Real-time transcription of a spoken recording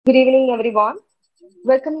Good evening, everyone.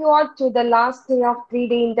 Welcome you all to the last day of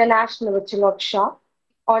 3-day international virtual workshop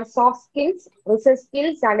on soft skills, research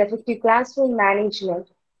skills, and effective classroom management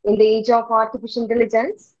in the age of artificial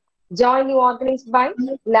intelligence. Jointly organized by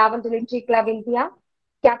Lavender Literacy Club India,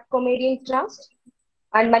 Capcom Median Trust,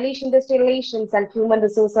 and Malaysian Industrial Relations and Human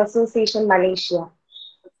Resource Association Malaysia.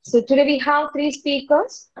 So today we have three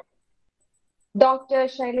speakers: Dr.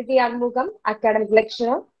 Shailati Armugam, academic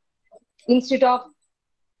lecturer, Institute of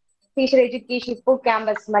Teacher Education for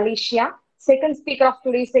Campus, Malaysia. Second speaker of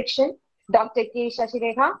today's section, Dr. K.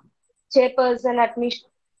 Shashirekha, Chairperson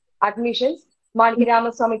Admissions, Maliki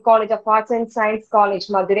Ramaswamy College of Arts and Science College,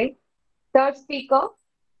 Madurai. Third speaker,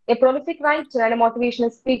 a prolific writer and a motivational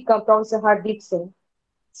speaker, Professor Hardeep Singh.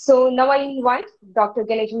 So now I invite Dr.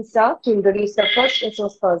 Ganeshan sir to introduce the first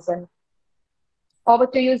resource person. Over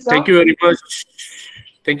to you, sir. Thank you very much.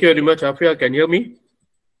 Thank you very much, Afia. Can you hear me?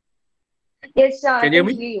 Yes, sir. Can you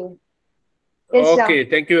hear me? You. Yes, okay, sir.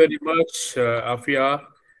 thank you very much, Afia,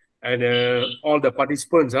 and all the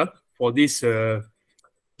participants for this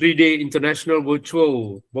 3-day international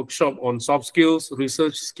virtual workshop on soft skills,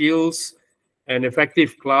 research skills, and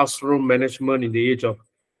effective classroom management in the age of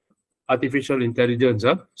artificial intelligence.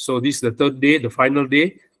 So this is the third day, the final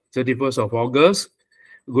day, 31st of August.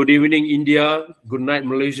 Good evening, India. Good night,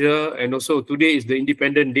 Malaysia. And also today is the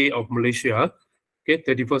Independent Day of Malaysia. Okay,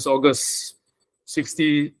 31st August,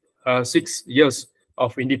 66 years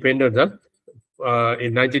of independence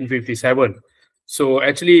in 1957. So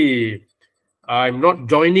actually, I'm not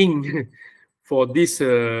joining for these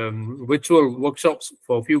virtual workshops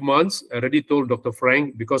for a few months. I already told Dr.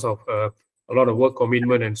 Frank because of a lot of work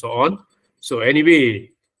commitment and so on. So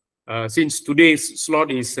anyway, since today's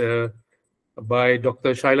slot is by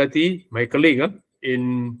Dr. Shailati, my colleague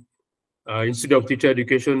in Institute of Teacher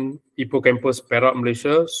Education, Ipoh Campus, Perak,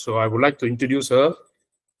 Malaysia. So I would like to introduce her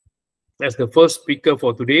as the first speaker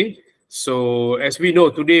for today. So as we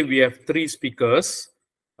know, today we have three speakers.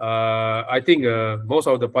 I think most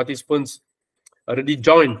of the participants already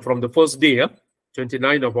joined from the first day,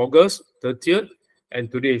 29th of August, 30th,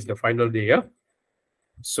 and today is the final day.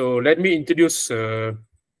 So let me introduce,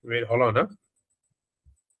 wait, hold on.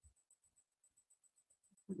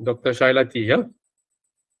 Dr. Shailati,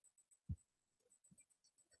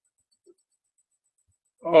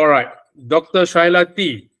 All right, Dr.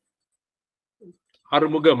 Shailati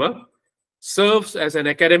Arumugam serves as an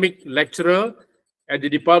academic lecturer at the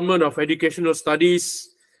Department of Educational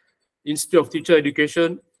Studies, Institute of Teacher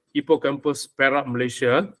Education, Ipoh Campus, Perak,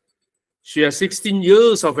 Malaysia. She has 16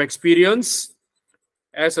 years of experience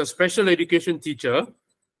as a special education teacher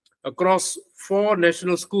across 4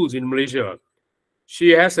 national schools in Malaysia.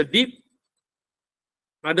 She has a deep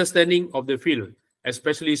understanding of the field,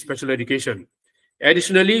 especially special education.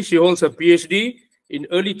 Additionally, she holds a PhD in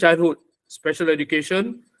early childhood special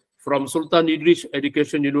education from Sultan Idris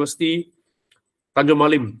Education University, Tanjung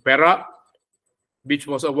Malim, Perak, which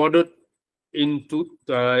was awarded in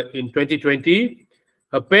 2020.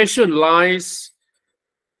 Her passion lies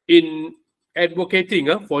in advocating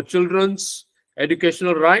for children's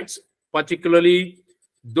educational rights, particularly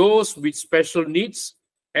those with special needs,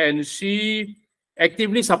 and she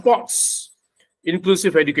actively supports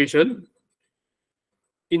inclusive education.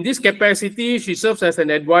 In this capacity, she serves as an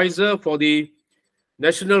advisor for the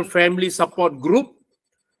National Family Support Group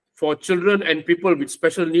for children and people with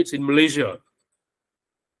special needs in Malaysia.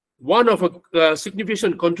 One of her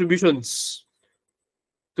significant contributions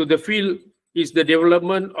to the field is the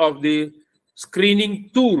development of the screening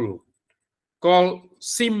tool called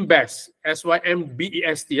SYMBEST,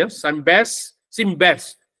 SYMBEST,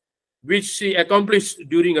 SYMBEST, which she accomplished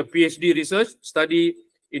during a PhD research study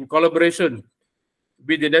in collaboration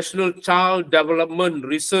with the National Child Development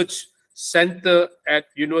Research Center at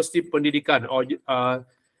University Pendidikan, or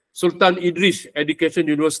Sultan Idris Education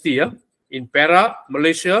University in Perak,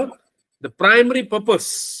 Malaysia. The primary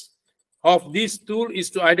purpose of this tool is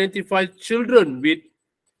to identify children with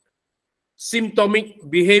symptomatic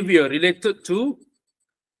behavior related to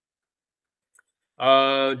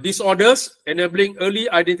disorders, enabling early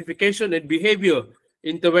identification and behavior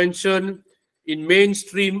intervention in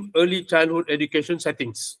mainstream early childhood education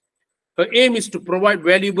settings. Her aim is to provide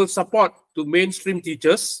valuable support to mainstream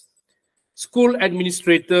teachers, school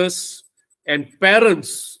administrators, and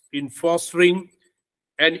parents in fostering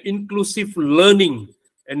an inclusive learning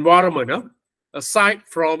environment. Aside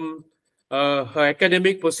from her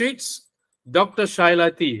academic pursuits, Dr.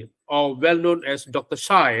 Shailati, or well known as Dr.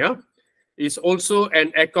 Shai, is also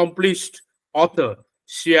an accomplished author.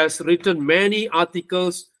 She has written many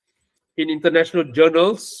articles in international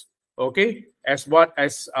journals, okay, as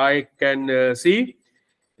I can see.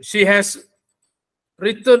 She has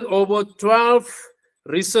written over 12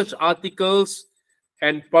 research articles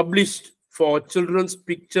and published for children's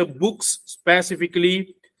picture books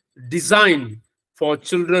specifically designed for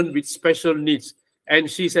children with special needs. And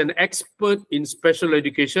she's an expert in special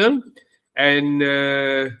education. And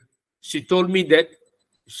she told me that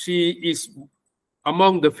she is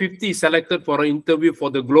among the 50 selected for an interview for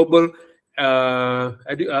the Global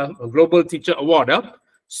Teacher Award.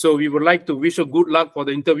 So we would like to wish her good luck for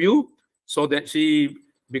the interview so that she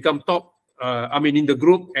become top, in the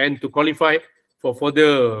group and to qualify for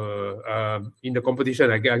further in the competition,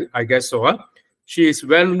 I guess so. She is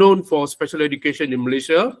well known for special education in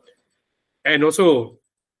Malaysia and also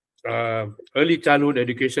early childhood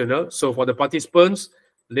education. So for the participants,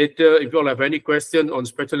 later, if you all have any question on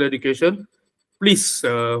special education, please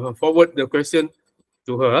forward the question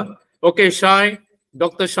to her. Okay,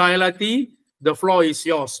 Dr. Shailati, the floor is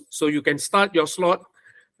yours. So you can start your slot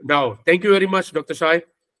now. Thank you very much, Dr. Shai.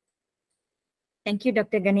 Thank you,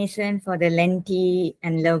 Dr. Ganesan, for the lengthy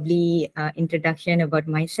and lovely introduction about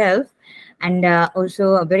myself. And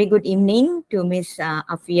also a very good evening to Ms.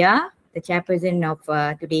 Afia, the chairperson of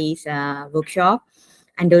today's workshop,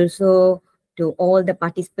 and also to all the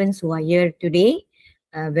participants who are here today.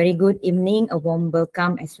 Very good evening, a warm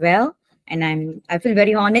welcome as well. And I feel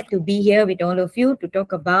very honored to be here with all of you to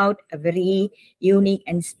talk about a very unique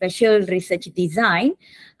and special research design.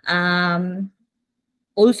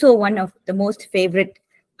 Also one of the most favorite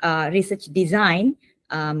research design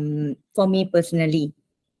for me personally.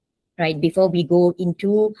 Right, before we go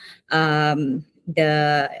into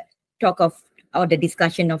the talk of or the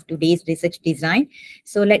discussion of today's research design.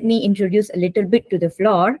 So let me introduce a little bit to the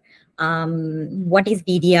floor. What is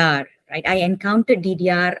DDR? Right, I encountered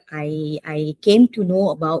DDR. I came to know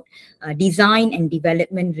about design and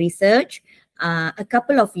development research a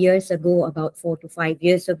couple of years ago, about 4 to 5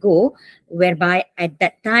 years ago, whereby at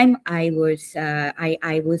that time I was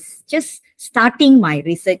just starting my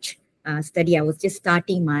research study. I was just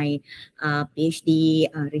starting my PhD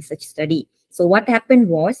research study. So what happened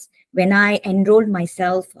was, when I enrolled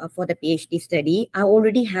myself for the PhD study, I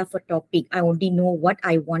already have a topic. I already know what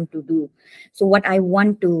I want to do. So what I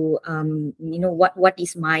want to, what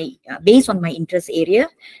is my, based on my interest area,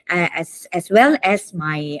 as well as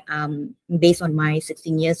my, based on my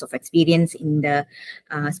 16 years of experience in the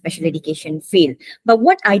special education field. But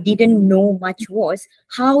what I didn't know much was,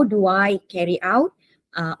 how do I carry out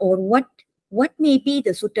or what may be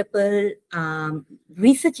the suitable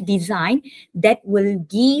research design that will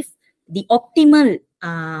give the optimal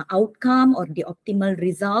outcome or the optimal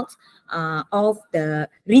results of the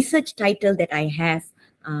research title that I have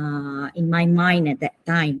in my mind at that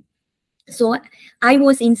time. So I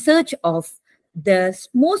was in search of the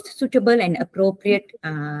most suitable and appropriate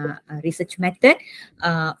research method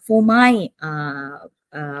for my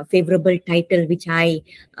favorable title, which I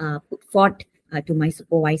put forth to my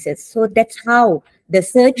supervisors. So that's how the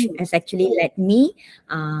search has actually led me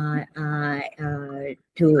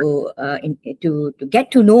to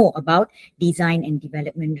get to know about design and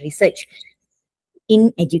development research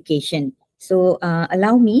in education. So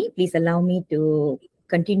please allow me to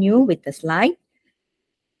continue with the slide.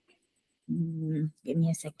 Give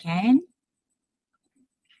me a second.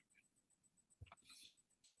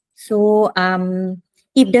 So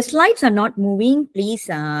if the slides are not moving, please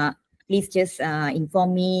just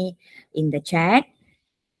inform me in the chat,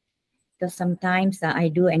 because sometimes I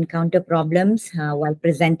do encounter problems while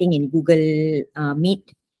presenting in Google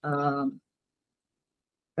Meet,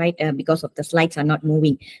 right, because of the slides are not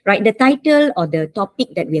moving. Right, the title or the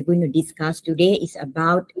topic that we are going to discuss today is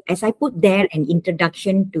about, as I put there, an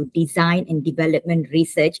introduction to design and development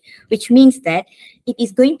research, which means that it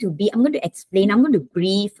is going to be, I'm going to explain, I'm going to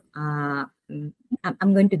brief,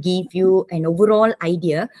 I'm going to give you an overall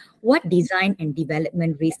idea what design and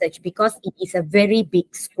development research, because it is a very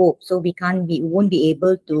big scope. So we won't be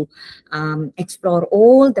able to explore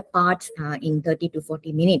all the parts in 30 to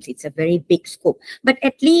 40 minutes. It's a very big scope. But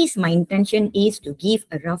at least my intention is to give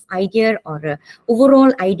a rough idea or an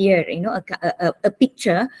overall idea, a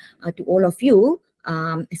picture to all of you.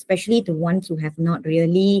 Especially the ones who have not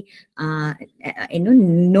really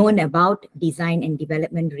known about design and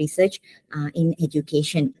development research in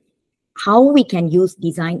education. How we can use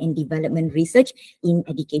design and development research in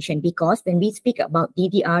education, because when we speak about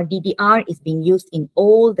DDR is being used in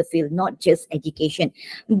all the field, not just education.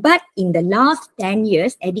 But in the last 10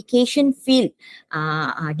 years, education field,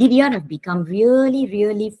 DDR have become really,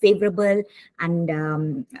 really favorable and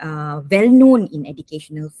well known in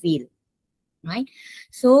educational field. Right.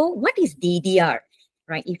 So what is DDR?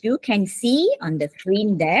 right? If you can see on the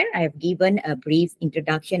screen there, I have given a brief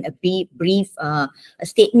introduction, a brief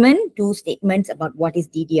statement, 2 statements about what is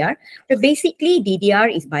DDR. So basically,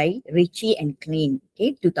 DDR is by Ritchie and Klein,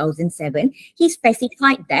 okay, 2007. He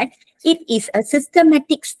specified that it is a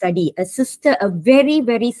systematic study, a very,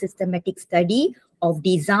 very systematic study of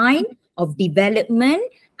design, of development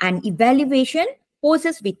and evaluation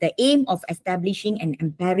poses with the aim of establishing an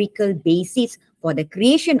empirical basis for the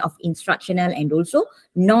creation of instructional and also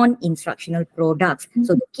non-instructional products.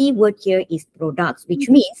 So the key word here is products, which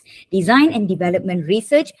means design and development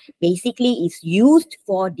research basically is used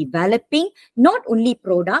for developing not only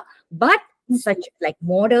product, but such like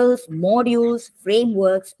models, modules,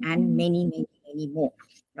 frameworks, and many more.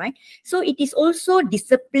 Right. So it is also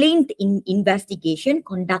disciplined in investigation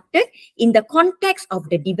conducted in the context of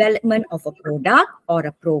the development of a product or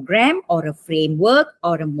a program or a framework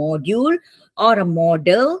or a module or a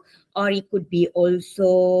model, or it could be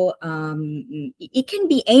also, it can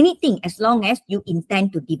be anything as long as you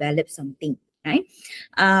intend to develop something, right?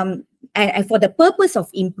 And for the purpose of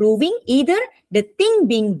improving either the thing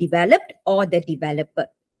being developed or the developer.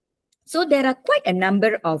 So there are quite a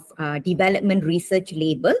number of development research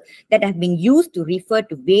labels that have been used to refer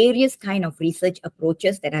to various kind of research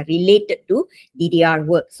approaches that are related to DDR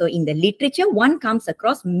work. So in the literature, one comes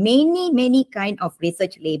across many kind of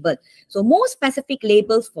research labels. So more specific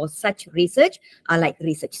labels for such research are like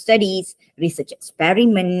research studies, research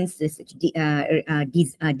experiments, research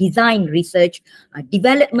design research,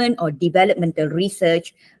 development or developmental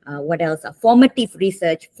research. What else? Formative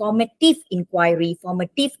research, formative inquiry,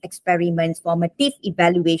 formative experiments, formative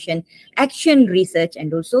evaluation, action research,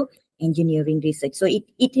 and also engineering research. So it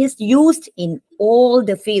is used in all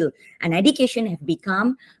the field, and education have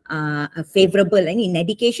become favorable. And in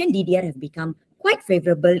education, DDR have become quite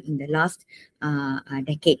favorable in the last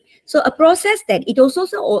decade. So a process that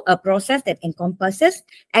encompasses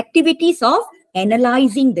activities of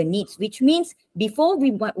analyzing the needs, which means before we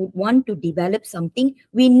want to develop something,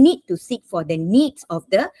 we need to seek for the needs of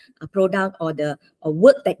the product or the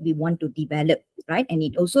work that we want to develop, right? And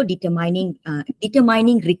it also determining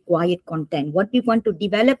required content, what we want to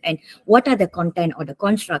develop and what are the content or the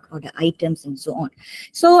construct or the items and so on.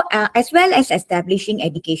 So as well as establishing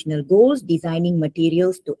educational goals, designing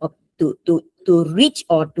materials to reach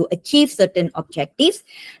or to achieve certain objectives,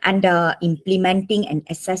 and implementing and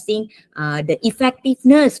assessing the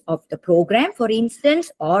effectiveness of the program, for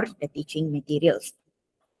instance, or the teaching materials.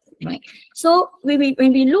 Right. So when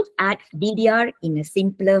we look at DDR in a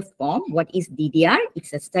simpler form, what is DDR?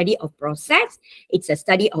 It's a study of process. It's a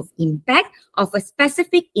study of impact of a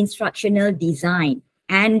specific instructional design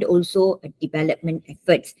and also a development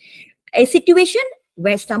efforts. A situation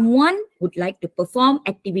where someone would like to perform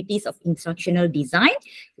activities of instructional design,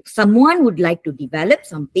 someone would like to develop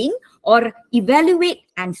something or evaluate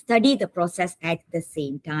and study the process at the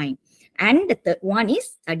same time. And the third one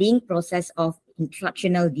is studying process of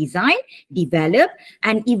instructional design, develop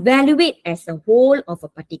and evaluate as a whole of a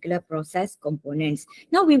particular process components.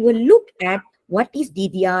 Now we will look at what is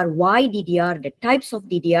DDR, why DDR, the types of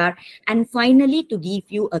DDR, and finally to give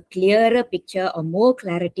you a clearer picture or more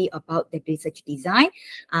clarity about the research design,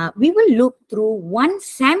 we will look through one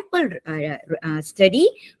sample study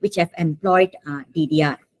which have employed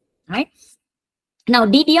DDR, right? Now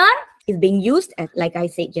DDR is being used, as, like I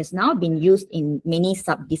said just now, being used in many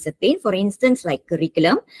sub-disciplines, for instance, like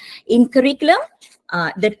curriculum. In curriculum,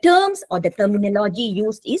 the terms or the terminology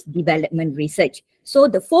used is development research. So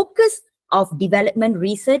the focus of development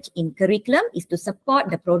research in curriculum is to support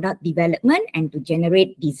the product development and to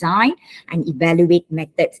generate design and evaluate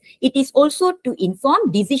methods. It is also to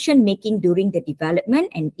inform decision making during the development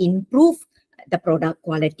and improve the product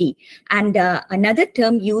quality. And another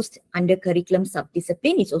term used under curriculum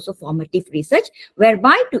subdiscipline is also formative research,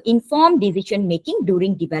 whereby to inform decision making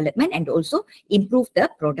during development and also improve the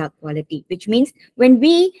product quality, which means when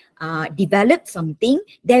we develop something,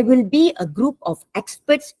 there will be a group of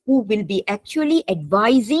experts who will be actually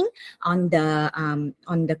advising on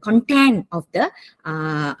the content of the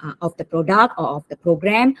product or of the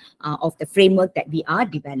program of the framework that we are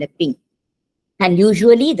developing. And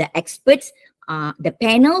usually the experts, the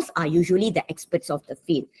panels are usually the experts of the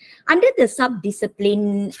field. Under the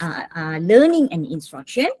sub-discipline learning and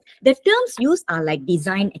instruction, the terms used are like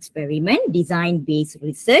design experiment, design-based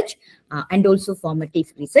research, and also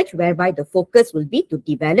formative research, whereby the focus will be to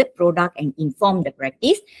develop product and inform the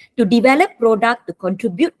practice, to develop product to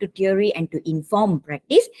contribute to theory and to inform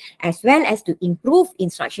practice, as well as to improve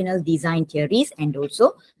instructional design theories and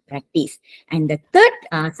also practice. And the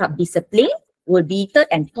third sub-discipline will be third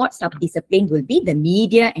and fourth sub-discipline will be the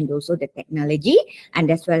media and also the technology,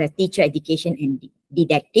 and as well as teacher education and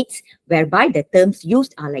didactics, whereby the terms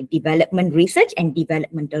used are like development research and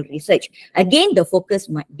developmental research. Again, the focus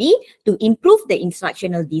might be to improve the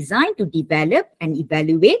instructional design, to develop and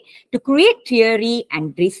evaluate, to create theory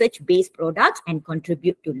and research-based products and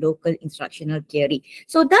contribute to local instructional theory.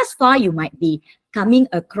 So thus far, you might be coming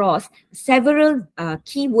across several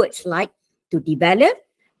keywords like to develop,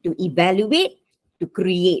 to evaluate, to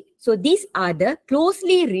create. So these are the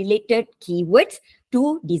closely related keywords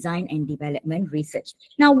to design and development research.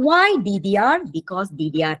 Now, why DDR? Because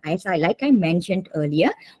DDR, like I mentioned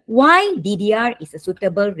earlier, why DDR is a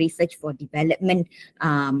suitable research for development,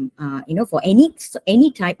 for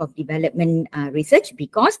any type of development research,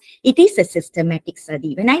 because it is a systematic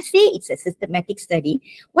study. When I say it's a systematic study,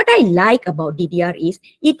 what I like about DDR is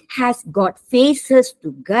it has got phases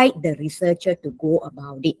to guide the researcher to go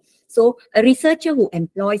about it. So a researcher who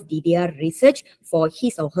employs DDR research for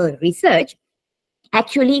his or her research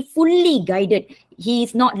actually fully guided. He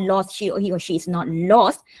is not lost, he or she is not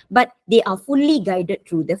lost, but they are fully guided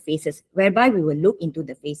through the phases, whereby we will look into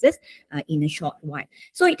the phases in a short while.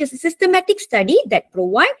 So it is a systematic study that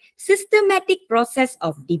provides systematic process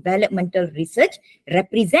of developmental research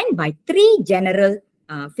represented by three general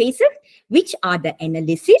phases, which are the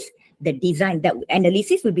analysis, the design. The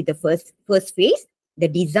analysis will be the first phase. The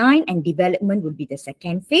design and development will be the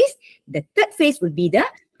second phase. The third phase will be the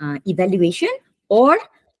evaluation or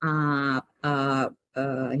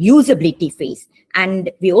usability phase. And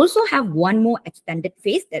we also have one more extended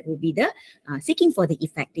phase that will be the seeking for the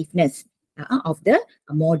effectiveness of the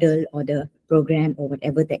model or the program or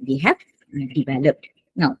whatever that we have developed.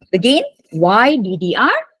 Now, again, why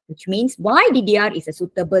DDR? Which means why DDR is a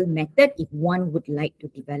suitable method if one would like to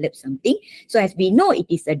develop something. So as we know, it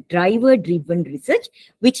is a driver-driven research,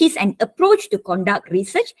 which is an approach to conduct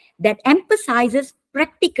research that emphasizes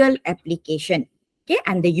practical application, okay,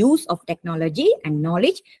 and the use of technology and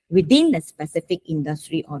knowledge within a specific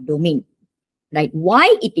industry or domain. Right?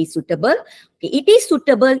 Why it is suitable? Okay, it is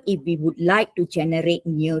suitable if we would like to generate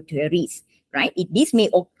new theories. Right? This may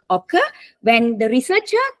occur when the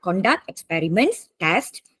researcher conduct experiments,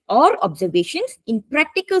 tests, or observations in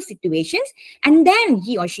practical situations, and then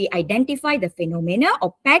he or she identify the phenomena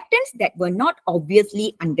or patterns that were not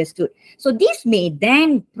obviously understood. So this may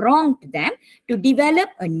then prompt them to develop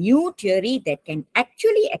a new theory that can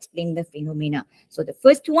actually explain the phenomena. So the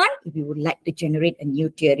first one, if you would like to generate a new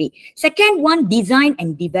theory. Second one, design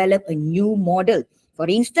and develop a new model. For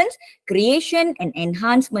instance, creation and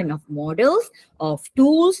enhancement of models, of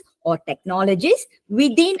tools or technologies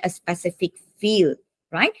within a specific field.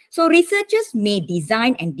 Right? So researchers may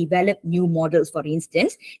design and develop new models, for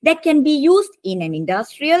instance, that can be used in an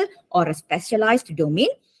industrial or a specialized domain,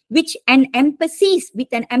 with an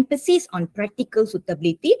emphasis on practical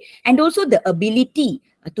suitability and also the ability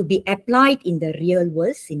to be applied in the real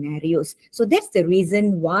world scenarios. So that's the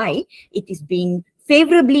reason why it is being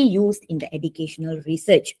favorably used in the educational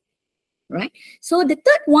research. Right. So the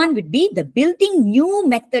third one would be the building new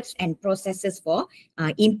methods and processes for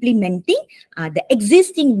implementing the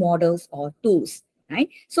existing models or tools. Right.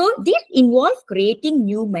 So this involves creating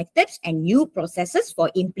new methods and new processes for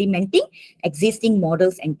implementing existing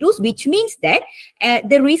models and tools, which means that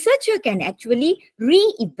the researcher can actually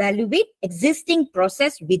re-evaluate existing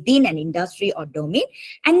process within an industry or domain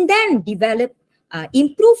and then develop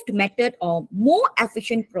improved method or more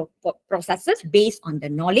efficient processes based on the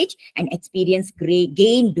knowledge and experience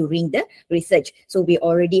gained during the research. So we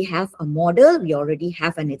already have a model, we already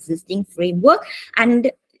have an existing framework,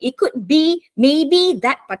 and it could be maybe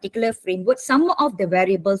that particular framework, some of the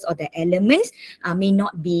variables or the elements may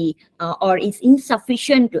not be or is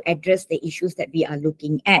insufficient to address the issues that we are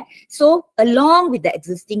looking at. So along with the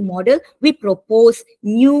existing model, we propose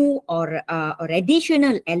new or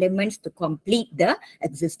additional elements to complete the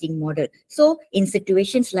existing model. So in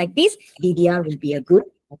situations like this, DDR will be a good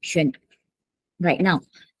option right now.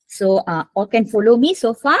 So all can follow me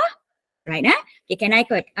so far, right? Okay, can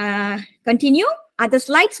I continue? Are the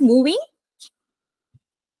slides moving?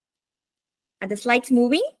 Are the slides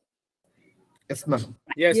moving? Yes, ma'am.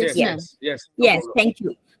 Yes. Yes, thank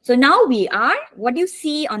you. So now what you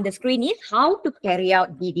see on the screen is how to carry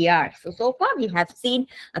out DDR. So far we have seen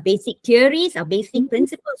basic theories or basic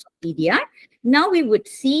principles of DDR. Now we would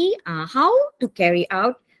see how to carry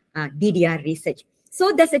out DDR research.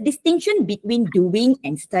 So there's a distinction between doing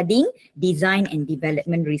and studying design and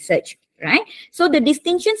development research, right? So the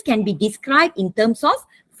distinctions can be described in terms of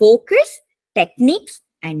focus, techniques,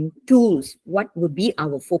 and tools, what would be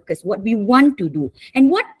our focus, what we want to do, and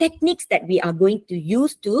what techniques that we are going to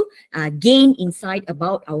use to gain insight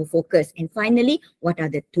about our focus. And finally, what are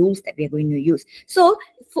the tools that we are going to use? So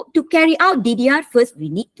to carry out DDR, first we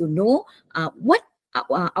need to know what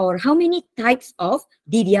or how many types of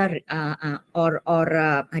DDR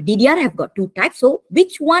DDR have got 2 types. So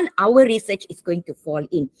which one our research is going to fall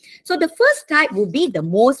in? So the first type will be the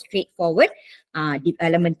most straightforward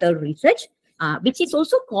developmental research, which is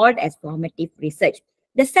also called as formative research.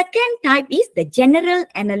 The second type is the general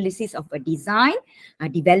analysis of a design,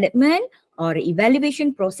 development, or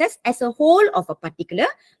evaluation process as a whole of a particular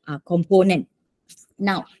component.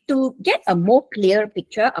 Now, to get a more clear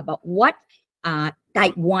picture about what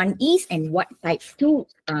type 1 is and what type 2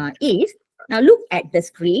 is, now look at the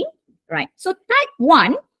screen, right? So type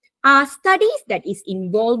 1 are studies that is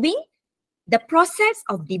involving the process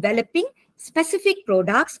of developing specific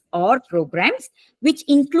products or programs, which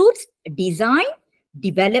includes design,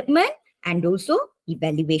 development, and also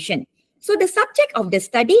evaluation. So the subject of the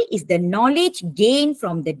study is the knowledge gained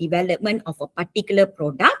from the development of a particular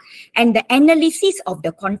product and the analysis of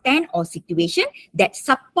the content or situation that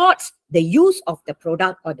supports the use of the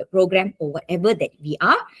product or the program or whatever that we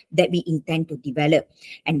intend to develop.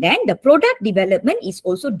 And then the product development is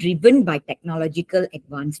also driven by technological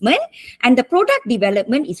advancement, and the product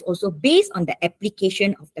development is also based on the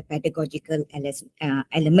application of the pedagogical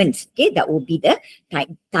elements. Okay, that will be the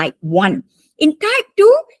type 1. In type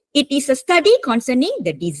 2, it is a study concerning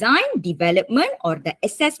the design, development, or the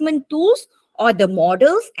assessment tools or the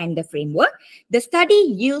models and the framework. The study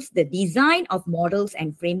yields the design of models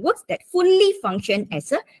and frameworks that fully function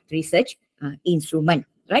as a research instrument,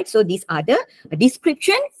 right? So these are the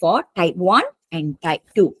description for type 1 and type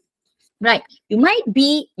 2, right? You might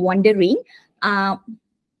be wondering,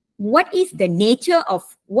 what is the nature of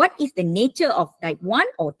type 1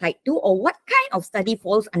 or type 2, or what kind of study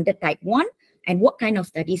falls under type 1 and what kind of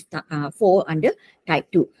studies fall under type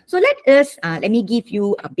 2. So let me give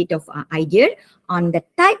you a bit of idea on the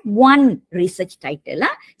type 1 research title.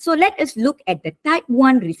 So let us look at the type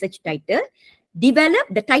 1 research title.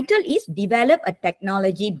 The title is Develop a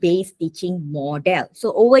Technology-Based Teaching Model.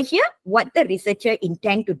 So over here, what the researcher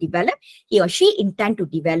intend to develop, he or she intend to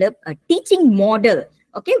develop a teaching model,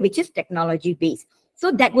 okay, which is technology-based. So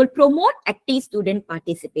that will promote active student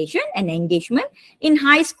participation and engagement in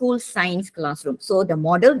high school science classroom. So the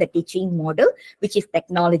model, the teaching model, which is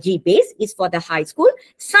technology-based, is for the high school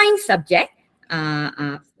science subject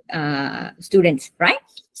students, right?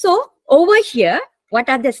 So over here, what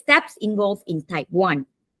are the steps involved in type 1?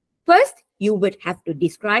 First, you would have to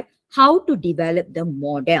describe how to develop the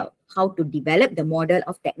model. Of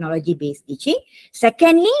technology-based teaching.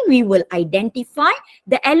 Secondly, we will identify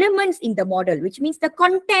the elements in the model, which means the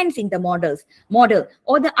contents in the model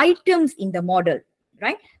or the items in the model,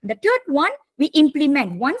 right? The third one, we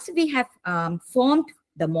implement. Once we have formed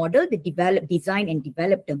the model, design and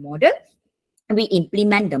develop the model, we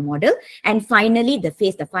implement the model, and finally the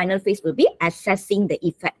final phase will be assessing the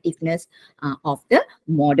effectiveness of the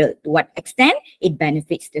model, to what extent it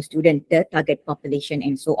benefits the student, the target population,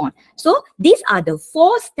 and so on. So these are the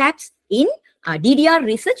 4 steps in DDR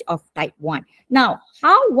research of type 1. Now,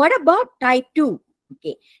 what about type 2?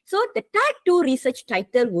 Okay, so the type 2 research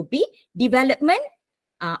title will be Development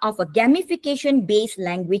of a gamification-based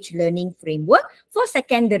language learning framework for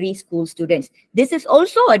secondary school students. This is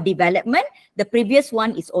also a development. The previous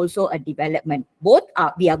one is also a development. Both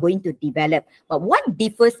we are going to develop. But what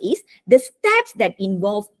differs is the steps that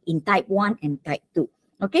involve in type 1 and type 2.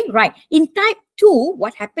 Okay, right. In type 2,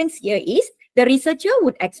 what happens here is the researcher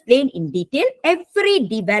would explain in detail every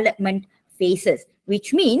development phases,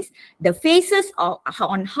 which means the phases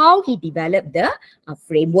on how he developed the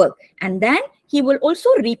framework. And then he will also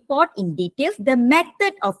report in details the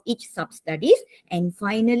method of each sub-studies. And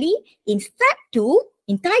finally, in type 2,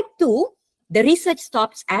 the research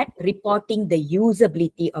stops at reporting the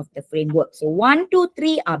usability of the framework. So 1, 2,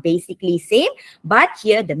 3 are basically same, but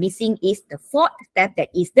here the missing is the 4th step, that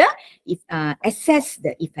is the assess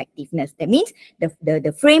the effectiveness. That means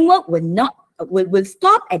the framework will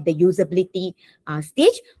stop at the usability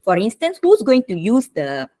stage. For instance, who's going to use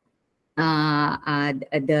the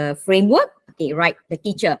framework? Okay, right, the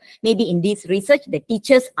teacher. Maybe in this research, the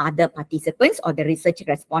teachers are the participants or the research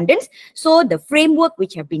respondents. So the framework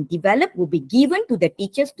which have been developed will be given to the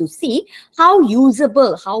teachers to see how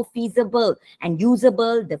usable, how feasible and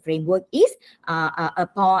usable the framework is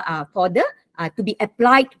to be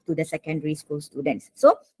applied to the secondary school students.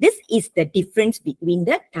 So this is the difference between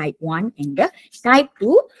the type 1 and the type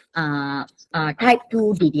 2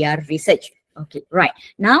 DDR research. Okay, right.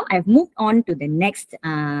 Now I've moved on to the next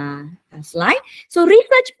slide. So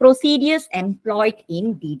research procedures employed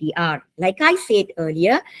in DDR. Like I said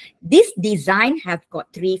earlier, this design have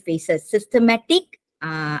got three phases, systematic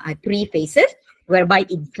three phases, whereby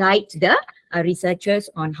it guides the researchers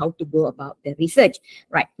on how to go about the research.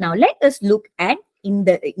 Right, now let us look at in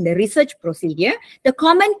the research procedure, the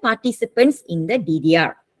common participants in the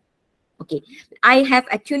DDR. Okay, I have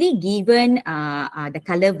actually given the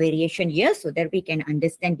color variation here so that we can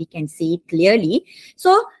understand, we can see it clearly.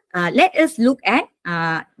 So let us look at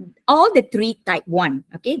all the three type 1,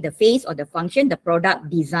 okay, the phase or the function, the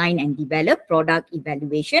product design and develop, product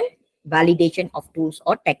evaluation, validation of tools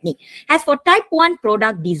or technique. As for type 1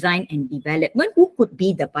 product design and development, who could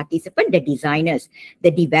be the participant? The designers, the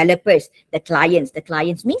developers, the clients. The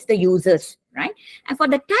clients means the users, right? And for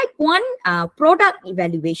the type 1 product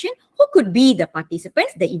evaluation, who could be the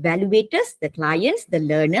participants? The evaluators, the clients, the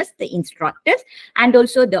learners, the instructors, and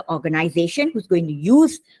also the organization who's going to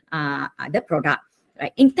use the product,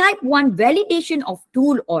 right? In type 1 validation of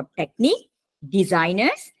tool or technique,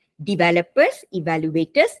 designers, developers,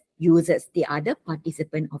 evaluators, users, they are the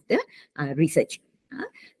participant of the research.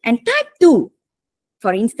 And type 2,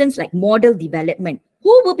 for instance, like model development,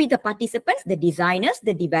 who will be the participants? The designers,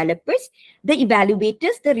 the developers, the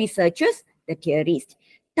evaluators, the researchers, the theorists.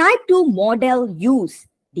 Type 2 model use,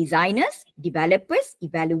 designers, developers,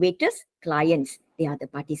 evaluators, clients, they are the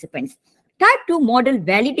participants. Type 2 model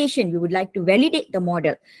validation, we would like to validate the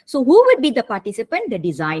model. So who would be the participant? The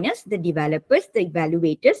designers, the developers, the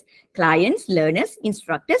evaluators, clients, learners,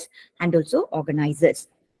 instructors, and also organizers.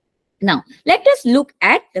 Now, let us look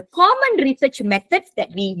at the common research methods that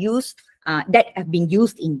we use, that have been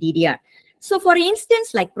used in DDR. So for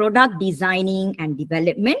instance, like product designing and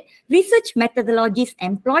development, research methodologies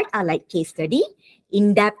employed are like case study,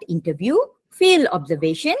 in-depth interview, field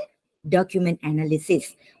observation, document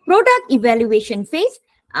analysis. Product evaluation phase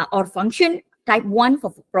or function type 1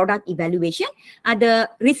 for product evaluation, the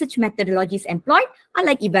research methodologies employed are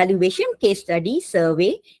like evaluation, case study,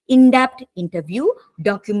 survey, in-depth interview,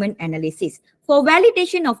 document analysis. For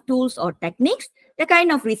validation of tools or techniques, the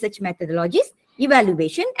kind of research methodologies,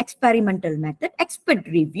 evaluation, experimental method, expert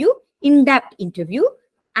review, in-depth interview,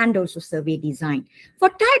 and also survey design. For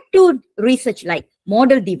type 2 research like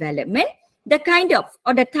model development, the kind of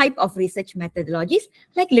or the type of research methodologies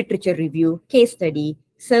like literature review, case study,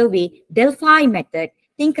 survey, Delphi method,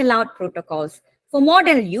 think aloud protocols. For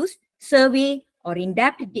model use, survey or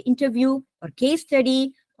in-depth interview or case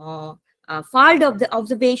study or field of the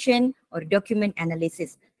observation or document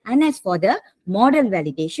analysis. And as for the model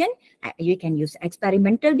validation, you can use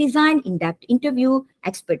experimental design, in-depth interview,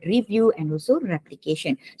 expert review, and also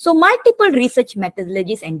replication. So multiple research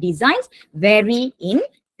methodologies and designs vary in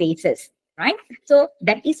phases, right? So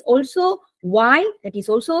that is also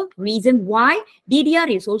reason why DDR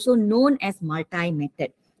is also known as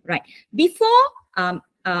multi-method, right? Before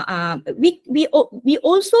we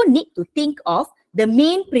also need to think of the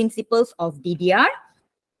main principles of DDR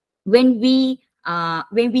when we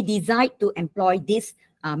decide to employ this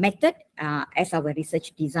method as our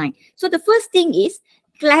research design. So the first thing is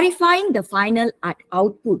clarifying the final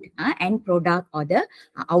output and product or the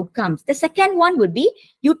outcomes. The second one would be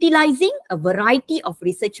utilizing a variety of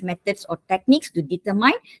research methods or techniques to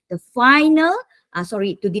determine the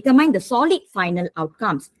solid final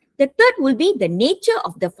outcomes. The third will be the nature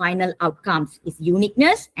of the final outcomes, its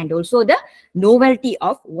uniqueness and also the novelty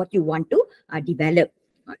of what you want to develop.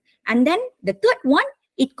 And then the third one,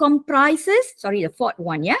 it comprises, the fourth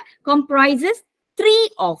one, comprises 3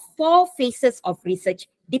 or 4 phases of research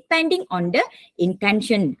depending on the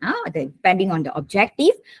intention, depending on the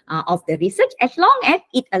objective of the research, as long as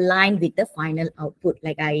it aligns with the final output,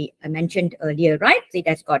 like I mentioned earlier, right? So it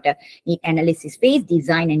has got a need analysis phase,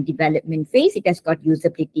 design and development phase, it has got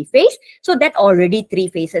usability phase. So that already 3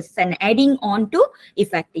 phases, and adding on to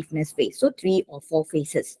effectiveness phase. So 3 or 4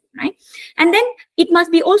 phases, right? And then it must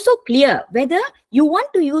be also clear whether you want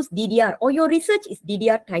to use DDR or your research is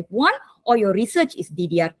DDR type 1 or your research is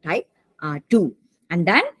DDR type 2. And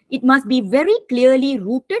then it must be very clearly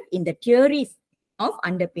rooted in the theories of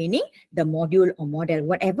underpinning the module or model.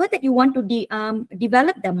 Whatever that you want to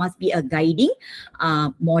develop, there must be a guiding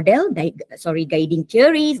model, guiding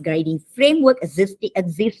theories, guiding framework,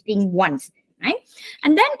 existing ones, right?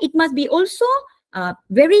 And then it must be also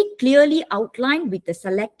very clearly outlined with the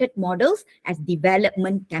selected models as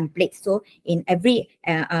development templates. So in every,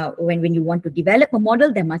 when you want to develop a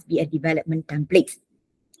model, there must be a development template,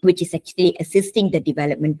 which is actually assisting the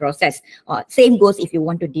development process. Same goes if you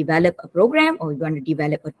want to develop a program or you want to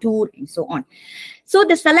develop a tool and so on. So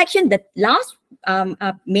the selection, the last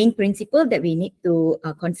main principle that we need to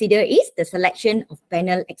consider is the selection of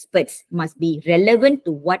panel experts must be relevant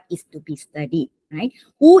to what is to be studied, right?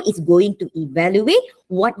 Who is going to evaluate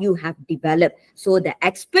what you have developed? So the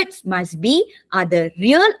experts must be the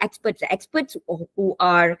real experts, the experts who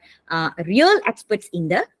are real experts in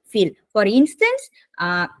the field. For instance,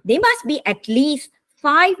 they must be at least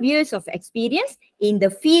 5 years of experience in the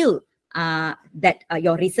field that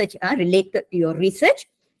your research related to your research.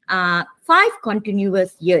 5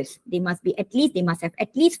 continuous years. They must have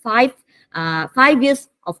at least 5 years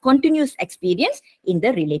of continuous experience in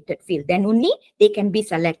the related field. Then only they can be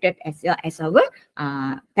selected as our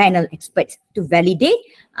panel experts to validate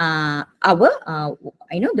our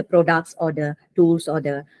the products or the tools or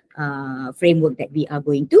the framework that we are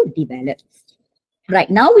going to develop. Right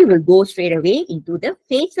now, we will go straight away into the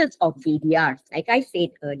phases of VDR. Like I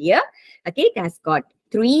said earlier, okay, it has got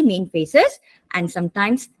 3 main phases, and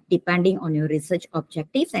sometimes depending on your research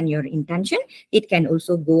objectives and your intention, it can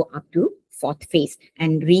also go up to 4th phase.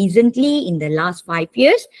 And recently, in the last 5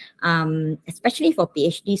 years, especially for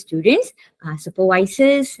PhD students,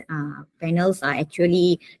 supervisors, panels are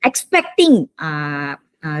actually expecting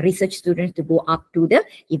research students to go up to the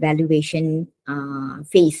evaluation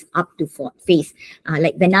phase, up to 4th phase.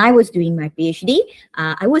 Like when I was doing my PhD,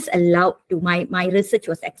 I was allowed to, my research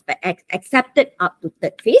was accepted up to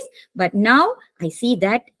 3rd phase, but now I see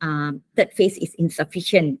that 3rd phase is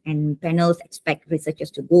insufficient and panels expect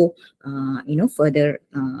researchers to go, further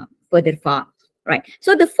far. Right.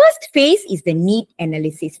 So the first phase is the need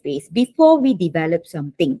analysis phase. Before we develop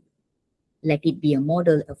something, let it be a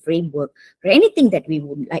model, a framework, or anything that we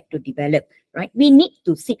would like to develop, right? We need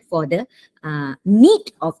to seek for the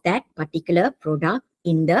need of that particular product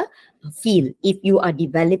in the field. If you are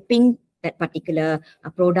developing that particular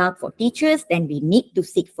product for teachers, then we need to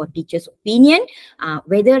seek for teachers' opinion,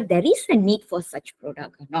 whether there is a need for such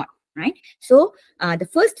product or not. Right. So the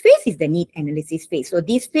first phase is the need analysis phase. So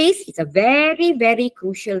this phase is a very, very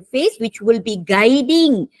crucial phase, which will be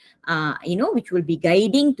guiding, which will be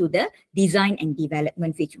guiding to the design and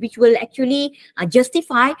development phase, which will actually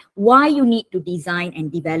justify why you need to design and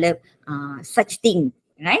develop such thing.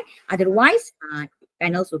 Right. Otherwise,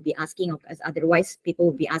 panels will be asking of us. Otherwise, people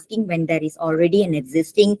will be asking when there is already an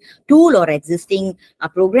existing tool or existing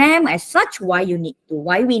program as such, why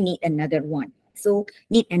we need another one. So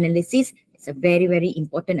need analysis is a very, very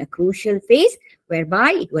important, a crucial phase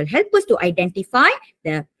whereby it will help us to identify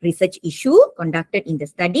the research issue conducted in the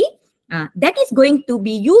study that is going to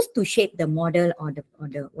be used to shape the model or the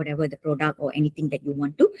whatever the product or anything that you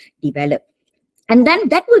want to develop. And then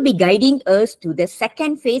that will be guiding us to the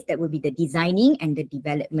second phase, that will be the designing and the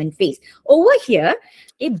development phase. Over here,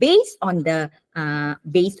 based on the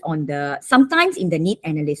sometimes in the need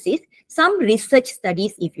analysis, some research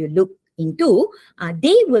studies, if you look into,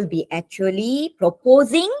 they will be actually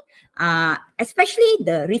proposing, especially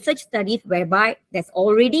the research studies whereby there's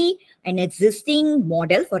already an existing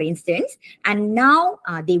model, for instance, and now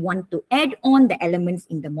they want to add on the elements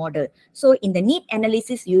in the model. So in the need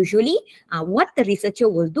analysis, usually what the researcher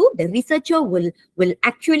will do, the researcher will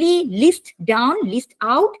actually list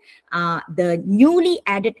out the newly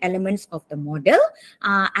added elements of the model,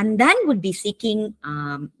 and then would be seeking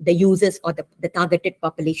the users or the targeted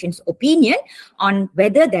population's opinion on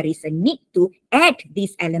whether there is a need to add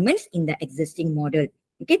these elements in the existing model.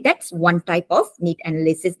 Okay, that's one type of need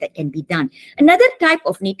analysis that can be done. Another type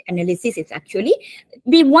of need analysis is actually,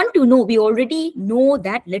 we already know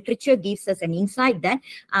that literature gives us an insight that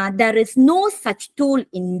there is no such tool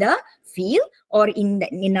in the field or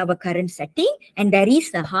in our current setting, and there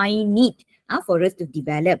is a high need for us to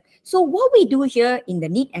develop. So what we do here in the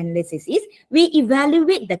need analysis is we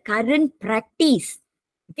evaluate the current practice.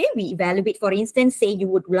 Okay, we evaluate, for instance, say we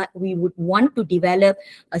would want to develop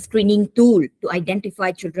a screening tool to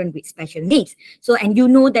identify children with special needs. So, and you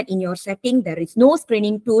know that in your setting, there is no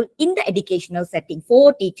screening tool in the educational setting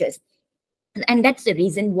for teachers. And that's the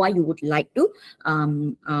reason why you would like to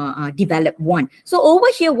develop one. So over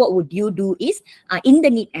here, what would you do is, in the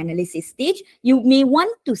need analysis stage, you may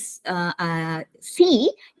want to see,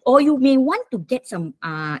 or you may want to get some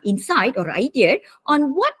insight or idea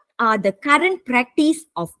on what are the current practice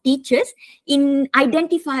of teachers in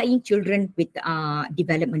identifying children with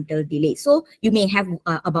developmental delay. So you may have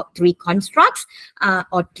about 3 constructs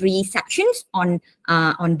or 3 sections on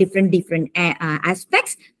different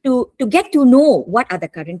aspects to get to know what are the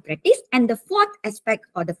current practice. And the 4th aspect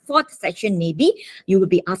or the 4th section, maybe you will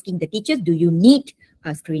be asking the teachers, do you need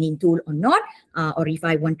a screening tool or not, or if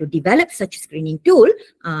I want to develop such screening tool,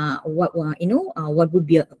 what would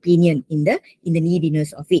be your opinion in the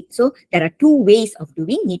neediness of it? So there are two ways of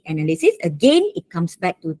doing need analysis. Again, it comes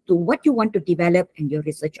back to what you want to develop and your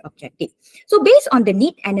research objective. So based on the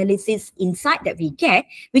need analysis insight that we get,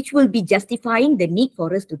 which will be justifying the need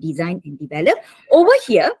for us to design and develop, over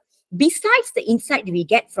here, besides the insight we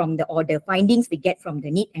get from the findings we get from the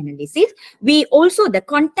need analysis, we also, the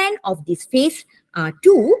content of this phase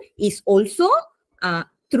 2 is also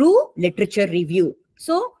through literature review.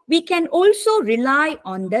 So we can also rely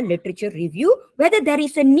on the literature review whether there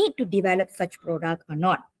is a need to develop such product or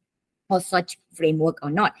not, or such framework or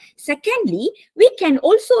not. Secondly, we can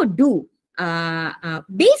also do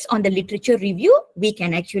based on the literature review, we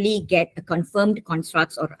can actually get a confirmed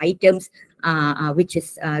constructs or items which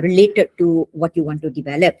is related to what you want to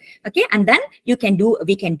develop. Okay, and then we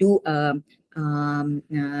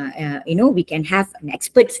can have an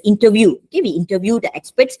experts interview. Okay, we interview the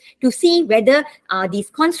experts to see whether these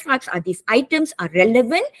constructs or these items are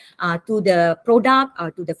relevant to the product or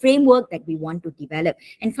to the framework that we want to develop.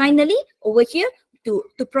 And finally, over here,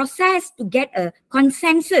 to process, to get a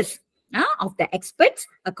consensus of the experts,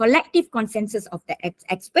 a collective consensus of the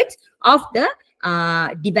experts of the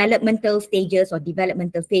developmental stages or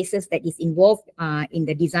developmental phases that is involved in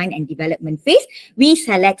the design and development phase, we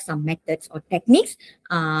select some methods or techniques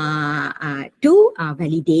to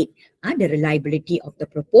validate the reliability of the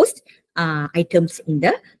proposed items in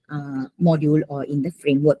the module or in the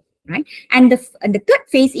framework. Right, and the third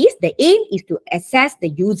phase is, the aim is to assess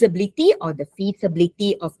the usability or the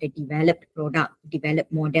feasibility of the developed product,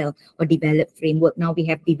 developed model, or developed framework. Now we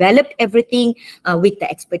have developed everything with the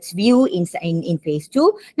expert's view in phase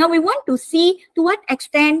 2. Now we want to see to what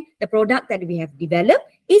extent the product that we have developed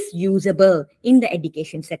is usable in the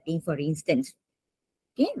education setting, for instance.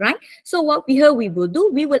 Okay, right. So what we will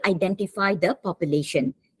do, we will identify the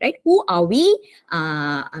population. Right? Who are we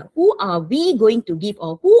going to give,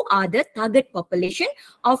 or who are the target population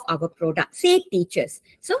of our product? Say teachers.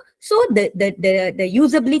 So the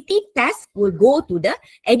usability test will go to the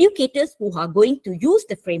educators who are going to use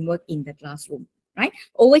the framework in the classroom. Right?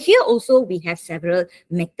 Over here also we have several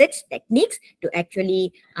methods, techniques to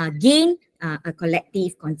actually gain a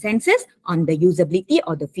collective consensus on the usability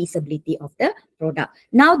or the feasibility of the product.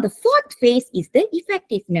 Now the fourth phase is the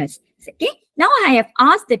effectiveness. Okay, now I have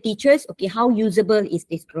asked the teachers, okay, how usable is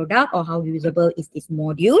this product or how usable is this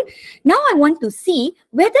module? Now I want to see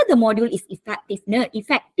whether the module is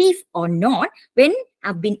effective or not when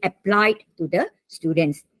have been applied to the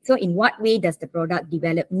students. So in what way does the product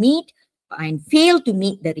develop meet and fail to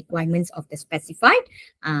meet the requirements of the specified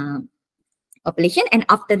population? And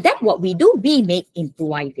after that, what we do, we make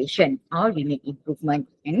improvisation or we make improvement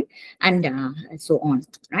and so on.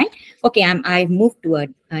 Right? Okay, I moved to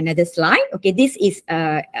another slide. Okay, this is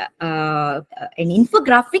an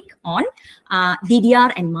infographic on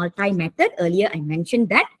DDR and multi-method. Earlier I mentioned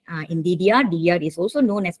that in DDR is also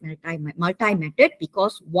known as multi-method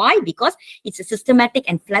because why? Because it's a systematic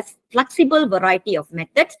and flexible variety of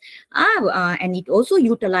methods, and it also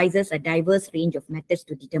utilizes a diverse range of methods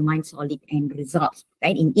to determine solid end results.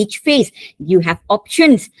 Right? In each phase, you have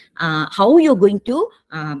options how you're going to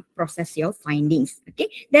process your findings. Okay,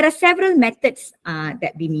 there are several methods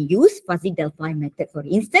that we may use. Fuzzy Delphi method, for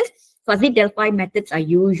instance. Fuzzy Delphi methods are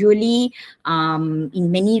usually,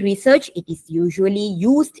 in many research, it is usually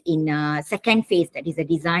used in second phase, that is a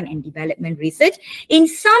design and development research. In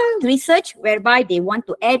some research whereby they want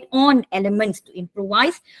to add on elements to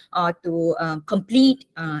improvise or to complete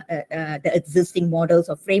the existing models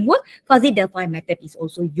or framework, Fuzzy Delphi method is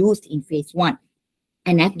also used in phase 1.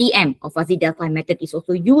 And FDM or Fuzzy Delphi method is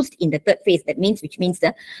also used in the third phase. That means, which means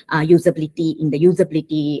the usability in the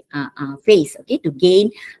usability phase. Okay, to gain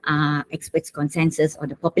experts' consensus or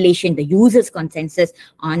the population, the users' consensus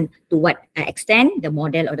on to what extent the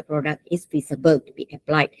model or the product is feasible to be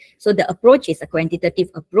applied. So the approach is a quantitative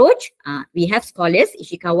approach. We have scholars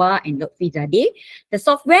Ishikawa and Lotfi-Zadeh. The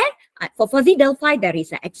software for Fuzzy Delphi, there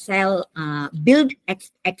is an Excel build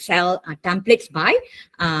Excel templates by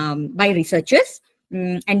researchers.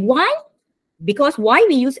 And why? Because why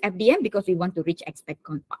we use FDM? Because we want to reach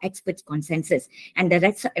experts' consensus. And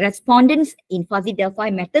the respondents in Fuzzy Delphi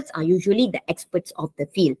methods are usually the experts of the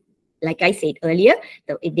field. Like I said earlier,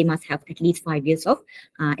 they must have at least 5 years of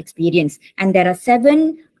experience. And there are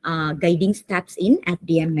 7 guiding steps in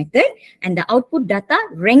FDM method. And the output data,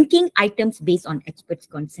 ranking items based on experts'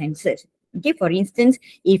 consensus. Okay, for instance,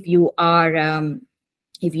 if you are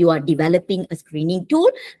if you are developing a screening tool,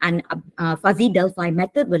 and fuzzy Delphi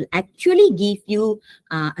method will actually give you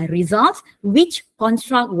a results, which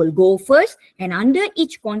construct will go first, and under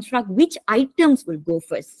each construct, which items will go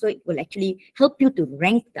first. So it will actually help you to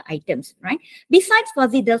rank the items, right? Besides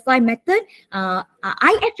fuzzy Delphi method,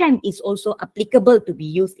 IFM is also applicable to be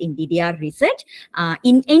used in DDR research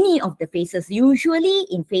in any of the phases, usually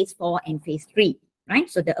in phase 4 and phase 3. Right,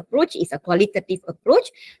 so the approach is a qualitative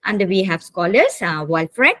approach, and we have scholars,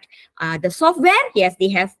 Walfred. The software, yes, they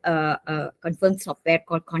have a confirmed software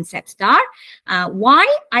called Concept Star. Why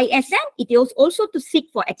ISM? It is also to seek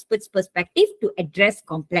for experts' perspective to address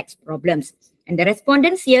complex problems. And the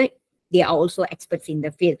respondents here, they are also experts in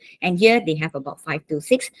the field. And here they have about 5 to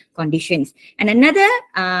 6 conditions. And another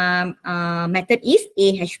method is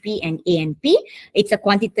AHP and ANP. It's a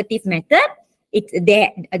quantitative method.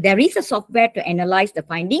 There is a software to analyze the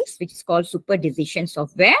findings, which is called super decision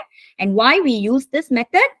software. And why we use this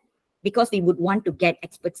method? Because we would want to get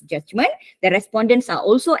experts' judgment. The respondents are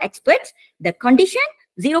also experts. The condition,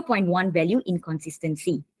 0.1 value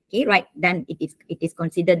inconsistency. Okay, right? Then it is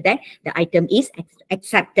considered that the item is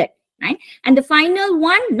accepted. Right? And the final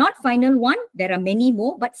one, not final one, there are many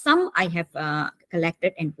more, but some I have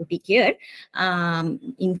collected and put it here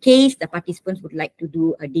in case the participants would like to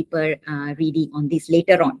do a deeper reading on this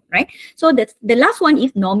later on, right? So the last one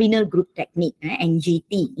is nominal group technique,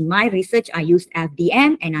 NGT. In my research, I used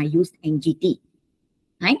FDM and I used NGT,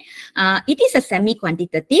 right? It is a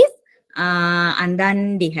semi-quantitative. And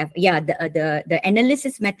then they have, the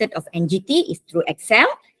analysis method of NGT is through Excel.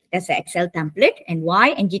 That's an Excel template. And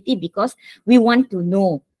why NGT? Because we want to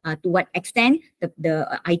know to what extent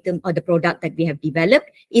the item or the product that we have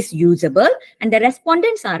developed is usable. And the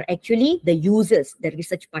respondents are actually the users, the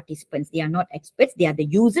research participants. They are not experts. They are the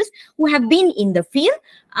users who have been in the field.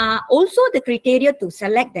 Also, the criteria to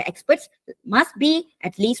select the experts must be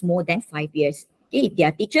at least more than 5 years. Okay, if they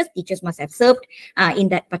are teachers must have served in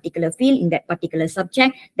that particular field, in that particular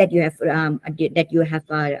subject that you have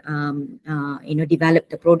developed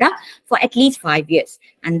the product for at least 5 years.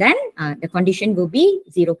 And then the condition will be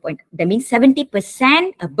 0. That means 70%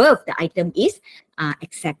 above the item is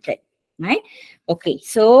accepted. Right? Okay,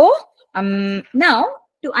 so now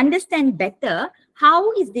to understand better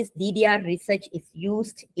how is this DDR research is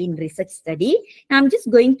used in research study. Now I'm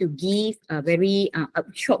just going to give a very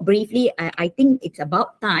short, briefly, I think it's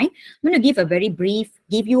about time. I'm going to give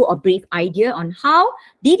you a brief idea on how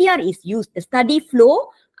DDR is used, the study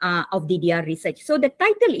flow of DDR research. So the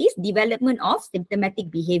title is Development of Symptomatic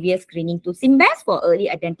Behavior Screening to SYMBES for Early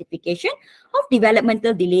Identification of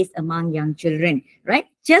Developmental Delays Among Young Children, right?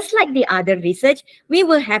 Just like the other research, we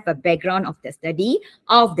will have a background of the study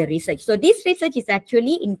of the research. So this research is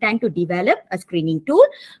actually intended to develop a screening tool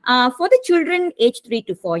for the children aged 3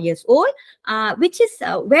 to 4 years old, which is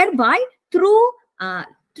whereby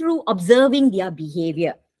through observing their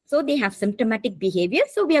behavior. So they have symptomatic behavior.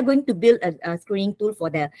 So we are going to build a screening tool for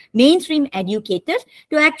the mainstream educators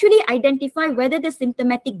to actually identify whether the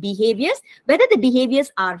symptomatic behaviors, whether the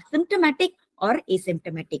behaviors are symptomatic or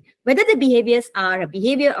asymptomatic, whether the behaviors are a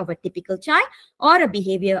behavior of a typical child or a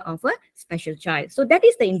behavior of a special child. So that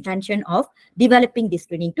is the intention of developing this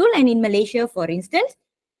screening tool. And in Malaysia, for instance,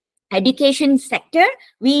 education sector,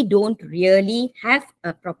 we don't really have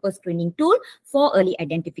a proper screening tool for early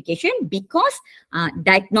identification because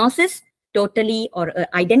diagnosis totally or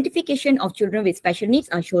identification of children with special needs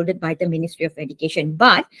are shouldered by the Ministry of Education.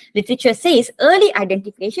 But literature says early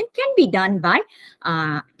identification can be done by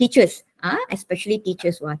teachers, especially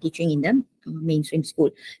teachers who are teaching in the mainstream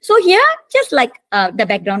school. So here, just like the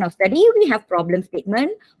background of study, we have problem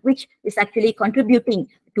statement, which is actually contributing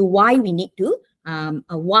to why we need to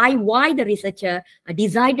why the researcher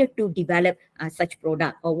decided to develop such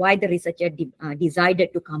product, or why the researcher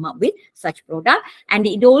decided to come up with such product. And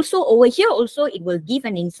it also over here also it will give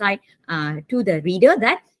an insight to the reader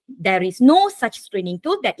that there is no such screening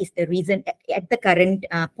tool. That is the reason at the current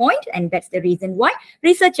point, and that's the reason why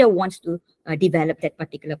researcher wants to develop that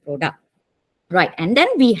particular product. Right, and then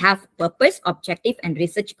we have purpose, objective, and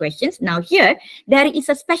research questions. Now here, there is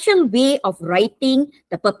a special way of writing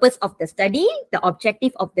the purpose of the study, the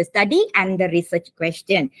objective of the study, and the research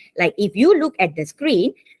question. Like if you look at the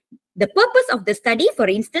screen, the purpose of the study, for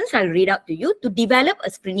instance, I'll read out to you, to develop a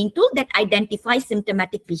screening tool that identifies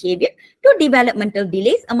symptomatic behavior to developmental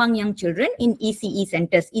delays among young children in ECE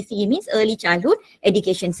centers. ECE means Early Childhood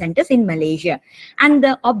Education Centers in Malaysia. And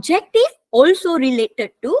the objective also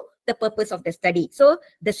related to the purpose of the study? So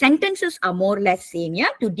the sentences are more or less saying,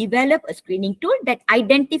 yeah, to develop a screening tool that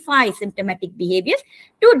identifies symptomatic behaviors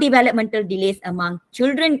to developmental delays among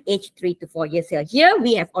children aged 3 to 4 years. Here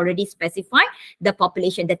we have already specified the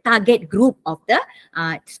population, the target group of the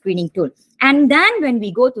screening tool. And then when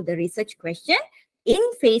we go to the research question, in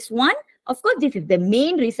phase 1, of course, this is the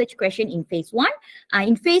main research question in phase 1.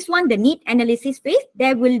 In phase 1, the need analysis phase,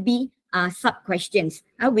 there will be sub-questions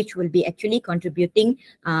which will be actually contributing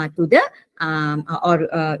to the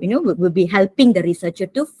will be helping the researcher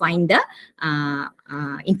to find the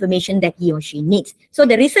information that he or she needs. So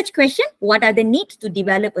the research question, what are the needs to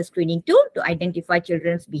develop a screening tool to identify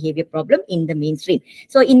children's behavior problem in the mainstream?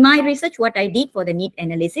 So in my research, what I did for the need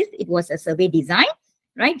analysis, it was a survey design,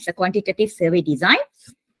 right? It's a quantitative survey design.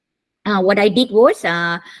 What I did was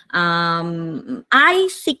I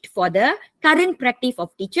seeked for the current practice of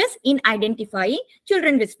teachers in identifying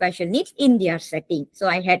children with special needs in their setting. So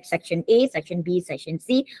I had section A, section B, section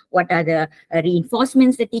C. What are the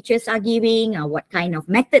reinforcements the teachers are giving? What kind of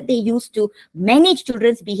method they use to manage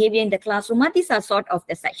children's behavior in the classroom? These are sort of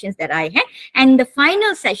the sections that I had. And the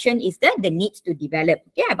final session is the needs to develop.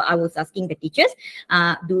 Okay, I was asking the teachers,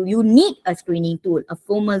 do you need a screening tool, a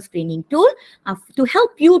formal screening tool to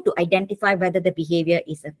help you to identify whether the behavior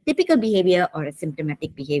is a typical behavior or a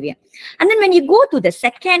symptomatic behavior? And then when you go to the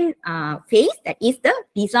second phase, that is the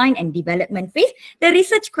design and development phase, the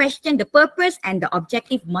research question, the purpose and the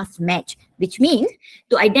objective must match, which means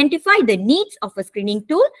to identify the needs of a screening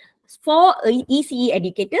tool for ECE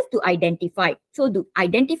educators to identify. So to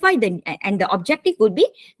identify and the objective would be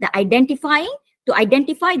to identify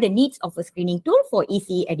the needs of a screening tool for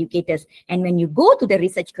ECE educators. And when you go to the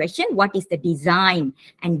research question, what is the design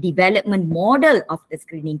and development model of the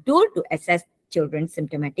screening tool to assess children's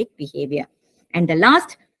symptomatic behavior? And the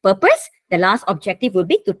last purpose, the last objective will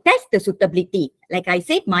be to test the suitability. Like I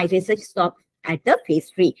said, my research stopped at the phase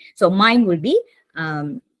 3. So mine will be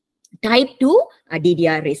type 2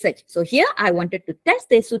 DDR research. So here I wanted to test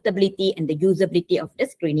the suitability and the usability of the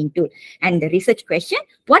screening tool. And the research question,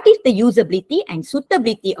 what is the usability and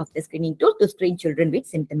suitability of the screening tool to screen children with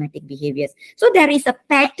symptomatic behaviors? So there is a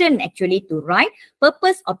pattern actually to write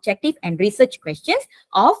purpose, objective and research questions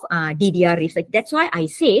of DDR research. That's why I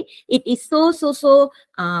say it is so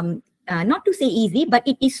not to say easy, but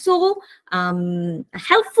it is so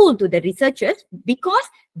helpful to the researchers because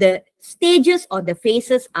the stages or the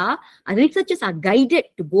phases researchers are guided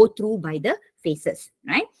to go through by the phases,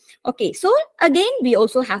 right? Okay, so again, we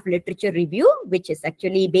also have literature review, which is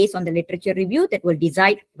actually based on the literature review that will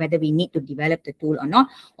decide whether we need to develop the tool or not,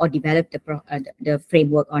 or develop the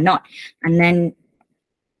framework or not. And then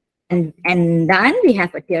we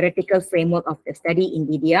have a theoretical framework of the study in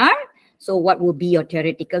DDR. So what will be your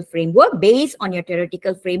theoretical framework? Based on your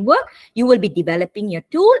theoretical framework, you will be developing your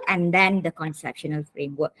tool and then the conceptual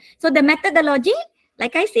framework. So the methodology,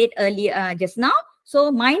 like I said earlier just now,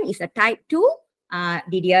 so mine is a type 2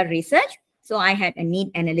 DDR research. So I had a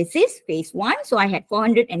need analysis, phase 1. So I had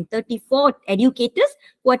 434 educators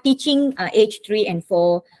who are teaching age 3 and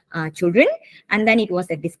 4 children. And then it was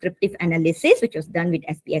a descriptive analysis, which was done with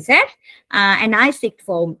SPSS. And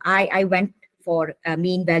I went for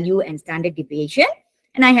mean value and standard deviation.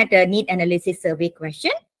 And I had a need analysis survey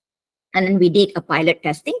question. And then we did a pilot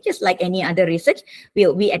testing, just like any other research.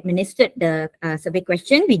 We administered the survey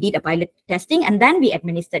question, we did a pilot testing, and then we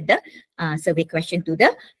administered the survey question to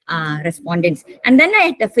the respondents. And then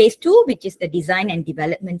I had the phase 2, which is the design and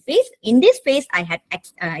development phase. In this phase, I had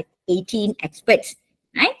 18 experts,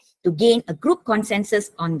 right, to gain a group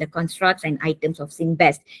consensus on the constructs and items of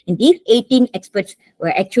SynBest. And these 18 experts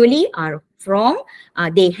were actually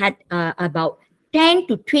they had about 10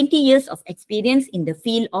 to 20 years of experience in the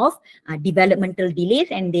field of developmental delays,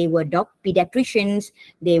 and they were pediatricians,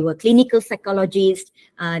 they were clinical psychologists,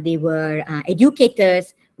 they were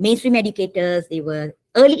educators, mainstream educators, they were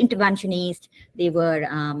early interventionists, they were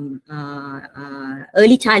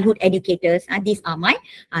early childhood educators, and they are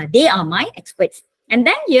my experts. And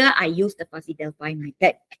then here I use the Fuzzy Delphi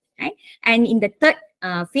method. Right? And in the third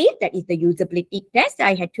phase, that is the usability test,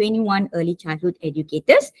 I had 21 early childhood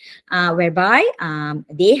educators, whereby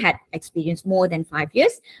they had experienced more than 5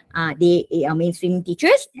 years. They are mainstream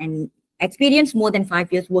teachers and experienced more than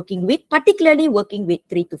 5 years particularly working with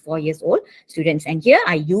 3 to 4 years old students. And here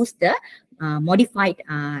I used the modified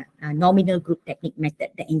nominal group technique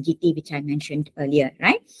method, the NGT, which I mentioned earlier,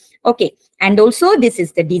 right? Okay, and also this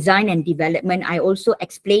is the design and development. I also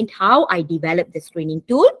explained how I developed the screening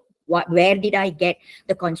tool. Where did I get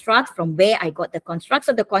the constructs, from where I got the constructs.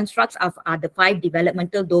 So the constructs are the 5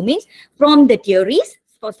 developmental domains from the theories,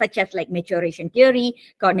 such as like maturation theory,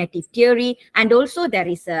 cognitive theory, and also there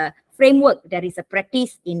is a framework, there is a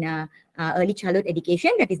practice in early childhood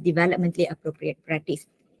education that is developmentally appropriate practice.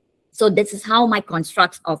 So this is how my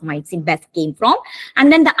constructs of my SimBest came from.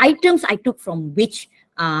 And then the items I took from which,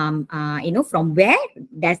 from where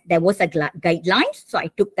there was a guidelines. So I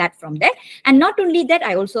took that from there. And not only that,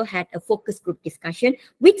 I also had a focus group discussion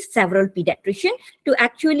with several pediatricians to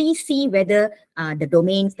actually see whether the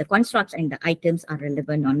domains, the constructs and the items are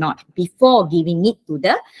relevant or not before giving it to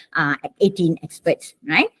the 18 experts,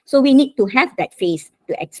 right? So we need to have that phase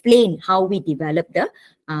to explain how we develop the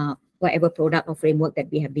whatever product or framework that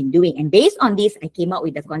we have been doing. And based on this, I came up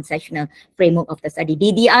with the conceptual framework of the study.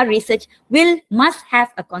 DDR research must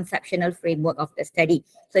have a conceptual framework of the study.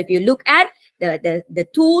 So if you look at the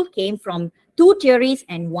tool came from 2 theories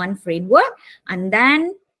and 1 framework, and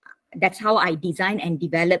then that's how I design and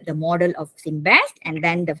develop the model of SimBest, and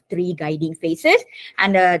then the 3 guiding phases.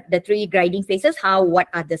 And the 3 guiding phases, what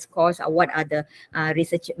are the scores or what are the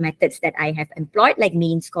research methods that I have employed, like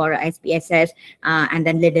mean score, SPSS, and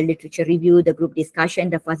then the literature review, the group discussion,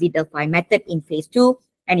 the fuzzy Delphi method in phase 2,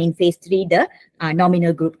 and in phase 3, the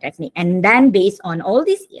nominal group technique. And then based on all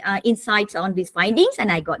these insights on these findings, and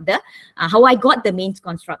I got the how I got the main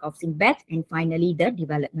construct of SimBest, and finally the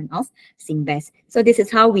development of SimBest. So this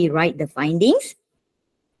is how we write the findings,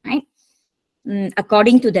 right?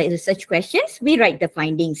 According to the research questions, we write the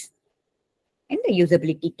findings and the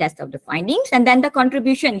usability test of the findings, and then the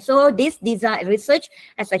contribution. So this design research,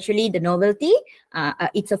 especially the novelty,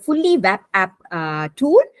 it's a fully web app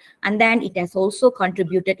tool, and then it has also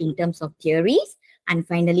contributed in terms of theories, and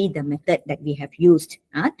finally the method that we have used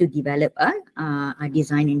to develop a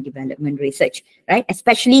design and development research, right?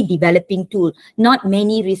 Especially developing tool. Not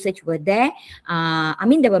many research were there. I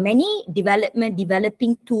mean, there were many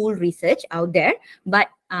developing tool research out there, but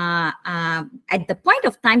at the point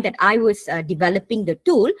of time that I was developing the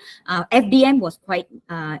tool, FDM was quite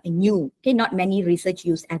new. Okay, not many research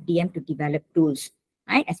used FDM to develop tools,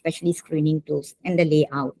 right? Especially screening tools and the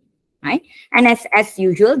layout, right? And as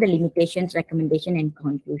usual, the limitations, recommendation, and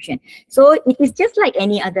conclusion. So it is just like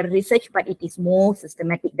any other research, but it is more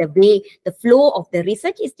systematic. The flow of the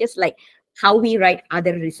research is just like how we write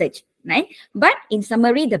other research, right? But in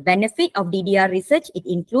summary, the benefit of DDR research, it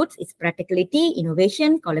includes its practicality,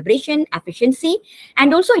 innovation, collaboration, efficiency,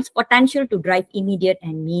 and also its potential to drive immediate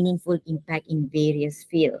and meaningful impact in various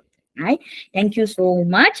fields, right? Thank you so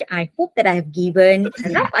much. I hope that I have given a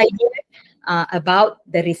rough idea about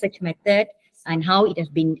the research method and how it has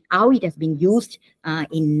been used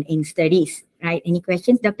in studies, right? Any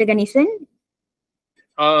questions, Dr. Ganesan?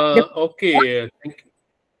 Okay,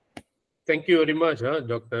 thank you very much,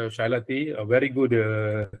 Dr. Shailati. A very good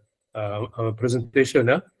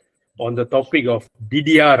presentation on the topic of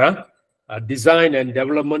DDR, design and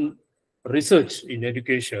development research in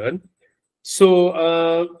education. So,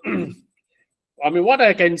 I mean, what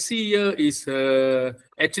I can see here is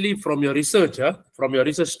actually from your research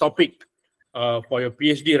topic for your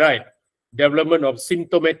PhD, right? Development of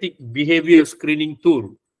symptomatic behavior screening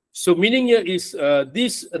tool. So meaning here is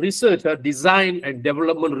this research, design and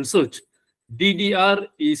development research, DDR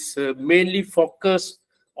is mainly focused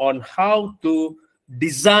on how to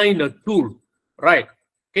design a tool, right?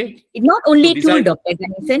 Okay. It's not only tool, Dr.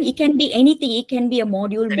 Ganesan. It can be anything. It can be a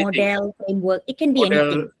module, model, framework. It can be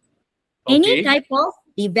anything. Okay. Any type of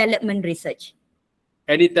development research.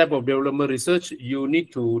 Any type of development research, you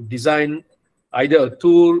need to design either a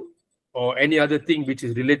tool or any other thing which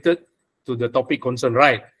is related to the topic concerned,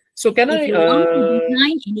 right? So if you want to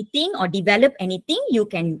design anything or develop anything, you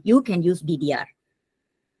can use DDR.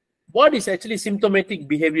 What is actually symptomatic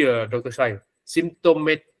behavior, Dr. Shai?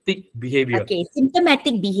 Symptomatic behavior. Okay,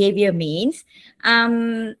 symptomatic behavior means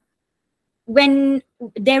when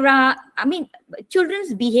there are, I mean,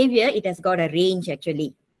 children's behavior, it has got a range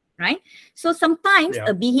actually, right? So sometimes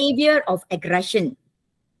a behavior of aggression,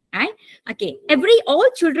 right? Okay, all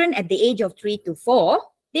children at the age of 3 to 4,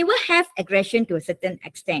 they will have aggression to a certain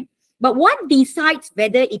extent. But what decides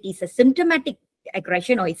whether it is a symptomatic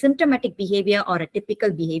aggression or a symptomatic behavior or a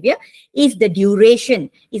typical behavior is the duration,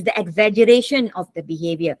 is the exaggeration of the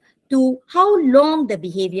behavior, to how long the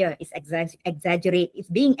behavior is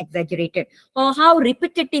being exaggerated, or how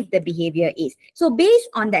repetitive the behavior is. So based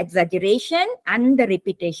on the exaggeration and the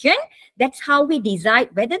repetition, that's how we decide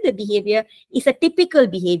whether the behavior is a typical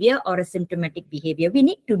behavior or a symptomatic behavior. We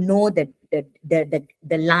need to know the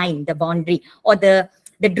line, the boundary, or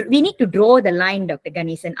we need to draw the line, Dr.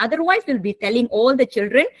 Ganesan. Otherwise, we'll be telling all the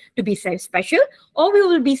children to be special, or we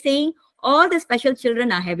will be saying all the special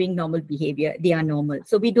children are having normal behavior. They are normal.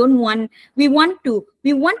 So we want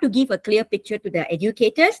to give a clear picture to the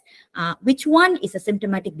educators, which one is a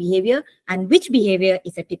symptomatic behavior and which behavior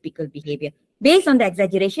is a typical behavior based on the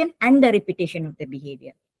exaggeration and the repetition of the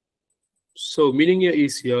behavior. So meaning here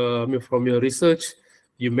is from your research,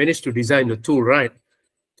 you managed to design a tool, right?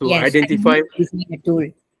 To identify a tool.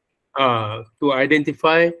 To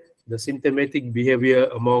identify the symptomatic behavior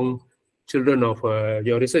among children of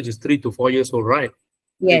your research is 3 to 4 years old, right?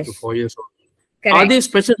 Yes. 3 to 4 years old. Correct. Are they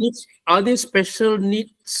special needs? Are they special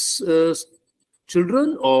needs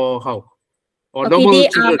children or how? Or okay, normal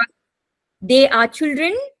children? They are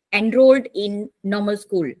children enrolled in normal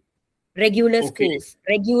school, regular schools,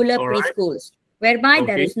 regular preschools, whereby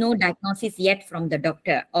there is no diagnosis yet from the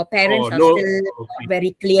doctor, or parents are still not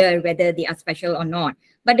very clear whether they are special or not.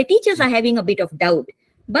 But the teachers are having a bit of doubt.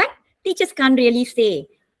 But teachers can't really say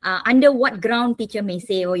under what ground teacher may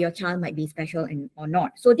say, oh, your child might be special or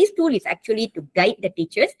not. So this tool is actually to guide the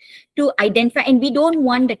teachers to identify, and we don't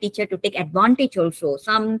want the teacher to take advantage also.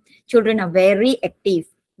 Some children are very active,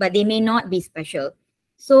 but they may not be special.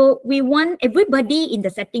 So we want everybody in the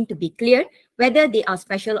setting to be clear whether they are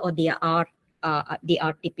special or they are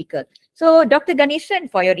typical. So Dr.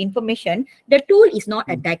 Ganesan, for your information, the tool is not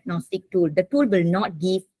a diagnostic tool. The tool will not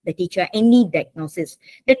give the teacher any diagnosis.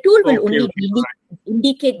 The tool will only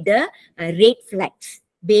indicate the red flags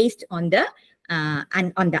based on the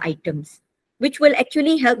items, which will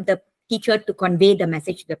actually help the teacher to convey the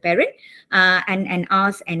message to the parent and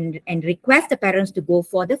ask and request the parents to go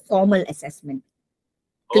for the formal assessment.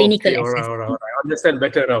 Clinical assessment. All right. I understand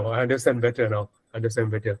better now.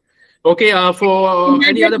 Okay, for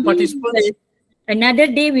any other participants? Another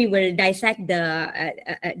day we will dissect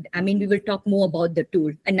we will talk more about the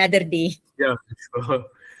tool another day. Yeah, sure.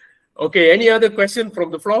 Okay, any other question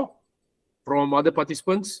from the floor? From other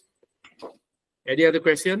participants? Any other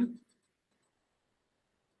question?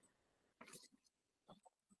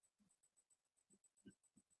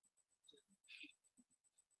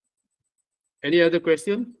 Any other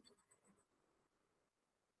question?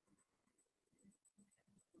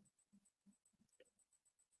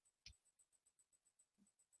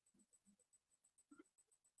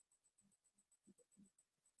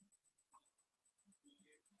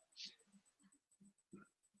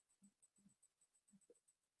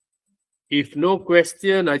 If no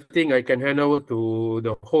question, I think I can hand over to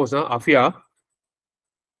the host, Afia.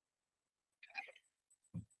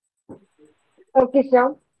 Okay,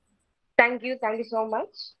 sir. Thank you so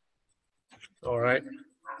much. All right.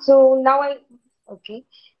 So now I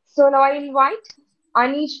invite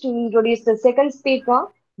Anish to introduce the second speaker,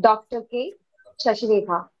 Dr. K.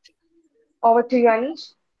 Shashilekha. Over to you,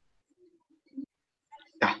 Anish.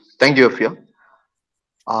 Yeah, thank you, Afia.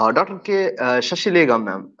 Dr. K. Shashilekha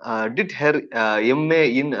ma'am did her MA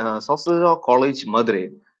in Sastra College,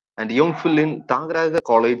 Madurai, and MPhil in Tangaraga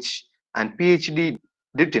College, and PhD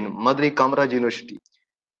did in Madurai Kamaraj University.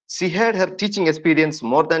 She had her teaching experience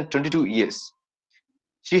more than 22 years.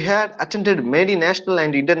 She had attended many national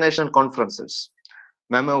and international conferences.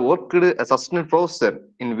 Ma'am worked as assistant professor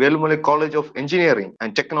in Velumale College of Engineering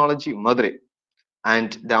and Technology, Madurai,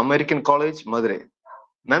 and the American College, Madurai.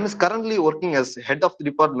 Ma'am is currently working as head of the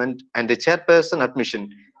department and a chairperson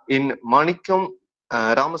admission in Manikam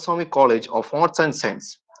Ramaswamy College of Arts and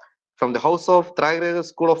Science from the House of Trayagara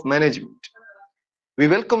School of Management. We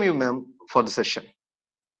welcome you, ma'am, for the session.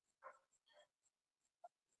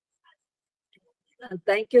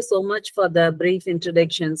 Thank you so much for the brief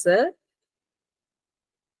introduction, sir.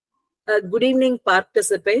 Good evening,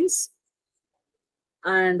 participants.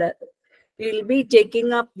 And we'll be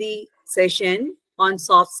taking up the session on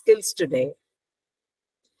soft skills today.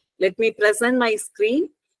 Let me present my screen.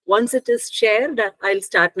 Once it is shared, I'll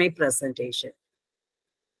start my presentation.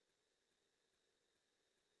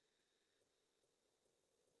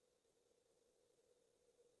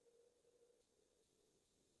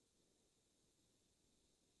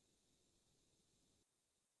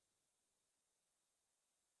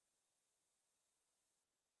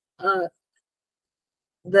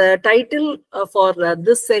 The title for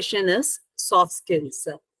this session is Soft Skills.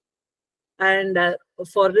 And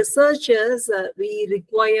for researchers, we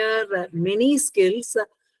require many skills,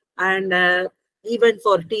 and even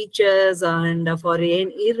for teachers and for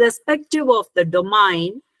irrespective of the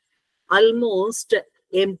domain, almost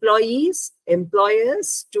employees, employers,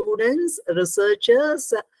 students,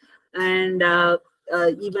 researchers, and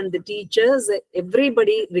even the teachers,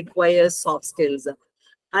 everybody requires soft skills.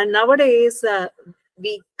 And nowadays,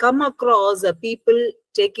 we come across people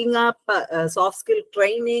taking up soft skill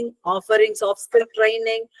training, offering soft skill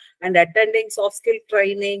training, and attending soft skill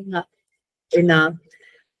training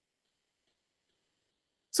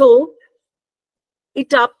So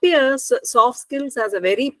it appears soft skills has a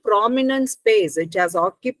very prominent space. It has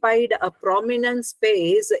occupied a prominent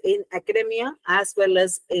space in academia as well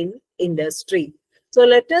as in industry. So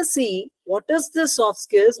let us see what is the soft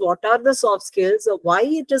skills, what are the soft skills, why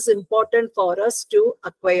it is important for us to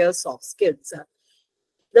acquire soft skills.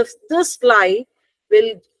 This slide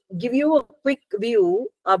will give you a quick view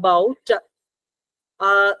about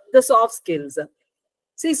the soft skills.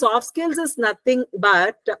 See, soft skills is nothing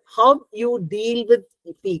but how you deal with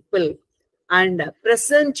people and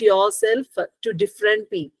present yourself to different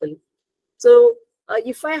people. So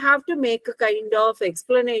if I have to make a kind of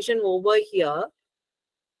explanation over here,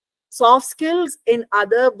 soft skills, in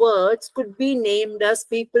other words, could be named as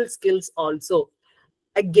people skills also.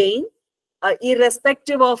 Again,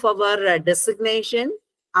 irrespective of our designation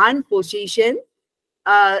and position,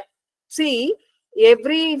 see,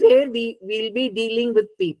 everywhere we will be dealing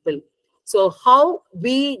with people. So how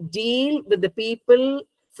we deal with the people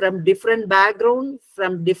from different background,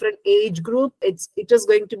 from different age group, it is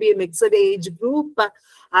going to be a mixed age group,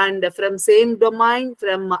 and from same domain,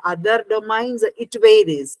 from other domains, it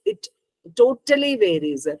varies. It totally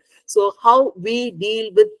varies. So how we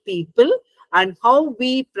deal with people and how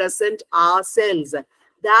we present ourselves,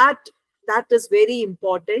 that is very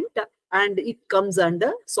important, and it comes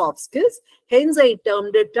under soft skills. Hence, I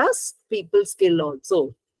termed it as people skill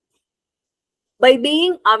also. By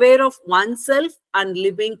being aware of oneself and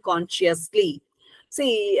living consciously.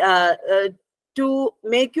 See, to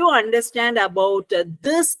make you understand about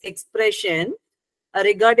this expression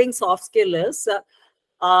regarding soft skills,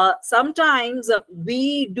 sometimes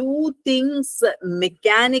we do things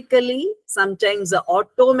mechanically, sometimes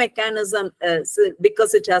auto mechanism,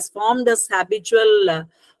 because it has formed as habitual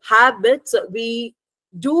habits, we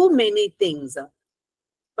do many things.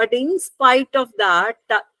 But in spite of that,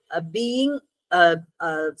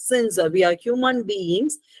 since we are human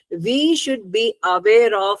beings, we should be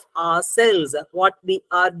aware of ourselves, what we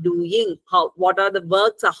are doing, what are the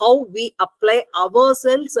works, how we apply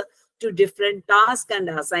ourselves to different tasks and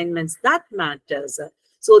assignments. That matters.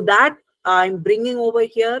 So that I'm bringing over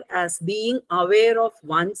here as being aware of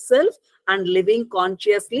oneself and living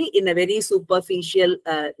consciously in a very superficial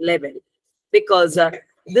level, because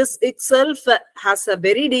this itself has a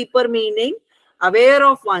very deeper meaning. Aware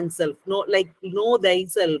of oneself, like know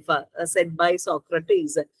thyself, said by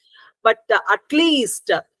Socrates. But at least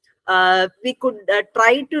we could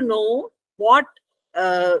try to know what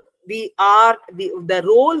we are, the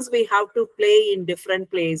roles we have to play in different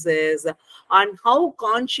places, and how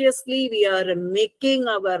consciously we are making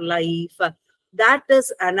our life. That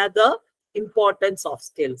is another important soft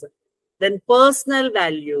skills. Then personal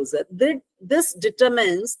values. This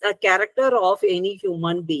determines the character of any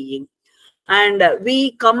human being. And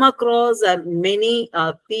we come across many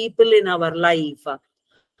people in our life.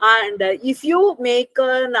 And if you make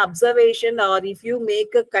an observation, or if you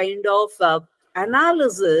make a kind of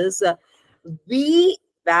analysis, we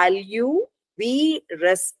value, we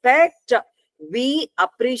respect, we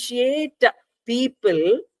appreciate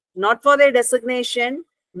people, not for their designation,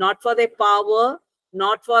 not for their power,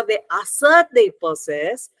 not for the asset they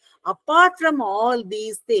possess. Apart from all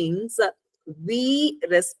these things, we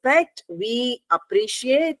respect, we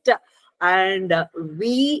appreciate, and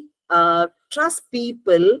we trust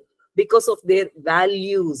people because of their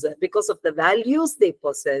values, because of the values they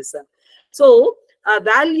possess. So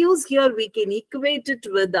values here, we can equate it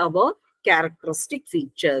with our characteristic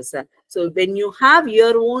features. So when you have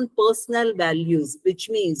your own personal values, which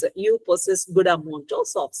means you possess good amount of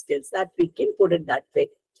soft skills, that we can put it that way.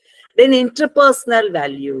 Then interpersonal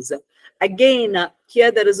values. Again,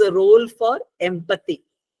 here there is a role for empathy.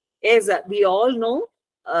 As we all know,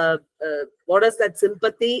 what is that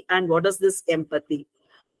sympathy and what is this empathy?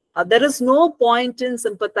 There is no point in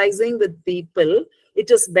sympathizing with people.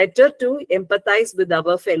 It is better to empathize with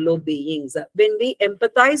our fellow beings. When we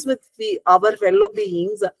empathize with our fellow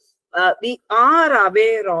beings, we are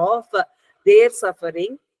aware of their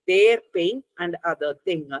suffering, their pain, and other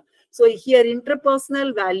things. So here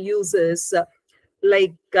interpersonal values is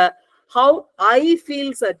like how I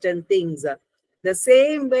feel certain things. The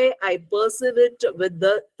same way I perceive it with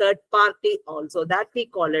the third party also. That we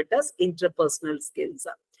call it as interpersonal skills.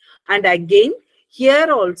 And again,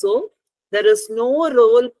 here also, there is no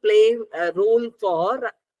role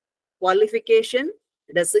for qualification,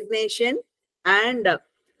 designation, and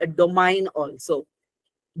a domain also.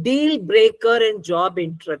 Deal breaker in job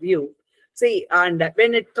interview. See, and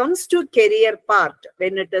when it comes to career part,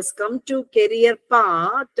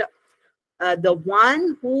 the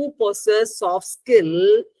one who possesses soft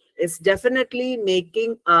skill is definitely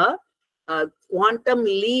making a quantum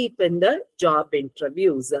leap in the job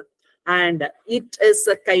interviews. And it is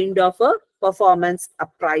a kind of a performance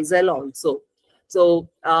appraisal also. So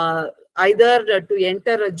either to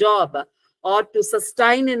enter a job or to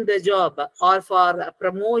sustain in the job or for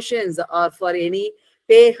promotions or for any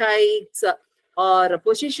pay hikes or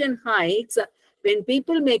position hikes, when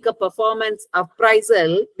people make a performance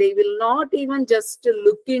appraisal, they will not even just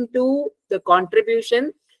look into the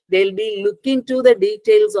contribution, they'll be looking to the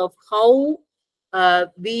details of how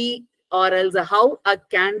we or else how a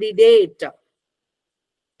candidate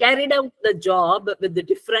carried out the job with the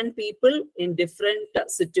different people in different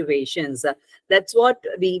situations. That's what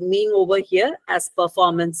we mean over here as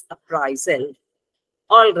performance appraisal.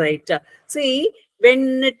 All right. See,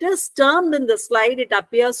 when it is termed in the slide, it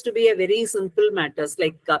appears to be a very simple matters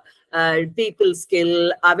like people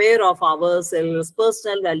skill, aware of ourselves,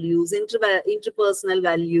 personal values, interpersonal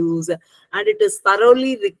values, and it is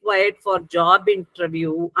thoroughly required for job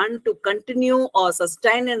interview and to continue or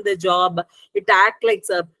sustain in the job. It acts like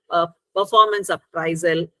a performance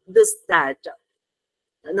appraisal, this, that.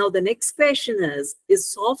 Now, the next question is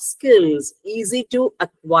soft skills easy to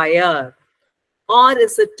acquire? Or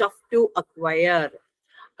is it tough to acquire?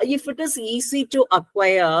 If it is easy to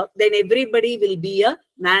acquire, then everybody will be a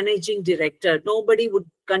managing director. Nobody would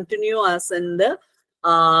continue us in the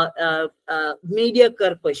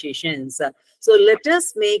mediocre positions. So let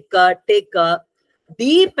us take a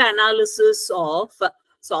deep analysis of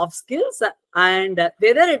soft skills and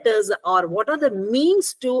whether it is or what are the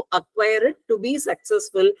means to acquire it to be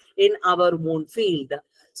successful in our own field.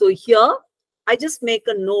 So here, I just make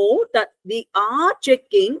a note that we are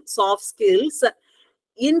checking soft skills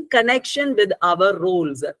in connection with our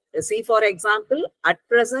roles. See, for example, at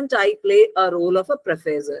present, I play a role of a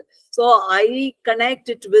professor. So I connect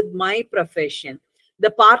it with my profession.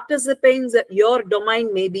 The participants, your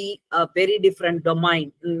domain may be a very different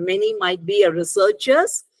domain. Many might be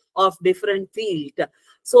researchers of different field.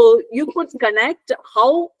 So you could connect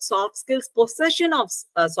how soft skills, possession of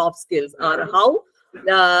soft skills, or how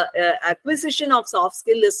the acquisition of soft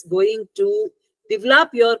skill is going to develop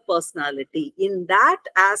your personality. In that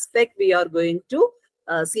aspect, we are going to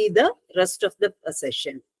see the rest of the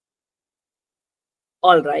session.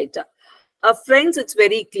 All right. Friends, it's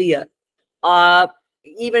very clear.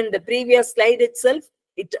 Even the previous slide itself,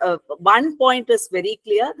 one point is very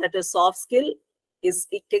clear, that a soft skill is,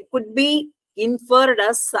 it could be inferred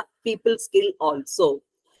as people skill also.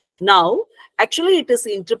 Now, actually, it is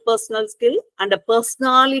interpersonal skill and a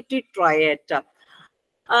personality triad.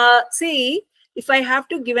 See, if I have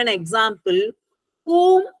to give an example,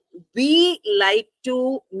 whom we like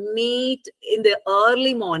to meet in the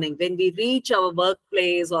early morning when we reach our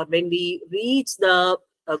workplace or when we reach the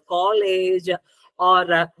college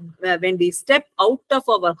or when we step out of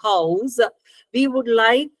our house, we would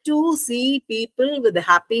like to see people with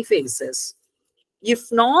happy faces.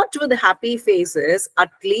 If not with happy faces,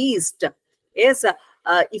 at least, yes,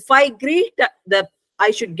 if I greet,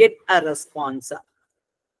 I should get a response.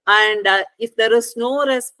 And if there is no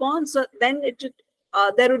response, then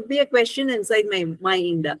there would be a question inside my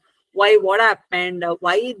mind. Why, what happened?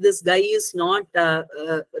 Why this guy is not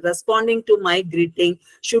responding to my greeting?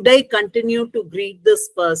 Should I continue to greet this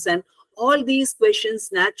person? All these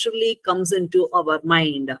questions naturally comes into our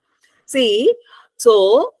mind. See,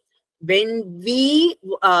 so when we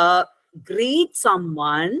greet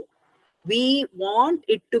someone, we want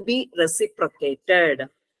it to be reciprocated.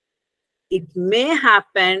 It may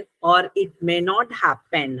happen or it may not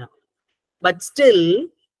happen. But still,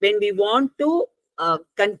 when we want to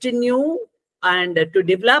continue and to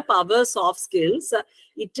develop our soft skills,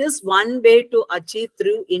 it is one way to achieve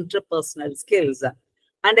through interpersonal skills.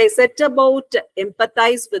 And I said about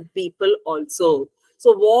empathize with people also.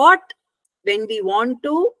 So when we want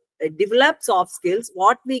to develop soft skills,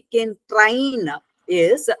 what we can train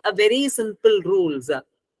is a very simple rules.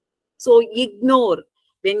 So ignore.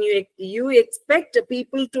 When you expect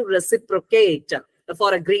people to reciprocate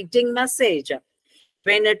for a greeting message,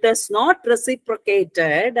 when it is not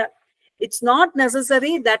reciprocated, it's not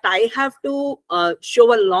necessary that I have to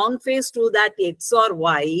show a long face to that X or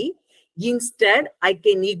Y. Instead, I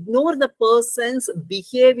can ignore the person's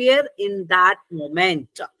behavior in that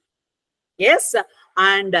moment. Yes,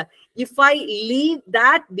 and if I leave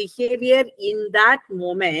that behavior in that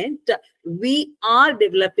moment, we are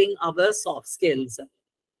developing our soft skills.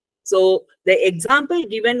 So the example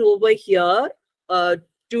given over here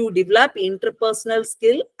to develop interpersonal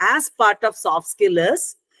skill as part of soft skill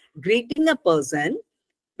is greeting a person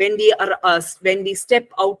when we step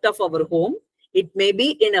out of our home. It may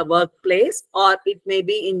be in a workplace or it may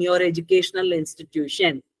be in your educational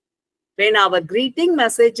institution. When our greeting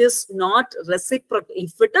message is not reciprocated,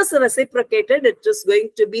 if it is reciprocated, it is going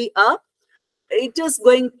to be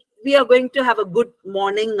we are going to have a good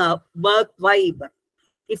morning work vibe.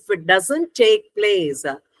 If it doesn't take place,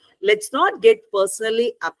 let's not get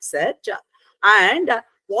personally upset. And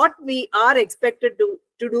what we are expected to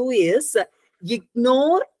do is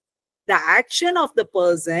ignore the action of the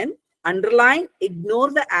person, underline,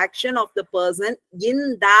 ignore the action of the person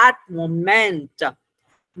in that moment.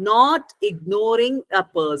 Not ignoring a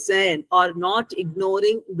person or not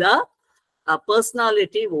ignoring the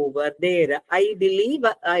personality over there. I believe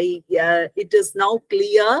it is now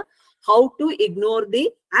clear how to ignore the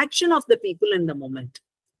action of the people in the moment.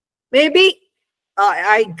 Maybe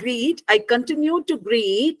I continue to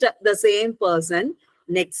greet the same person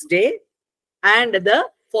next day and the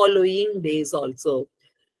following days also.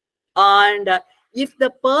 And if the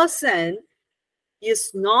person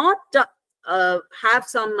is not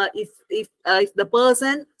if the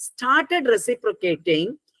person started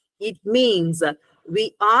reciprocating, it means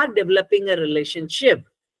we are developing a relationship.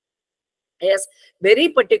 Yes, very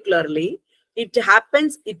particularly, it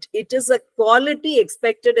happens, it is a quality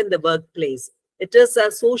expected in the workplace. It is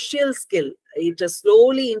a social skill. It is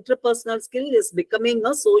slowly, interpersonal skill is becoming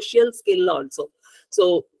a social skill also.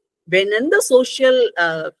 So when in the social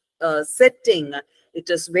setting, it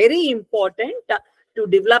is very important to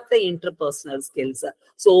develop the interpersonal skills.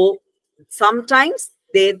 So sometimes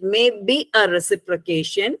there may be a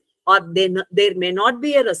reciprocation or there may not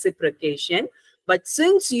be a reciprocation. But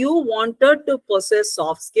since you wanted to possess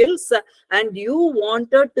soft skills and you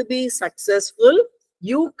wanted to be successful,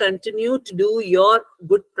 you continue to do your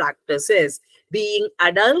good practices. Being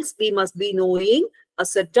adults, we must be knowing a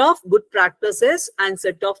set of good practices and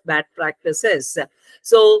set of bad practices.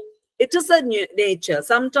 So it is a nature.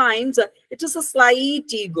 Sometimes it is a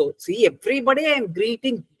slight ego. See, everybody I am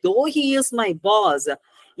greeting, though he is my boss,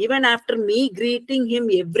 even after me greeting him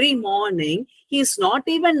every morning, he is not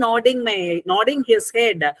even nodding his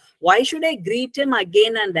head. Why should I greet him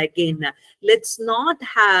again and again? Let's not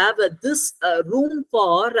have this room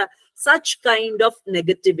for such kind of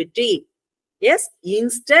negativity. Yes,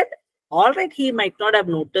 instead, all right, he might not have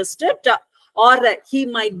noticed it, or he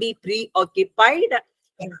might be preoccupied.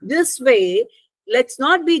 This way, let's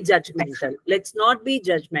not be judgmental. Let's not be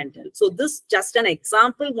judgmental. So this just an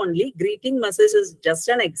example only. Greeting message is just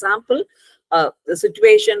an example, the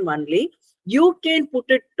situation only. You can put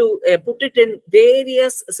it in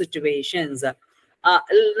various situations.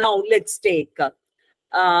 Now let's take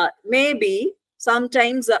maybe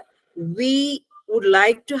sometimes we would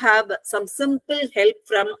like to have some simple help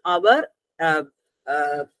from our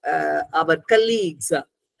colleagues.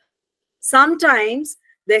 Sometimes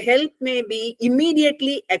the help may be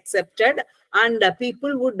immediately accepted and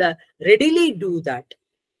people would readily do that.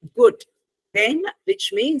 Good. Then,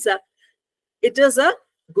 which means it is a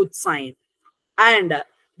good sign. And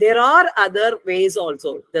there are other ways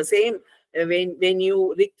also. The same, when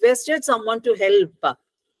you requested someone to help,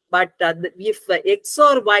 but if X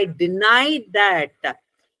or Y denied that,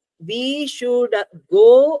 we should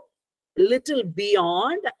go a little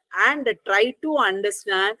beyond and try to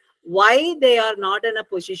understand why they are not in a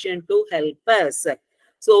position to help us.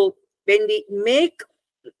 So when we make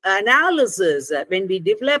analysis, when we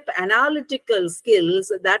develop analytical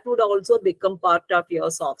skills, that would also become part of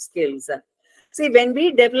your soft skills. See, when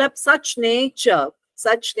we develop such nature,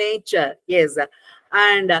 yes,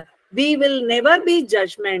 and we will never be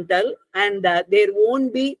judgmental, and there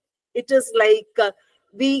won't be, it is like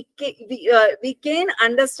we can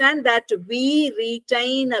understand that we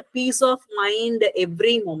retain a peace of mind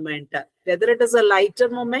every moment, whether it is a lighter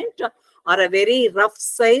moment or a very rough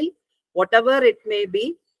sail, whatever it may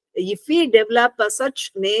be. If we develop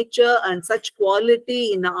such nature and such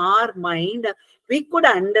quality in our mind, we could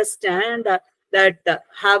understand that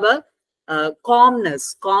have a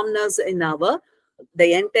calmness in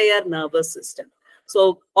the entire nervous system.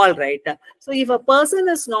 So, all right. So, if a person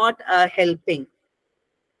is not helping,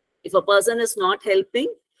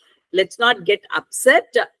 let's not get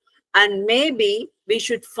upset, and maybe we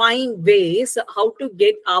should find ways how to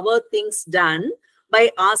get our things done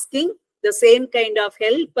by asking the same kind of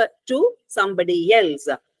help to somebody else.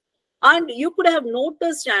 And you could have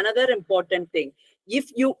noticed another important thing.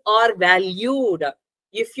 If you are valued,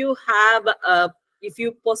 if you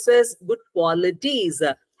possess good qualities,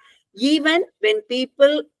 even when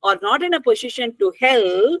people are not in a position to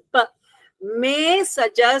help, may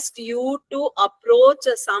suggest you to approach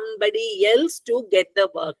somebody else to get the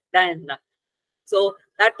work done. So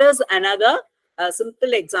that is another a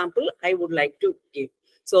simple example I would like to give.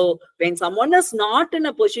 So when someone is not in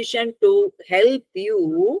a position to help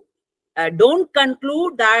you, don't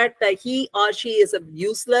conclude that he or she is a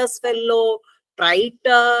useless fellow,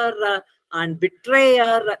 traitor, and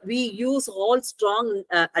betrayer. We use all strong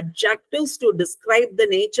adjectives to describe the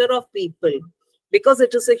nature of people because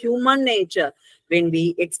it is a human nature. When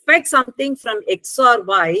we expect something from X or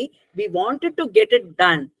Y, we wanted to get it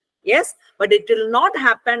done. Yes, but it will not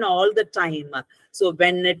happen all the time. So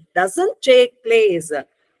when it doesn't take place,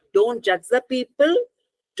 don't judge the people.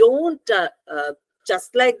 Don't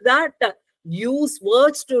just like that use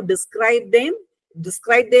words to describe them,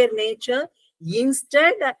 describe their nature.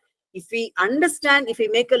 Instead, if we understand, if we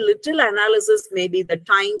make a little analysis, maybe the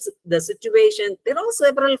times, the situation, there are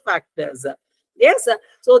several factors. Yes,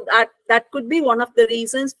 so that could be one of the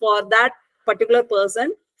reasons for that particular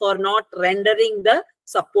person for not rendering the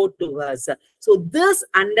support to us. So this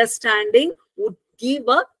understanding would give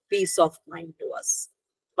a peace of mind to us.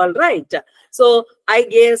 All right. So I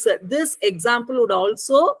guess this example would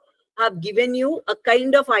also have given you a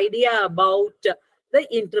kind of idea about the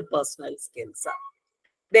interpersonal skills.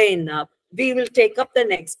 Then we will take up the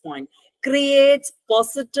next point. Creates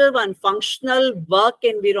positive and functional work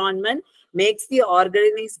environment, makes the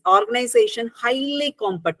organization highly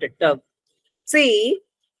competitive. See,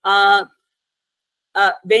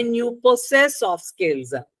 when you possess soft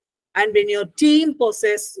skills and when your team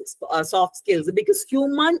possesses soft skills, because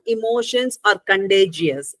human emotions are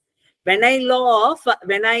contagious. When I laugh,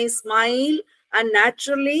 when I smile, and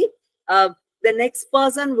naturally, the next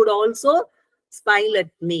person would also smile at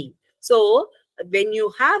me. So when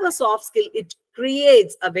you have a soft skill, it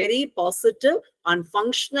creates a very positive and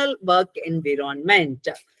functional work environment.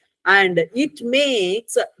 And it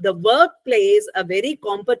makes the workplace a very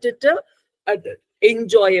competitive,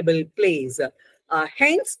 enjoyable place.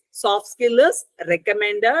 Hence, soft skill is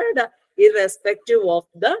recommended irrespective of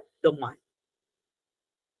the domain.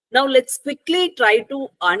 Now, let's quickly try to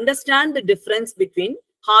understand the difference between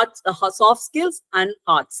soft skills and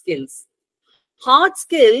hard skills. Hard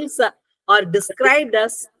skills are described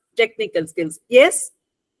as technical skills. Yes?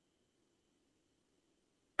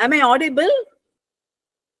 Am I audible?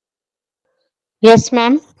 Yes,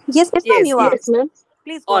 ma'am. Yes, ma'am, you are. Yes, ma'am.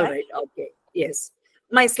 Please go All ahead. right. Okay. Yes.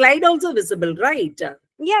 My slide also visible, right?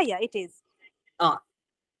 Yeah, it is.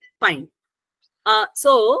 Fine.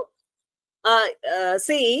 So,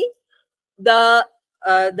 see, the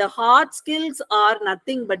hard skills are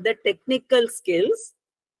nothing but the technical skills,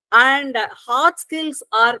 and hard skills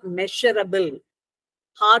are measurable.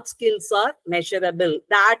 Hard skills are measurable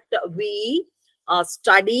that we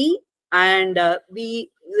study, and we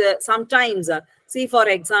sometimes see, for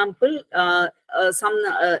example, some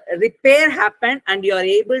repair happened and you are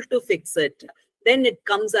able to fix it. Then it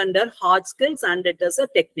comes under hard skills and it is a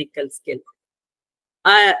technical skill.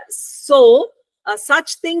 So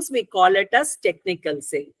such things we call it as technical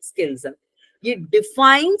skills. It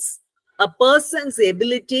defines a person's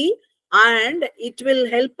ability and it will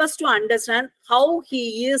help us to understand how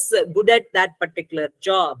he is good at that particular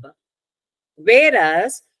job.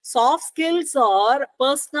 Whereas soft skills are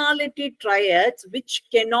personality traits which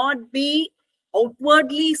cannot be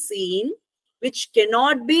outwardly seen, which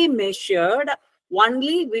cannot be measured.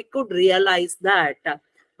 Only we could realize that.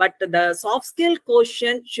 But the soft skill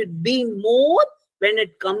quotient should be more when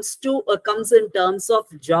it comes to comes in terms of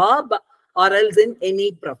job or else in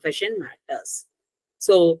any profession matters.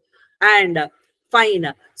 So, and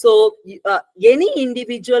fine. So any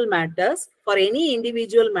individual matters. For any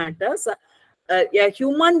individual matters, a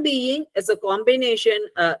human being as a combination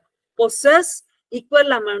possess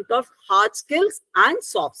equal amount of hard skills and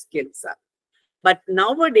soft skills. But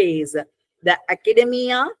nowadays, the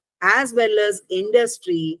academia as well as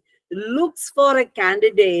industry looks for a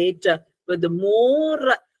candidate with the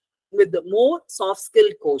more soft skill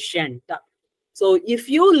quotient. So if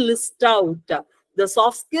you list out the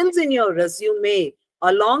soft skills in your resume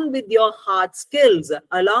along with your hard skills,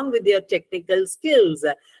 along with your technical skills,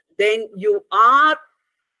 then you are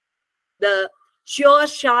the sure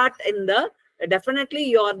shot in the, definitely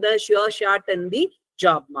you're the sure shot in the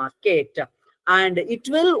job market. And it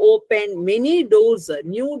will open many doors,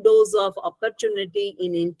 new doors of opportunity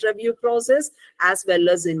in interview process as well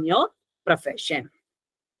as in your profession.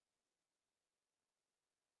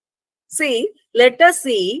 See, let us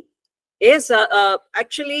see, is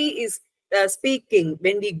actually is speaking,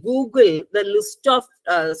 when we Google the list of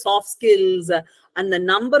soft skills and the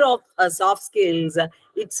number of soft skills,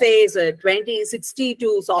 it says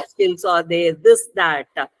 62 soft skills are there, this, that.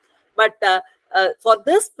 But for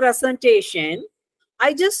this presentation,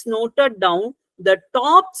 I just noted down the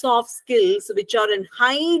top soft skills which are in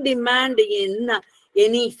high demand in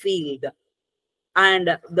any field.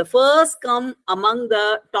 And the first come among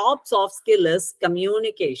the top soft skill is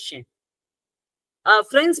communication.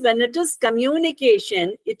 Friends, when it is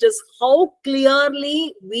communication, it is how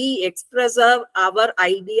clearly we express our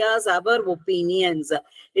ideas, our opinions.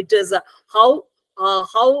 It is how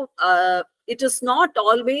it is not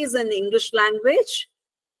always in English language.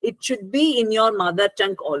 It should be in your mother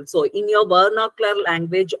tongue also, in your vernacular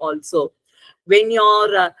language also. When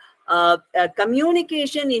your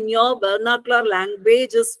communication in your vernacular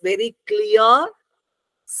language is very clear,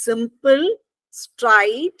 simple,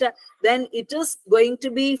 straight, then it is going to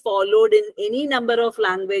be followed in any number of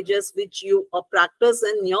languages which you practice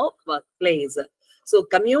in your workplace. So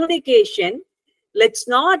communication, let's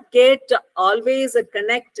not get always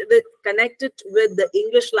connected with the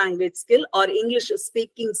English language skill or English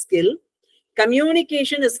speaking skill.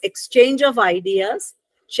 Communication is exchange of ideas,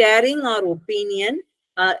 sharing our opinion,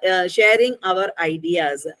 sharing our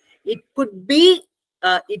ideas. It could be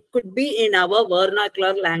in our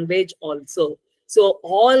vernacular language also. So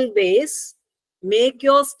always make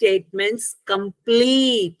your statements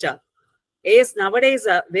complete. Yes, nowadays,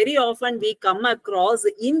 very often we come across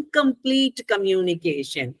incomplete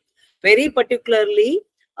communication. Very particularly,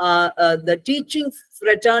 the teaching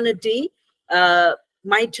fraternity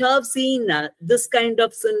might have seen this kind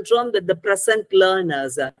of syndrome with the present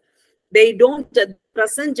learners. They don't, the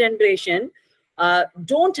present generation,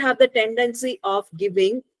 don't have the tendency of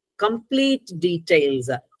giving complete details.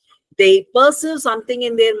 They perceive something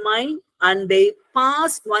in their mind and they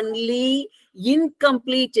pass only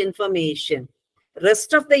incomplete information.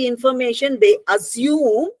 Rest of the information they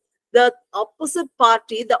assume the opposite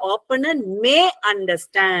party, the opponent may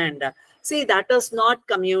understand. See, that is not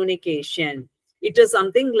communication. It is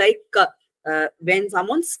something like when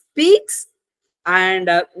someone speaks and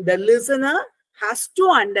the listener has to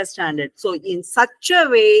understand it. So in such a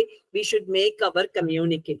way, we should make our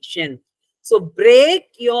communication. So break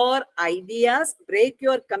your ideas, break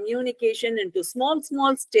your communication into small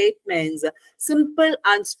statements, simple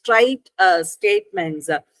and straight statements.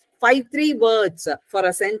 5-3 words for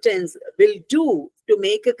a sentence will do to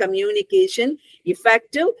make a communication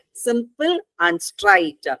effective, simple and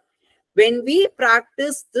straight. When we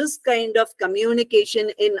practice this kind of communication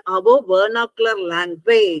in our vernacular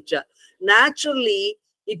language, naturally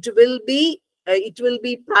it will be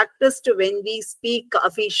practiced when we speak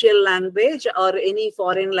official language or any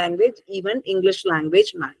foreign language, even English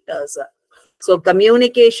language matters. So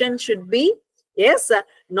communication should be, yes,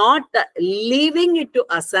 not leaving it to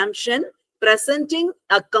assumption, presenting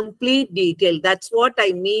a complete detail. That's what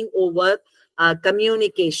I mean over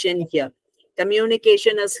communication here.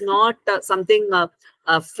 Communication is not something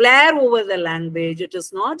flair over the language. It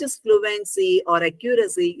is not just fluency or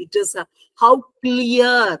accuracy. It is how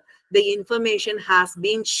clear the information has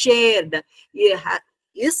been shared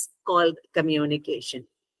is called communication.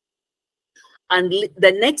 And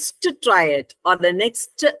the next triad or the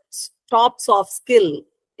next top soft skill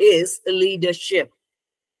is leadership.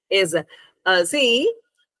 See,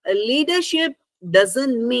 leadership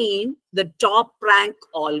doesn't mean the top rank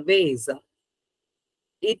always.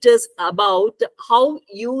 It is about how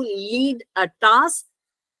you lead a task,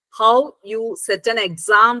 how you set an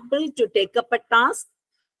example to take up a task,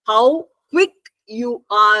 how quick you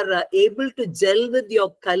are able to gel with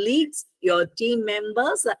your colleagues, your team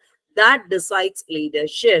members. That decides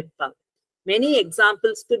leadership. Many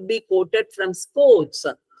examples could be quoted from sports.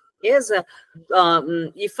 Yes,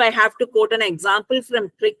 if I have to quote an example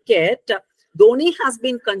from cricket, Dhoni has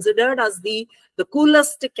been considered as the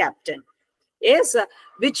coolest captain. Yes,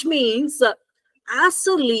 which means as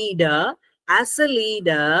a leader,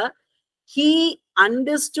 he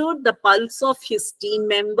understood the pulse of his team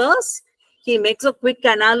members. He makes a quick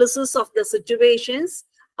analysis of the situations.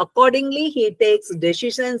 Accordingly, he takes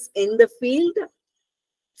decisions in the field.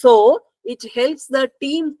 So it helps the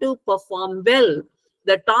team to perform well.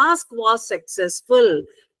 The task was successful.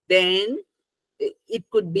 Then it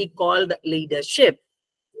could be called leadership.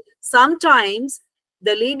 Sometimes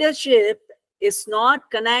the leadership is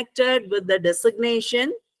not connected with the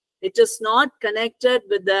designation. It is not connected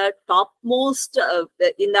with the topmost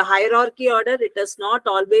in the hierarchy order. It is not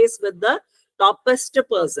always with the toppest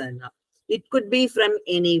person. It could be from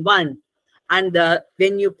anyone. And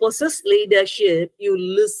when you possess leadership, you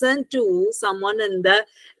listen to someone in the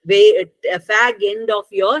fag end of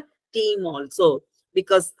your team also,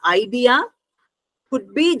 because idea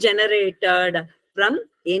could be generated from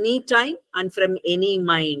any time and from any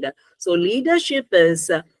mind. So leadership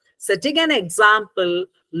is setting an example,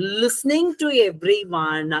 listening to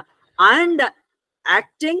everyone, and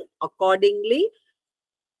acting accordingly,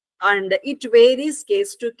 and it varies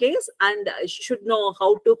case to case, and should know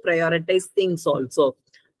how to prioritize things also.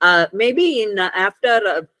 Maybe in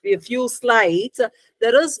after a few slides,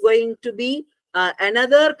 there is going to be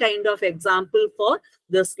another kind of example for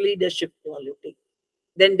this leadership quality.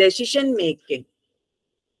 Then decision making.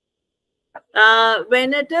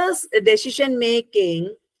 When it is decision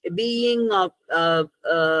making, being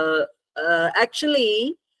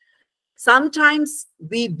actually, sometimes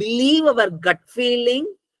we believe our gut feeling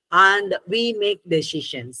and we make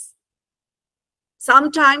decisions.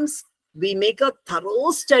 Sometimes we make a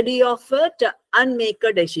thorough study of it and make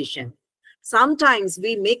a decision. Sometimes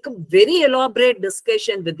we make a very elaborate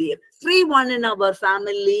discussion with everyone in our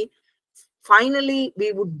family. Finally,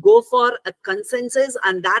 we would go for a consensus,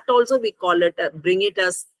 and that also we call it, bring it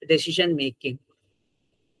as decision making.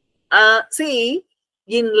 See,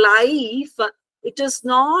 in life, it is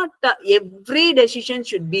not every decision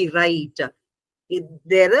should be right.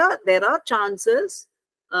 There are chances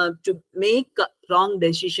to make wrong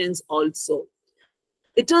decisions also.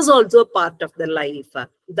 It is also part of the life.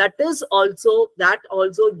 That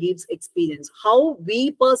also gives experience. How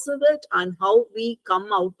we perceive it and how we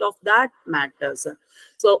come out of that matters.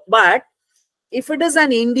 So, but if it is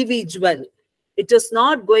an individual, it is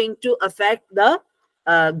not going to affect the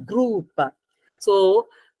group. So,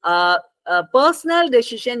 personal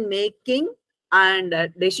decision making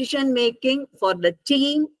and decision making for the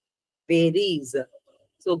team varies.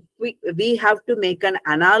 So we have to make an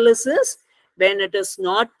analysis when it is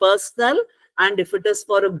not personal, and if it is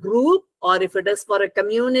for a group, or if it is for a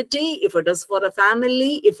community, if it is for a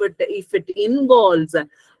family, if it involves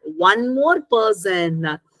one more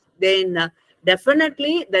person, then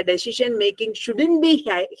definitely the decision making shouldn't be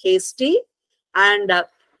hasty. And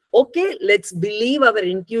okay, let's believe our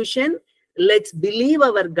intuition, let's believe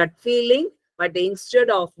our gut feeling, but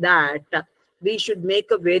instead of that, we should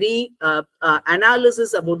make a very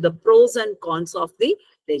analysis about the pros and cons of the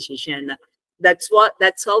decision. That's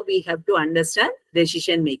how we have to understand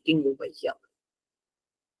decision making over here.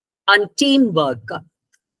 And teamwork.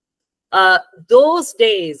 Those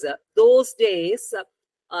days,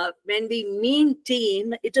 when we mean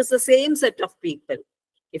team, it is the same set of people.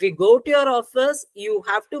 If you go to your office, you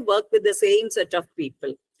have to work with the same set of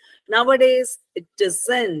people. Nowadays, it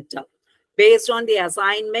isn't. Based on the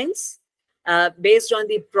assignments, based on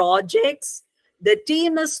the projects, the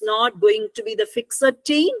team is not going to be the fixed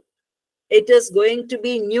team. It is going to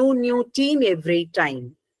be new team every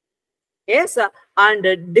time. Yes,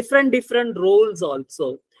 and different roles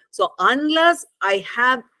also. So unless I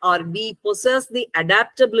have or we possess the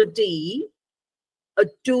adaptability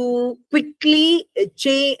to quickly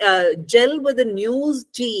gel with the new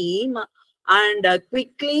team and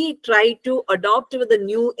quickly try to adopt with the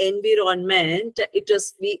new environment,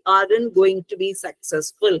 we aren't going to be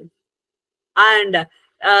successful. And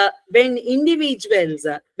when individuals,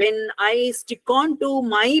 when I stick on to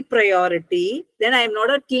my priority, then I'm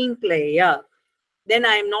not a team player. Then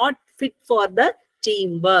I'm not fit for the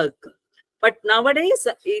teamwork. But nowadays,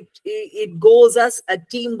 it goes as a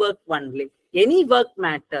teamwork only. Any work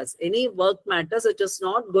matters. Any work matters. It is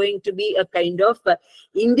not going to be a kind of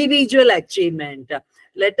individual achievement.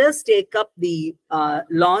 Let us take up the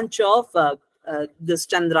launch of this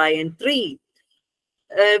Chandrayaan-3.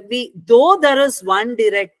 Though there is one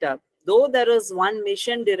director, though there is one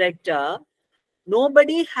mission director,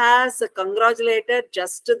 nobody has congratulated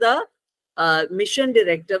just the mission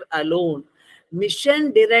director alone.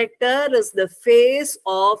 Mission director is the face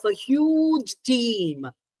of a huge team,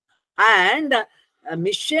 and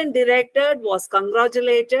mission director was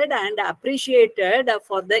congratulated and appreciated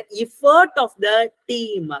for the effort of the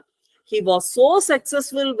team. He was so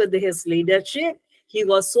successful with his leadership. He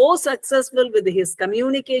was so successful with his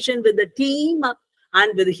communication with the team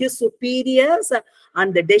and with his superiors,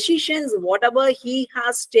 and the decisions, whatever he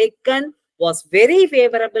has taken, was very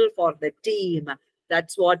favorable for the team.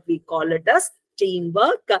 That's what we call it as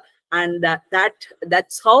teamwork, and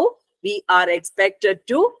that's how we are expected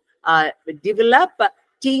to develop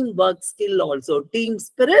teamwork skill also, team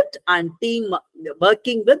spirit and team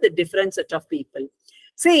working with the different set of people.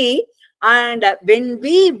 See, and when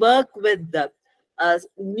we work with the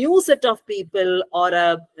new set of people or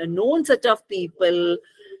a known set of people,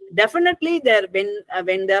 definitely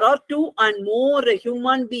when there are two and more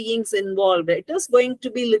human beings involved, it is going to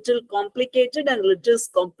be little complicated and little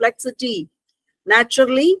complexity.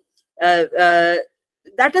 Naturally,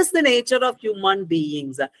 that is the nature of human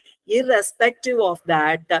beings. Irrespective of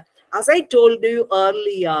that, as I told you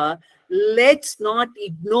earlier, let's not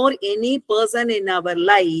ignore any person in our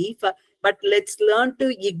life but let's learn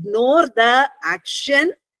to ignore the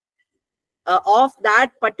action of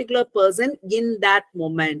that particular person in that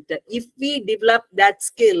moment. If we develop that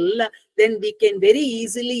skill, then we can very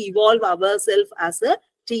easily evolve ourselves as a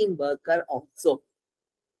team worker also.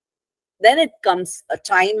 Then it comes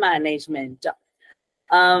time management.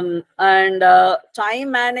 Time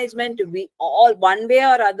management, we all, one way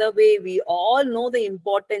or other way, we all know the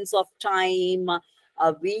importance of time.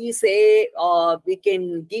 We say we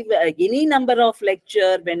can give any number of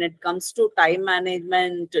lecture when it comes to time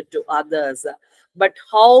management to others, but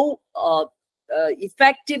how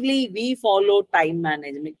effectively we follow time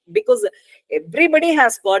management, because everybody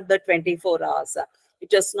has got the 24 hours.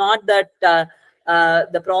 It is not that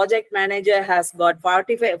the project manager has got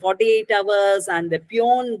 48 hours and the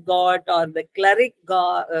peon got, or the clerk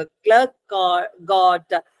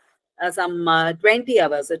got some 20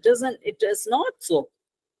 hours. It is not so.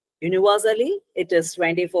 Universally, it is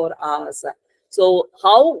 24 hours. So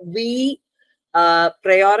how we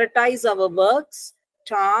prioritize our works,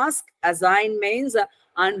 task, assignments,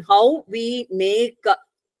 and how we make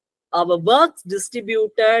our works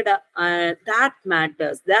distributed, that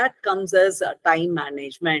matters. That comes as time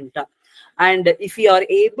management. And if we are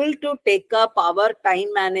able to take up our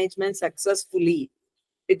time management successfully,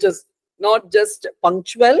 it is not just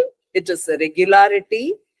punctual, it is a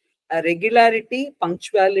regularity. A regularity,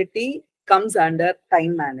 punctuality comes under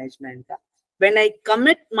time management. When I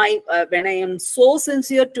commit my, when I am so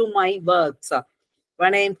sincere to my works,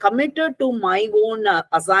 when I am committed to my own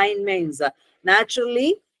assignments,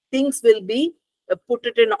 naturally things will be put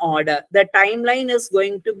it in order. The timeline is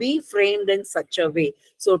going to be framed in such a way.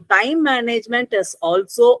 So time management is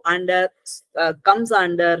also under, comes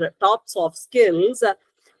under top soft skills,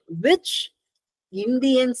 which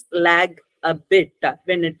Indians lag a bit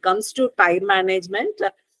when it comes to time management.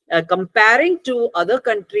 Comparing to other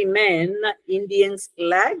countrymen, Indians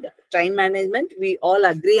lag time management. We all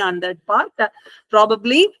agree on that part.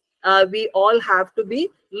 Probably we all have to be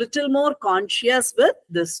little more conscious with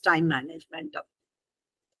this time management.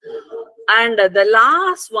 And the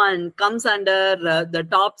last one comes under the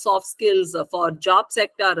top soft skills for job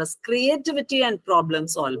sector is creativity and problem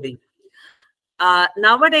solving.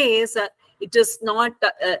 Nowadays, it is not,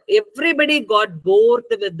 everybody got bored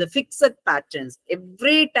with the fixed patterns.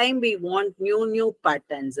 Every time we want new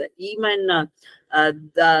patterns. Even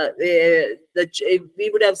we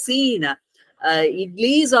would have seen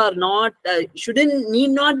idlis are not, need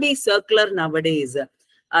not be circular nowadays.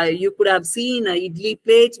 You could have seen idli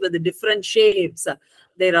plates with the different shapes.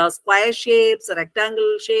 There are square shapes,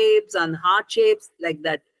 rectangle shapes, and heart shapes like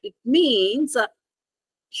that. It means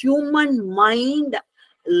human mind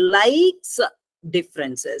likes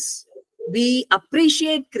differences. We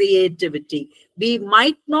appreciate creativity. We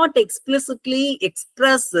might not explicitly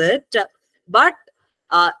express it, but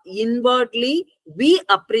inwardly we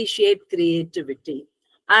appreciate creativity.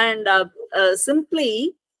 And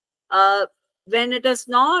simply, when it is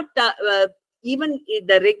not even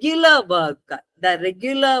the regular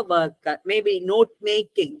work, maybe note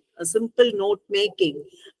making, a simple note making,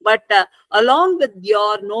 but along with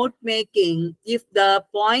your note making, if the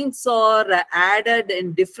points are added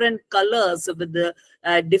in different colors with the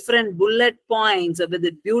different bullet points with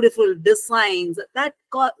the beautiful designs, that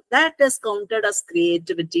is counted as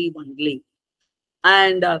creativity only.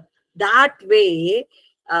 And that way,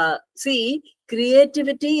 see,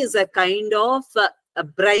 creativity is a kind of a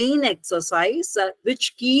brain exercise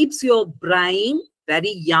which keeps your brain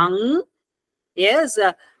very young. Yes,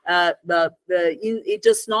 it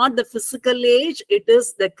is not the physical age, it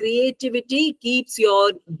is the creativity keeps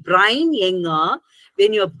your brain younger.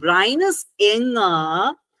 When your brain is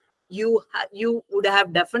younger, you would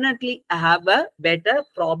have definitely have a better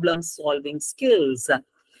problem solving skills.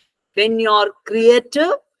 When you're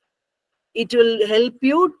creative, it will help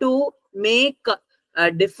you to make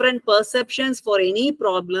different perceptions for any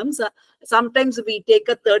problems. Sometimes we take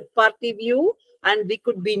a third party view and we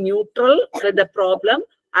could be neutral with the problem,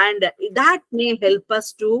 and that may help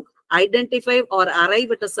us to identify or arrive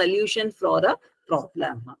at a solution for a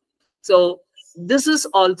problem. So this is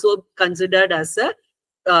also considered as a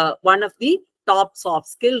one of the top soft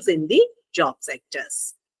skills in the job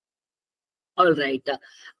sectors. All right.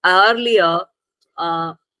 Earlier,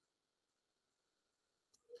 I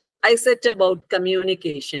said about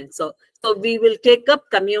communication. So we will take up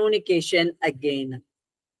communication again,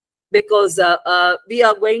 because we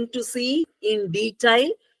are going to see in detail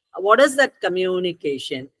what is that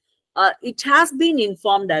communication. It has been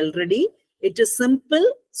informed already. It is simple,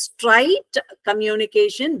 straight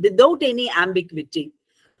communication without any ambiguity.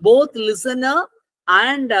 Both listener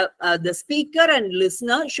and the speaker and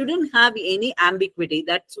listener shouldn't have any ambiguity.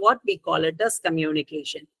 That's what we call it as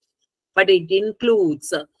communication. But it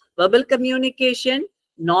includes verbal communication,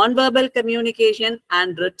 non-verbal communication,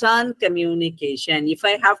 and written communication. If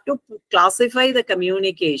I have to classify the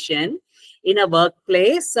communication in a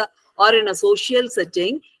workplace or in a social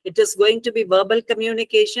setting, it is going to be verbal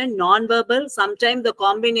communication, non-verbal, sometimes the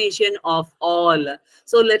combination of all.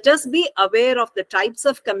 So let us be aware of the types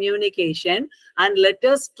of communication, and let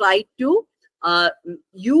us try to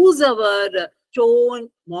use our tone,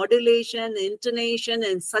 modulation, intonation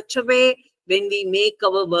in such a way when we make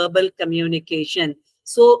our verbal communication.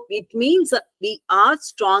 So it means we are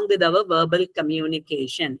strong with our verbal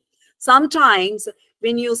communication. Sometimes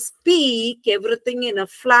when you speak everything in a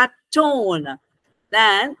flat tone,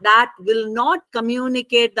 then that will not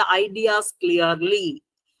communicate the ideas clearly.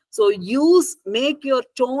 So make your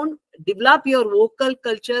tone, develop your vocal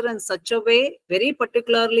culture in such a way, very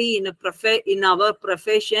particularly in our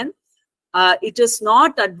profession, it is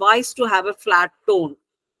not advised to have a flat tone.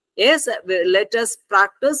 Yes, let us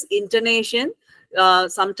practice intonation.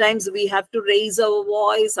 Sometimes we have to raise our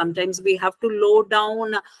voice, sometimes we have to low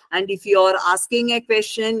down. And if you are asking a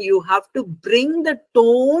question, you have to bring the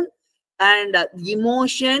tone and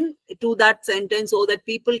emotion to that sentence so that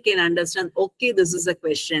people can understand, okay, this is a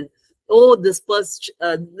question. Oh, this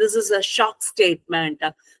is a shock statement.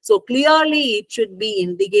 So clearly it should be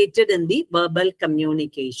indicated in the verbal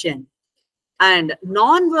communication. And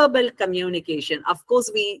non-verbal communication, of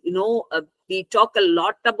course, we talk a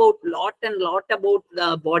lot about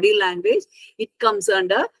the body language. It comes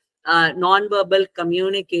under non-verbal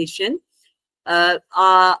communication.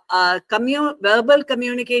 Verbal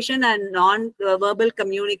communication and non-verbal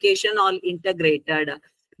communication all integrated.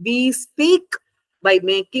 We speak by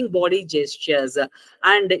making body gestures,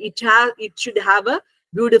 and it should have a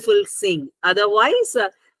beautiful sing. Otherwise,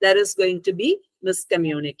 there is going to be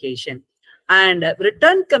miscommunication. And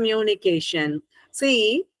written communication,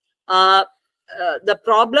 see, the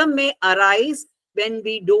problem may arise when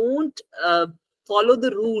we don't follow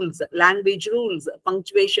the rules, language rules,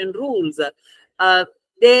 punctuation rules. There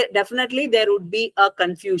would be a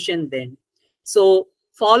confusion then. So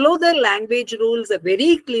follow the language rules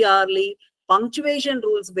very clearly, punctuation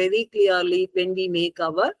rules very clearly when we make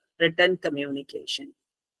our written communication.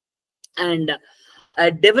 And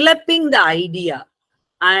developing the idea,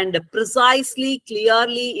 and precisely,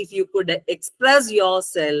 clearly, if you could express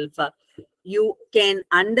yourself, you can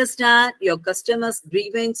understand your customers'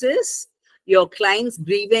 grievances, your clients'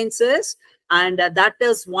 grievances, and that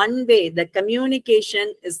is one way. The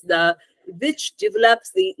communication is which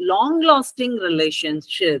develops the long-lasting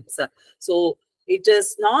relationships. So it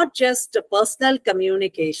is not just a personal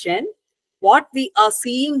communication. What we are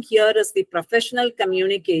seeing here is the professional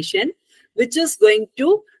communication, which is going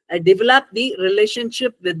to develop the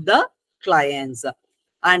relationship with the clients.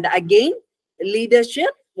 And again, leadership,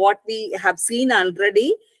 what we have seen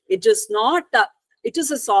already, it is not, it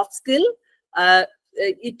is a soft skill.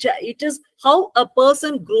 It is how a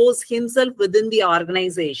person grows himself within the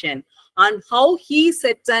organization, and how he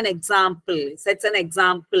sets an example,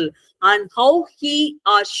 and how he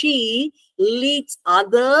or she leads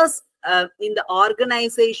others in the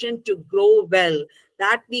organization to grow well.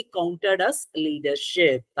 That we counted as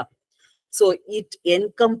leadership. So it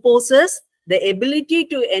encompasses the ability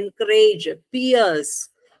to encourage peers,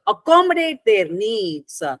 accommodate their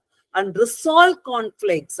needs, and resolve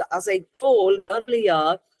conflicts. As I told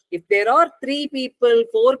earlier, if there are 3 people,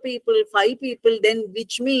 4 people, 5 people, then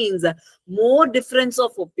which means more difference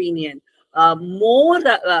of opinion, more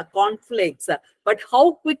conflicts, but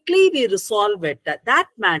how quickly we resolve it, that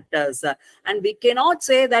matters. And we cannot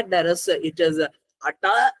say that it is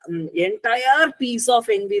entire piece of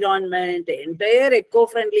environment, entire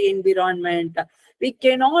eco-friendly environment. We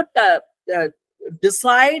cannot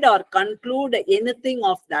decide or conclude anything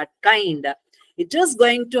of that kind. It is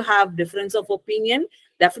going to have difference of opinion.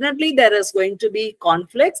 Definitely there is going to be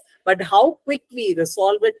conflicts, but how quick we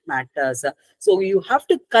resolve it matters. So you have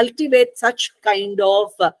to cultivate such kind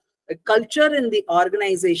of culture in the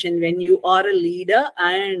organization when you are a leader,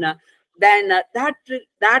 and then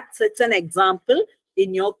that sets an example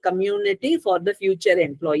in your community for the future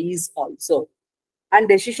employees also. And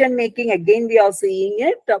decision making, again, we are seeing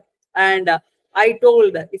it. And I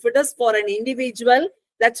told, if it is for an individual,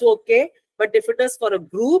 that's okay. But if it is for a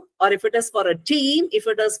group, or if it is for a team, if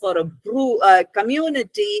it is for a group,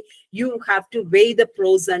 community, you have to weigh the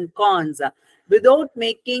pros and cons. Without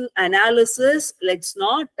making analysis, let's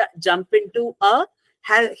not jump into a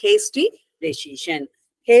hasty decision.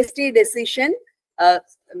 Hasty decision,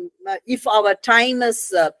 if our time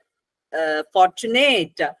is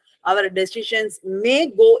fortunate, our decisions may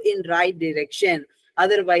go in right direction.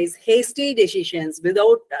 Otherwise, hasty decisions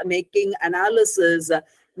without making analysis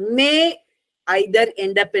may either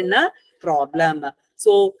end up in a problem.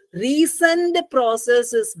 So reasoned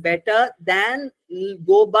process is better than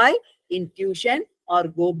go by intuition or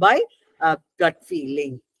go by gut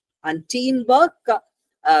feeling. And teamwork,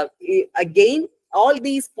 again, all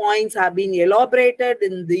these points have been elaborated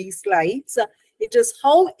in these slides. It is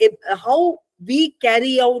how we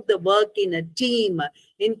carry out the work in a team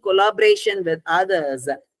in collaboration with others,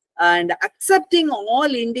 and accepting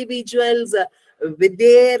all individuals with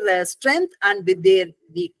their strength and with their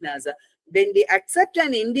weakness. When we accept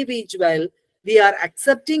an individual, we are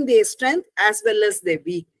accepting their strength as well as their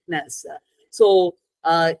weakness. So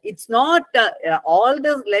it's not all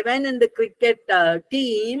the 11 in the cricket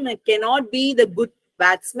team cannot be the good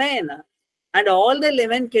batsmen, and all the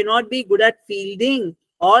 11 cannot be good at fielding.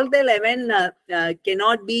 All the 11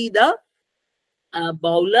 cannot be the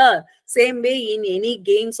bowler. Same way in any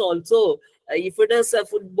games also. If it is a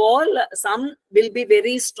football, some will be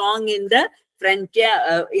very strong in the front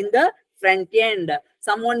end.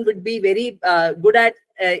 Someone would be very good at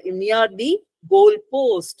near the goal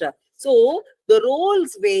post. So the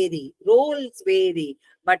roles vary.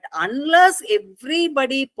 But unless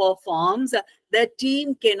everybody performs, the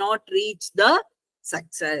team cannot reach the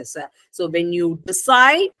success. So when you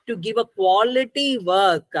decide to give a quality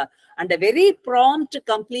work and a very prompt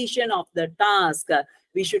completion of the task,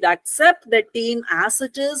 we should accept the team as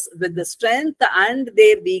it is with the strength and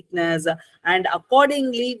their weakness, and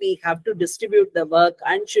accordingly we have to distribute the work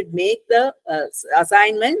and should make the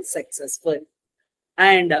assignment successful.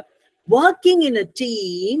 And working in a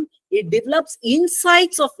team, it develops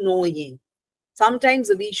insights of knowing.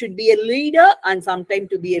 Sometimes we should be a leader and sometimes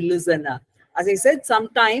to be a listener. As I said,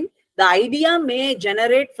 sometimes the idea may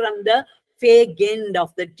generate from the fag end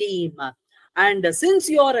of the team. And since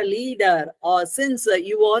you are a leader, or since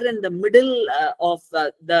you are in the middle of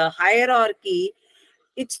the hierarchy,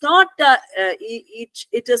 it's not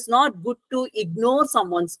it is not good to ignore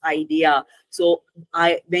someone's idea. So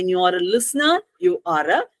when you are a listener, you are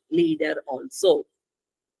a leader also.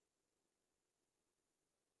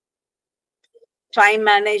 Time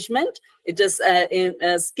management, it is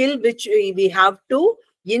a skill which we have to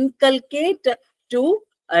inculcate to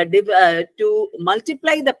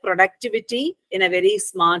multiply the productivity in a very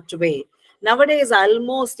smart way. Nowadays,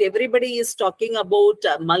 almost everybody is talking about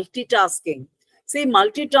multitasking. See,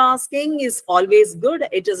 multitasking is always good.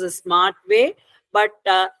 It is a smart way, but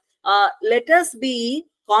let us be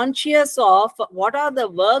conscious of what are the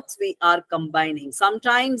works we are combining.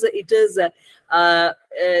 Sometimes it is all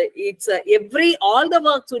the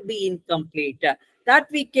works would be incomplete. That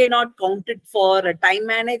we cannot count it for time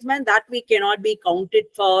management. That we cannot be counted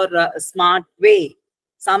for a smart way.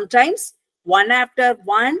 Sometimes one after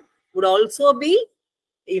one would also be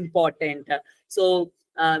important. So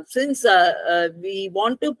since we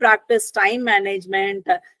want to practice time management,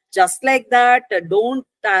 just like that,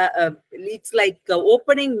 it's like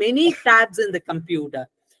opening many tabs in the computer.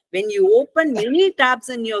 When you open many tabs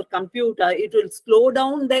in your computer, it will slow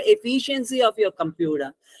down the efficiency of your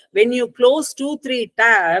computer. When you close 2-3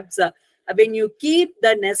 tabs, when you keep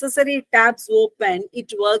the necessary tabs open,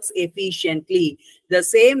 it works efficiently. The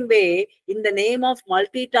same way, in the name of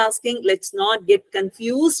multitasking, let's not get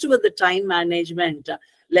confused with the time management.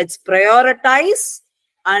 Let's prioritize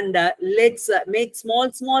and let's make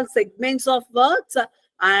small segments of works,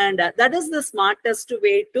 and that is the smartest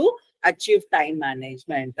way to achieve time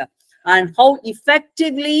management. And how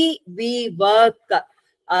effectively we work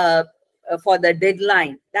for the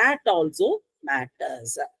deadline, that also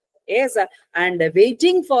matters. Yes, and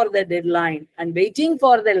waiting for the deadline and waiting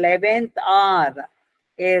for the 11th hour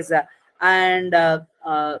is and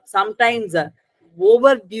sometimes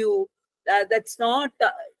overdue. That's not.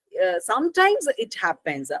 Sometimes it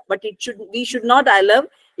happens, but we should not allow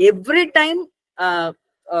every time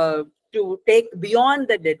to take beyond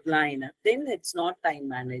the deadline. Then it's not time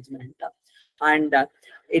management, and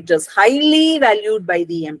it is highly valued by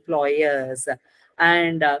the employers.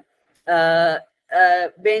 And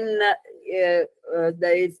when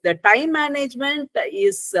the time management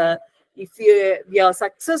is, if we are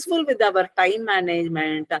successful with our time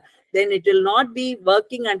management, then it will not be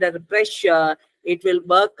working under pressure. It will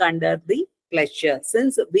work under the pleasure.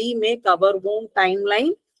 Since we make our own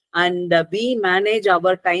timeline and we manage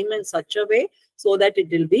our time in such a way so that it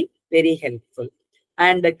will be very helpful.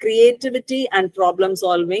 And creativity and problem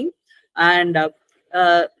solving. And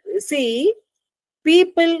see,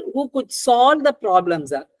 people who could solve the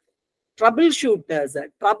problems troubleshooters.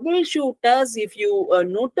 Troubleshooters, if you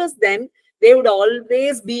notice them, they would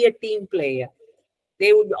always be a team player.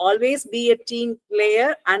 They would always be a team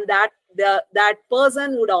player, and that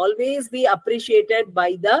person would always be appreciated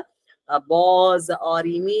by the boss or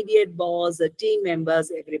immediate boss, team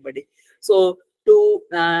members, everybody. So to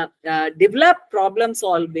develop problem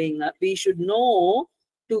solving, we should know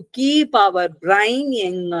to keep our brain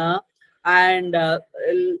young, and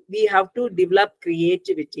we have to develop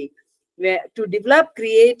creativity. To develop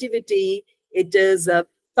creativity, it is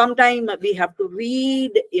sometimes we have to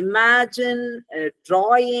read, imagine,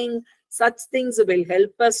 drawing. Such things will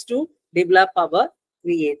help us to develop our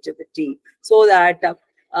creativity, so that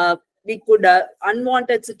we could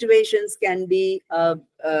unwanted situations can be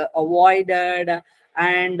avoided,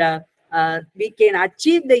 and we can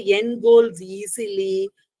achieve the end goals easily.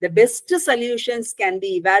 The best solutions can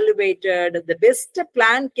be evaluated, the best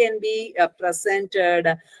plan can be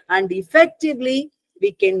presented, and effectively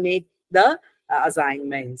we can make the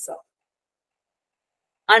assignments.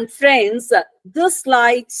 And friends, this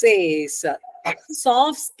slide says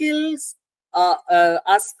soft skills,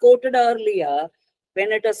 as quoted earlier,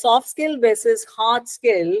 when it is soft skill versus hard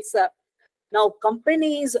skills, now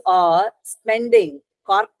companies are spending,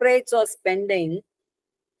 corporates are spending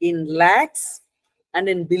in lakhs and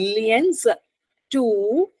in billions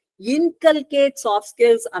to inculcate soft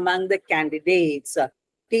skills among the candidates.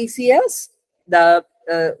 TCS, they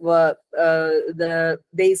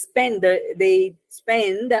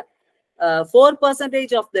spend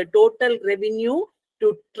 4% of the total revenue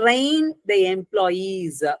to train the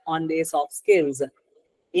employees on their soft skills.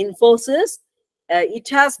 Infosys, it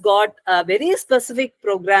has got a very specific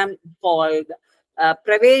program called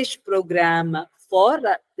Pravesh program for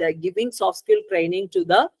giving soft skill training to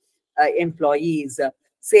the employees.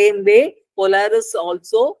 Same way, Polaris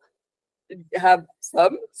also have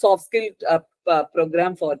some soft skill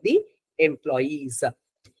program for the employees.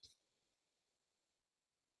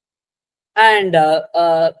 And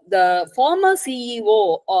the former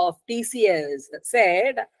CEO of TCS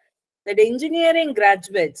said that engineering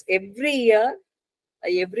graduates every year,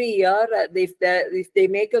 if they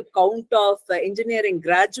make a count of engineering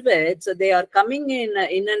graduates, they are coming in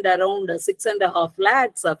and around 6.5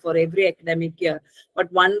 lakhs for every academic year, but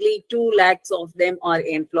only 2 lakhs of them are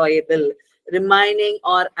employable. Remaining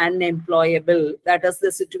are unemployable. That is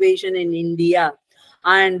the situation in India.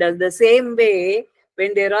 And the same way,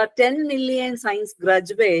 when there are 10 million science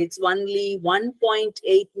graduates, only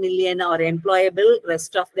 1.8 million are employable,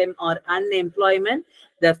 rest of them are unemployment.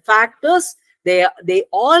 The fact is, they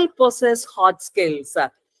all possess hard skills.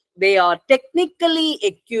 They are technically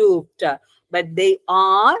equipped, but they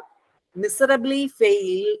are miserably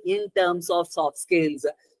fail in terms of soft skills.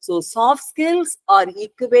 So soft skills are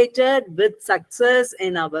equated with success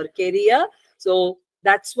in our career. So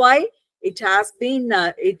that's why it has been,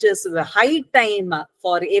 it is a high time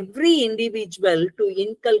for every individual to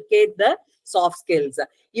inculcate the soft skills.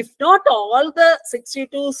 If not all the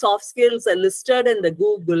 62 soft skills are listed in the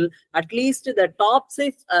Google, at least the top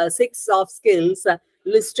six soft skills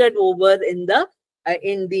listed over in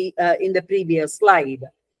the previous slide.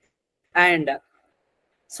 And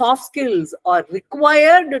soft skills are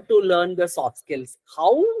required to learn the soft skills.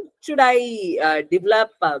 How should I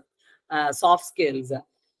develop soft skills?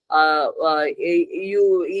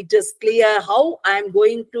 It is clear how I am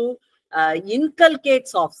going to inculcate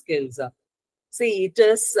soft skills. See, it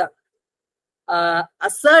is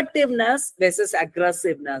assertiveness versus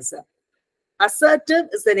aggressiveness. Assertive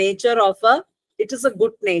is the nature of it is a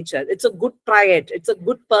good nature. It's a good trait. It's a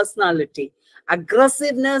good personality.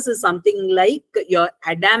 Aggressiveness is something like you're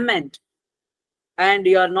adamant and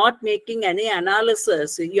you're not making any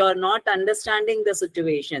analysis. You're not understanding the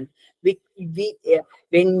situation.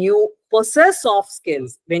 When you possess soft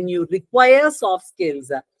skills, when you require soft skills,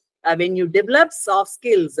 when you develop soft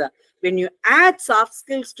skills, when you add soft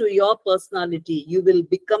skills to your personality, you will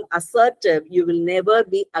become assertive. You will never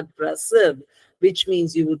be aggressive, which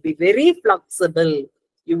means you would be very flexible.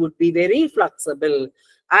 You would be very flexible.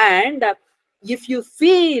 And if you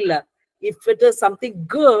feel, if it is something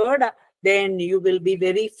good, then you will be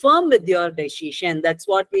very firm with your decision. That's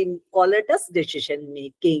what we call it as decision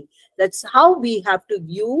making. That's how we have to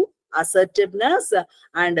view assertiveness.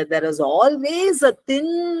 And there is always a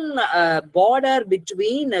thin border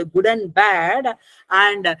between good and bad.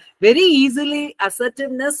 And very easily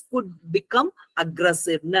assertiveness could become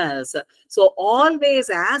aggressiveness. So always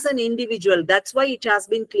as an individual, that's why it has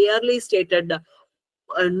been clearly stated,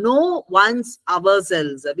 know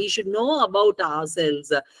ourselves. We should know about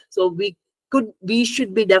ourselves. So we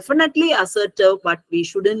should be definitely assertive, but we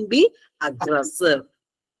shouldn't be aggressive.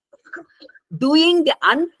 doing the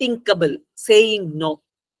unthinkable, saying no.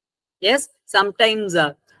 Yes, sometimes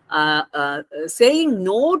saying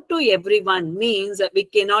no to everyone means that we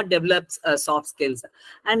cannot develop soft skills.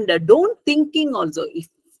 And don't thinking also. If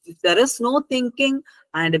there is no thinking,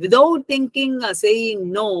 and without thinking,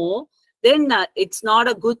 saying no, then it's not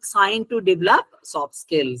a good sign to develop soft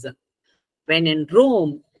skills. When in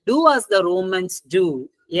Rome, do as the Romans do.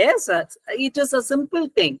 Yes, it is a simple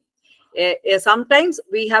thing. Sometimes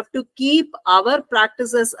we have to keep our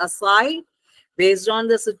practices aside based on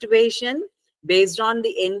the situation, based on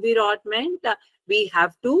the environment. We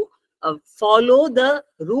have to follow the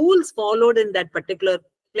rules followed in that particular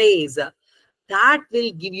place. That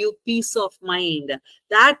will give you peace of mind.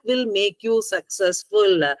 That will make you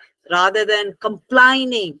successful rather than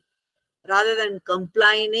complaining.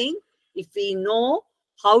 If we know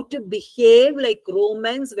how to behave like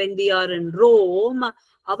Romans when we are in Rome,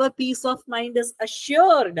 our peace of mind is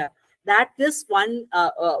assured. That is one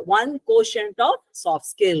quotient of soft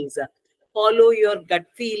skills. Follow your gut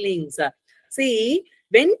feelings. See,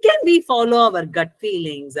 when can we follow our gut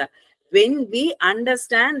feelings? When we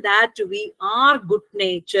understand that we are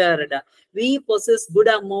good-natured, we possess good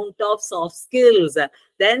amount of soft skills,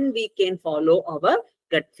 then we can follow our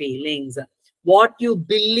gut feelings. What you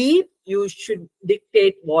believe, you should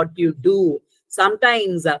dictate what you do.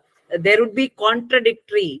 Sometimes there would be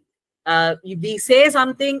contradictory. We say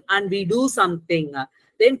something and we do something.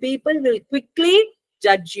 Then people will quickly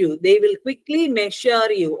judge you. They will quickly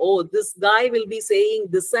measure you. Oh, this guy will be saying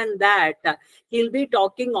this and that. He'll be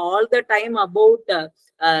talking all the time about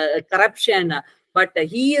corruption. But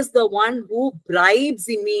he is the one who bribes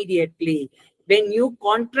immediately. When you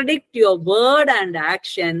contradict your word and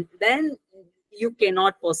action, then you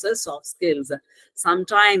cannot possess soft skills.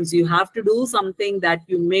 Sometimes you have to do something that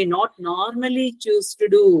you may not normally choose to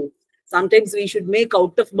do. Sometimes we should make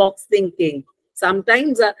out-of-box thinking.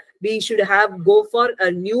 Sometimes we should go for a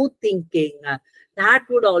new thinking. That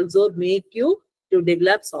would also make you to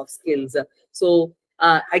develop soft skills. So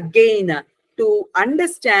again, to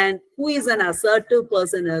understand who is an assertive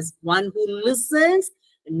person is one who listens,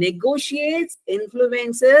 negotiates,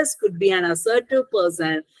 influences. Could be an assertive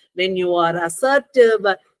person. When you are assertive,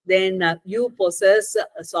 then you possess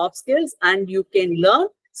soft skills and you can learn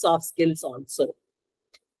soft skills also.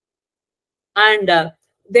 And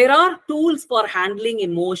there are tools for handling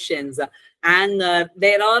emotions, and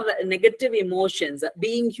there are negative emotions.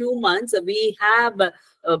 Being humans, we have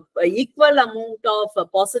equal amount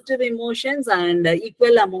of positive emotions and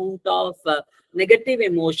equal amount of negative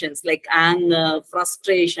emotions like anger,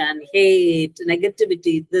 frustration, hate,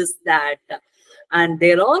 negativity, this, that. And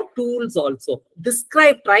there are tools also.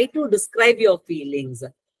 Try to describe your feelings.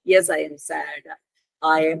 Yes, I am sad.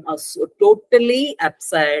 I am totally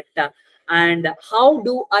upset. And how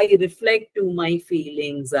do I reflect to my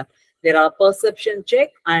feelings? There are perception check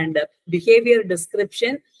and behavior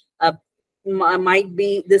description. Might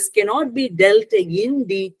be, this cannot be dealt in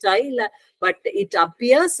detail, but it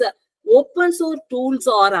appears open source tools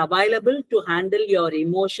are available to handle your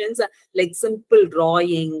emotions, like simple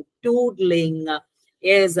drawing, doodling,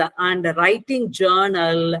 yes, and writing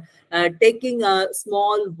journal, taking a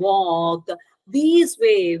small walk. These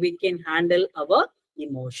way we can handle our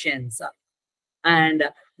emotions. And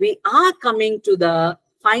we are coming to the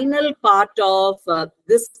final part of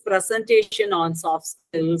this presentation on soft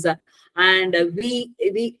skills. And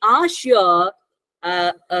we are sure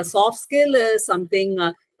a soft skill is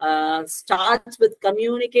something starts with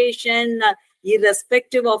communication,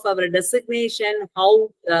 irrespective of our designation, how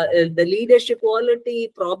the leadership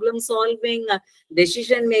quality, problem solving,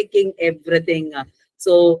 decision making, everything.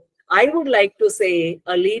 So I would like to say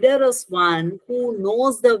a leader is one who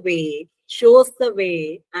knows the way, shows the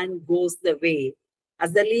way, and goes the way.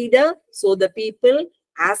 As the leader, so the people.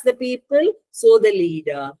 As the people, so the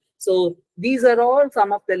leader. So these are all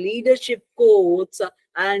some of the leadership quotes.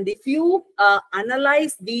 And if you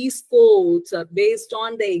analyze these quotes based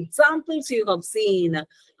on the examples you have seen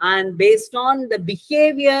and based on the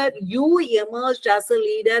behavior you emerged as a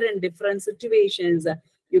leader in different situations,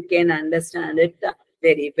 you can understand it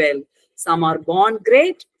very well. Some are born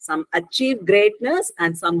great, some achieve greatness,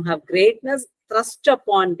 and some have greatness thrust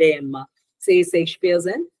upon them, says Shakespeare's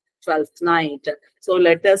in Twelfth Night. So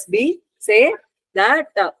let us say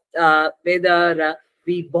that whether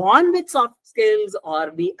we born with soft skills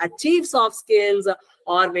or we achieve soft skills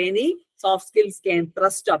or many soft skills can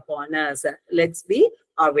thrust upon us. Let's be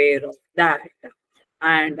aware of that.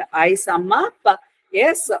 And I sum up,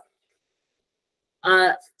 yes,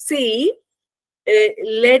 see,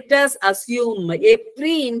 let us assume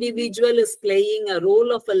every individual is playing a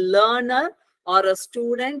role of a learner or a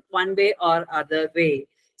student one way or other way.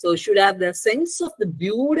 So should have the sense of the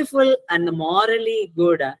beautiful and the morally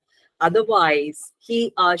good. Otherwise,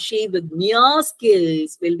 he or she with mere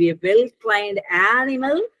skills will be a well-trained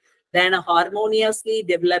animal than a harmoniously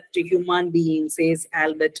developed human being, says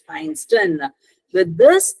Albert Einstein. With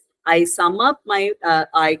this, I sum up my,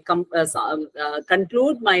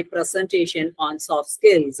 conclude my presentation on soft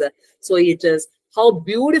skills. So it is how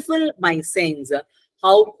beautiful my sense,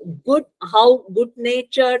 how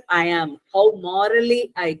good-natured I am, how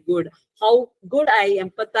morally I good, how good I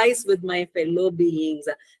empathize with my fellow beings.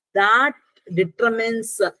 That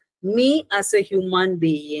determines me as a human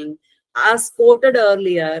being. As quoted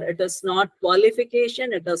earlier, it is not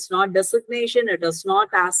qualification, it is not designation, it is not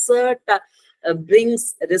assert,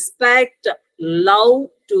 brings respect, love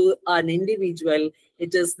to an individual.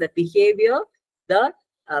 It is the behavior, the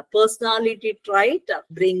personality trait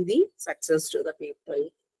bring the success to the people.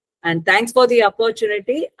 And thanks for the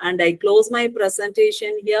opportunity. And I close my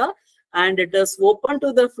presentation here. And it is open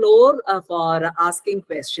to the floor for asking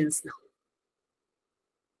questions now.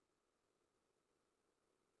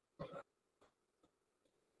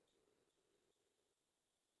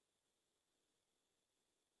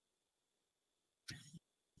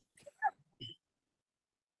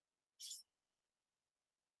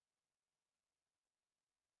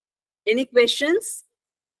 Any questions?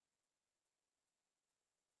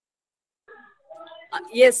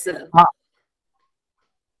 Yes, sir.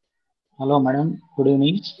 Hello, madam. Good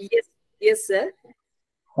evening. Yes, sir.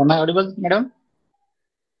 Am I audible, madam?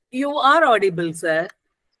 You are audible, sir.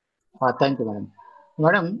 Thank you, madam.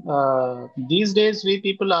 Madam, these days we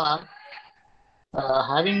people are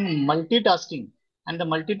having multitasking, and the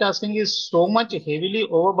multitasking is so much heavily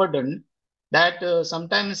overburdened that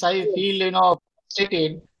sometimes I feel,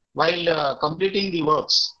 frustrated while completing the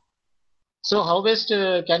works. So how best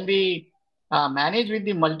can we manage with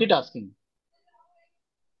the multitasking?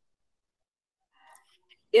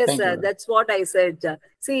 Yes, sir. That's what I said.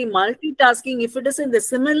 See, multitasking, if it is in the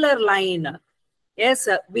similar line, yes,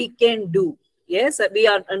 we can do. Yes, we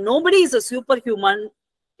are. Nobody is a superhuman.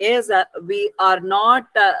 Yes, we are not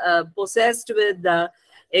possessed with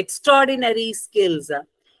extraordinary skills.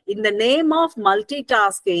 In the name of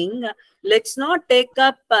multitasking, let's not take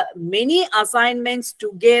up many assignments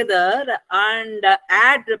together and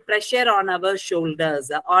add pressure on our shoulders,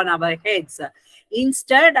 on our heads.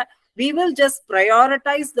 Instead, we will just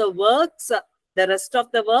prioritize the works, the rest of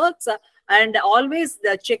the works, and always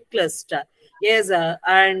the checklist. Yes,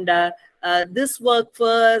 this work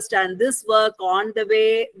first and this work on the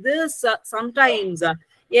way. This sometimes,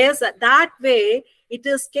 yes, that way it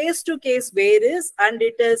is case to case varies, and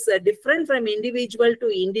it is different from individual to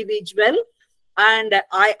individual. And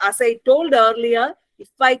as I told earlier, if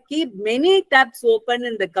I keep many tabs open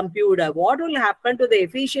in the computer, what will happen to the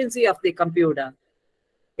efficiency of the computer?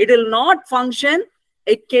 It will not function.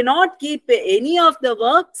 It cannot keep any of the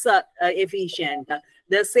works efficient.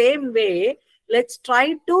 The same way, let's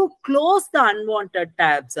try to close the unwanted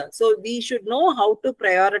tabs. So we should know how to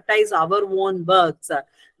prioritize our own works.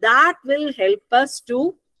 That will help us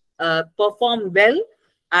to perform well.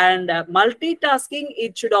 And multitasking,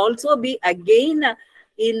 it should also be again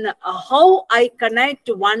in how I connect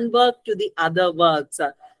one work to the other works.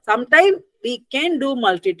 Sometimes we can do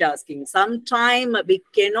multitasking. Sometimes we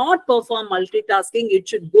cannot perform multitasking. It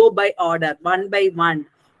should go by order, one by one,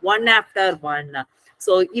 one after one.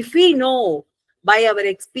 So if we know by our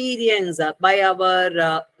experience, by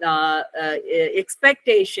our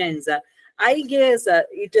expectations, I guess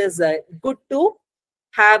it is good to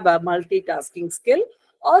have a multitasking skill,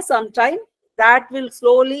 or sometime that will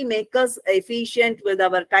slowly make us efficient with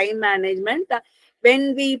our time management.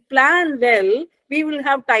 When we plan well, we will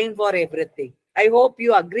have time for everything. I hope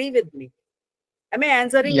you agree with me. Am I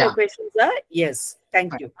answering your question, sir? Yes.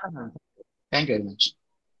 Thank you. Thank you very much.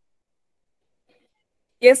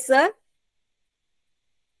 Yes, sir.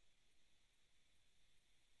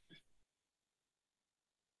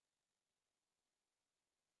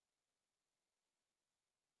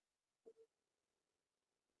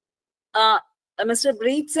 Mr.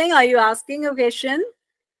 Breed Singh, are you asking a question?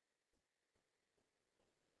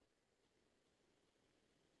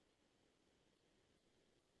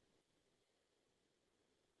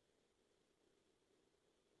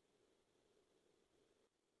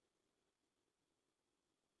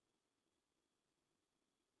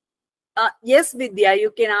 Yes, Vidya,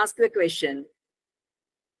 you can ask the question.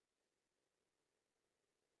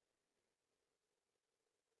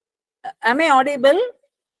 Am I audible?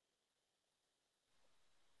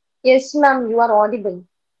 Yes, ma'am, you are audible.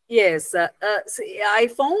 Yes, see, I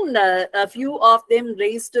found a few of them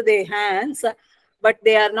raised their hands, but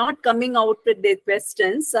they are not coming out with their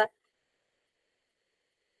questions.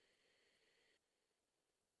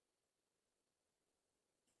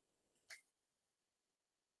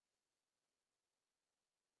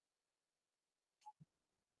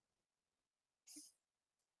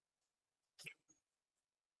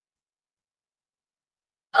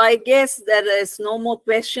 I guess there is no more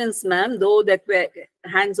questions, ma'am, though the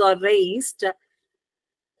hands are raised.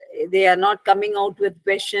 They are not coming out with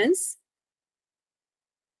questions.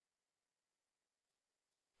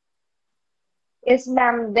 Yes,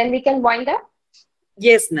 ma'am. Then we can wind up.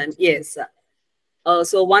 Yes, ma'am. Yes.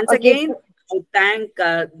 So once Okay. again, I thank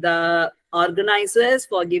the organizers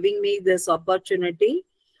for giving me this opportunity.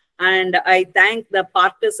 And I thank the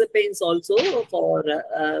participants also for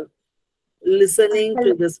listening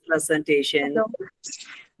to this presentation.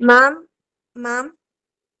 Hello. Ma'am.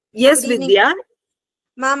 Yes, Good evening. Vidya.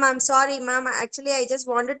 Ma'am, I'm sorry, ma'am. Actually, I just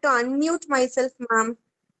wanted to unmute myself, ma'am.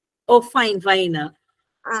 Oh, fine.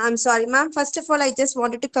 I'm sorry, ma'am. First of all, I just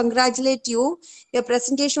wanted to congratulate you. Your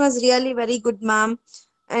presentation was really very good, ma'am.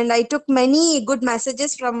 And I took many good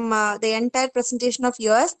messages from the entire presentation of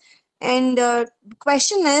yours. And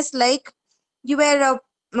question is like you were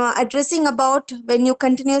addressing about when you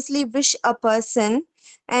continuously wish a person,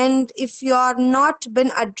 and if you are not been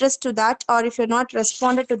addressed to that, or if you're not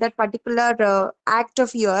responded to that particular act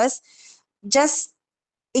of yours, just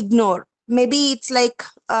ignore. Maybe it's like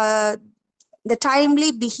the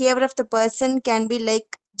timely behavior of the person can be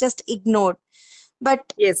like just ignored.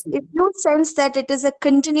 But Yes, if you sense that it is a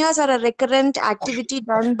continuous or a recurrent activity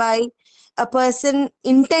done by a person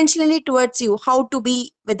intentionally towards you, how to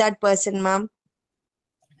be with that person, ma'am?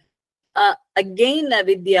 Again,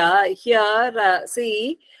 Vidya, here,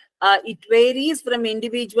 see, it varies from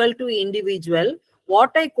individual to individual.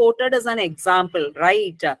 What I quoted as an example,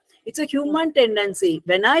 right? It's a human tendency.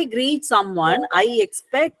 When I greet someone, I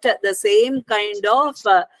expect the same kind of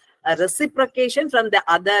reciprocation from the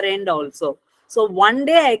other end also. So one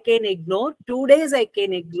day I can ignore, 2 days I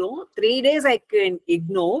can ignore, 3 days I can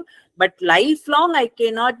ignore, but lifelong I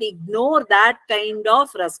cannot ignore that kind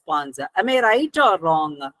of response. Am I right or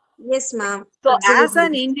wrong? Yes, ma'am. So Absolutely.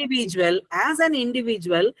 as an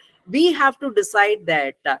individual, we have to decide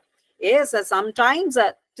that yes, sometimes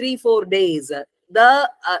 3-4 days,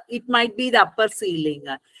 it might be the upper ceiling.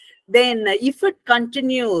 Then if it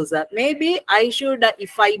continues, maybe I should,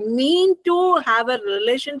 if I mean to have a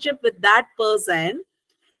relationship with that person,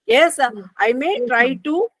 yes, I may try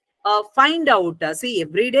to find out. See,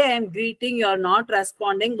 every day I'm greeting, you're not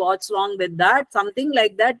responding. What's wrong with that? Something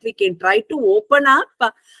like that. We can try to open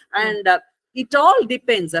up and it all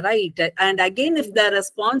depends, right? And again, if the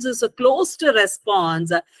response is a closed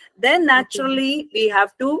response, then naturally we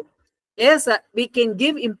have to, yes, we can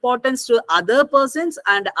give importance to other persons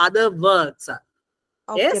and other works.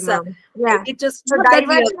 Okay, Yes, ma'am. Yeah. it is So not that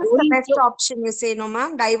we diversion are is the going best to. option, you say, no,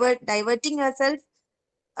 ma'am? Diverting yourself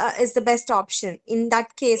is the best option in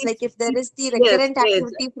that case, like if there is the Yes, recurrent yes.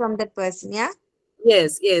 activity from that person. Yeah.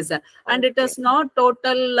 Yes, and it Okay. is not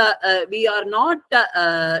total. We are not.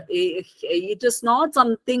 It is not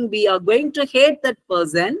something we are going to hate that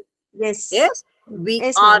person. Yes. Yes, we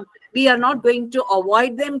Yes, are. ma'am. We are not going to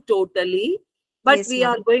avoid them totally, but Yes, we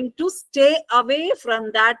are ma'am. going to stay away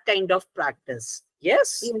from that kind of practice.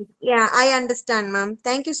 Yes. Yes. Yeah, I understand, ma'am.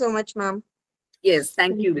 Thank you so much, ma'am. Yes.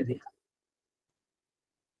 Thank you, Vidya.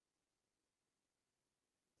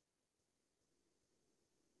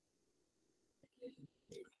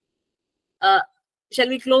 Shall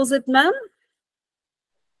we close it, ma'am?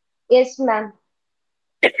 Yes, ma'am.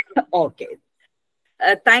 Okay.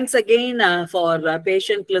 Thanks again for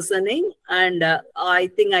patient listening, and I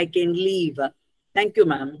think I can leave. Thank you,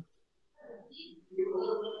 ma'am.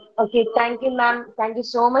 Okay, thank you, ma'am. Thank you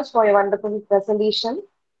so much for your wonderful presentation.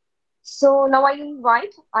 So now I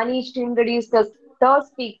invite Anish to introduce the third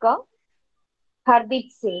speaker, Hardeep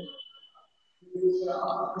Singh.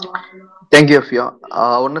 Thank you, Afia.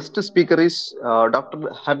 Our next speaker is Dr.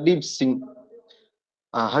 Hardeep Singh.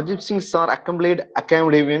 Hardeep Singh is our accomplished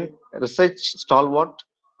academician, research stalwart,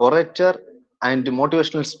 orator, and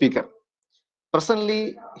motivational speaker.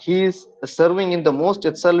 Presently, he is serving in the most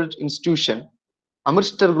excellent institution,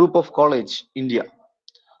 Amritsar Group of College, India,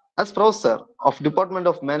 as professor of Department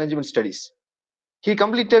of Management Studies. He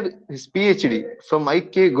completed his PhD from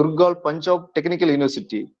IK Gurgaon Punjab Technical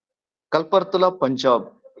University, Kalpartula,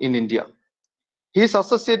 Punjab, in India. He is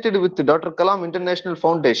associated with the Dr. Kalam International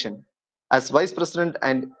Foundation as Vice President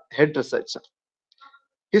and Head Researcher.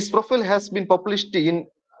 His profile has been published in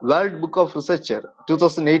World Book of Researcher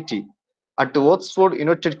 2018 at Oxford,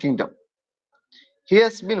 United Kingdom. He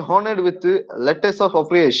has been honored with letters of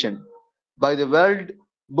appreciation by the World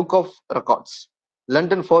Book of Records,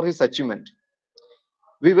 London, for his achievement.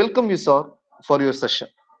 We welcome you, sir, for your session.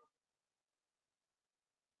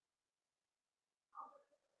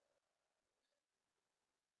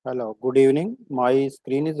 Hello, good evening. My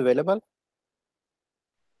screen is available.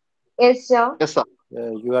 Yes, sir. Yes, sir.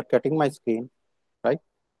 You are getting my screen, right?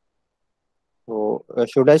 So,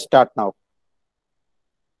 should I start now?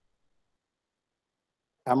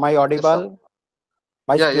 Am I audible? Yes,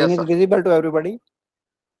 My Yeah, screen yes, is sir. visible to everybody?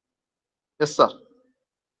 Yes, sir.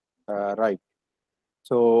 Right.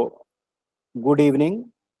 So, good evening.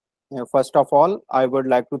 First of all, I would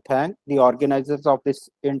like to thank the organizers of this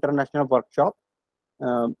international workshop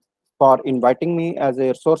for inviting me as a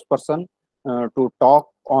resource person to talk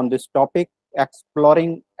on this topic,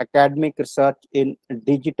 exploring academic research in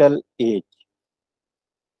digital age.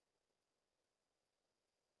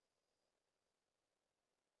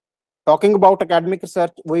 Talking about academic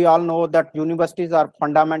research, we all know that universities are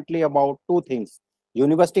fundamentally about two things.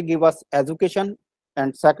 University give us education,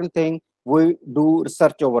 and second thing, we do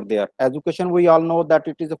research over there. Education, we all know that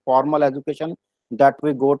it is a formal education that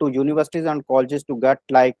we go to universities and colleges to get,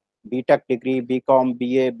 like BTech degree, BCom,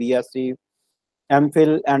 BA, BSc,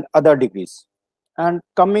 MPhil, and other degrees. And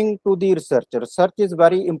coming to the research is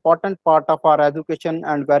very important part of our education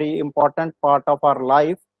and very important part of our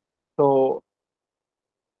life. So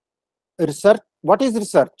research, what is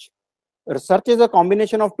research? Research is a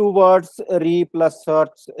combination of two words, re plus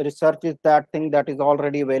search. Research is that thing that is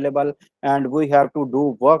already available, and we have to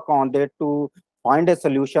do work on it to find a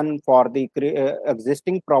solution for the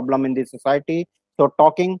existing problem in the society. So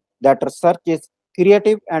talking that research is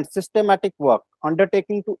creative and systematic work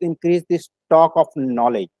undertaking to increase the stock of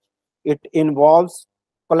knowledge. It involves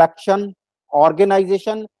collection,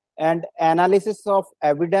 organization, and analysis of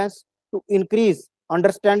evidence to increase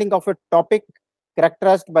understanding of a topic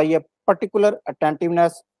characterized by a particular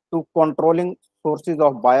attentiveness to controlling sources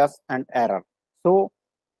of bias and error. So,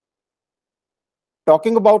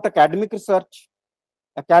 talking about academic research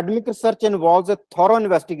involves a thorough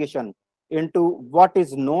investigation into what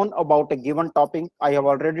is known about a given topic. I have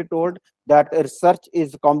already told that research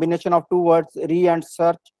is a combination of two words, re and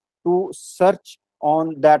search, to search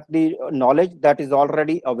on that the knowledge that is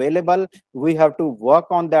already available. We have to work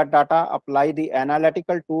on that data, apply the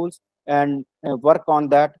analytical tools, and work on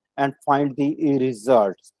that and find the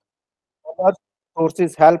results. Other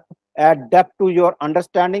sources help add depth to your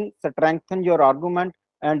understanding, strengthen your argument,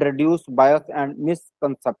 and reduce bias and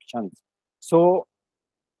misconceptions. So,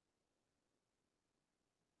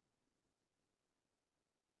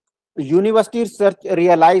 university research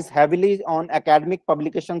relies heavily on academic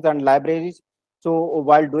publications and libraries. So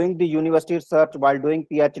while doing the university research, while doing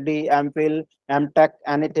PhD, MPhil, MTech,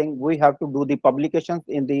 anything, we have to do the publications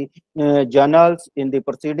in the journals, in the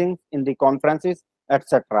proceedings, in the conferences,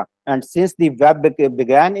 etc. And since the web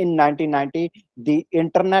began in 1990, the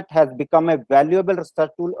internet has become a valuable research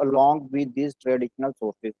tool along with these traditional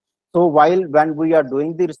sources. So when we are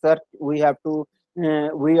doing the research, we have to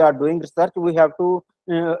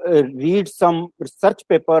read some research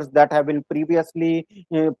papers that have been previously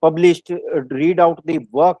published, read out the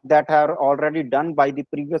work that are already done by the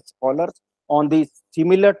previous scholars on the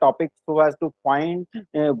similar topics, so as to find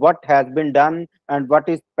what has been done and what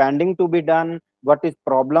is pending to be done, what is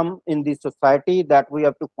problem in the society that we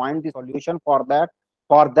have to find the solution for that.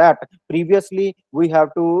 For that, previously, we have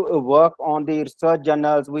to work on the research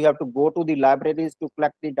journals, we have to go to the libraries to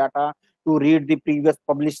collect the data, to read the previous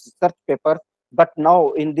published research papers. But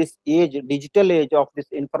now in this age, digital age of this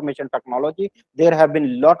information technology, there have been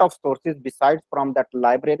a lot of sources besides from that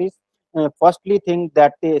libraries. Firstly, think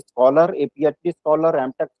that a scholar, a PhD scholar,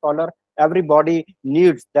 MTech scholar, everybody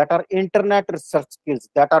needs that are internet research skills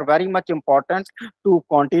that are very much important to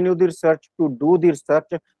continue the research, to do the research.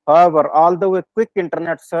 However, although a quick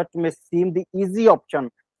internet search may seem the easy option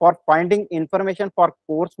for finding information for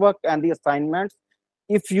coursework and the assignments,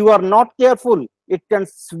 if you are not careful, it can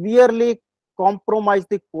severely compromise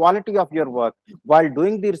the quality of your work. While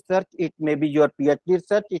doing the research, it may be your PhD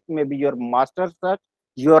research, it may be your master research,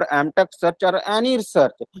 your MTech research, or any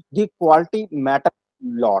research, the quality matters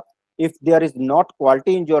a lot. If there is not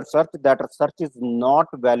quality in your search, that research is not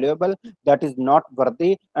valuable, that is not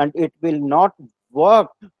worthy, and it will not work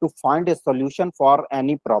to find a solution for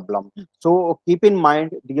any problem. So keep in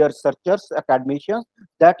mind, dear researchers, academicians,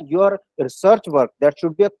 that your research work, that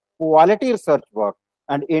should be a quality research work,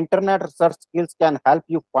 and internet research skills can help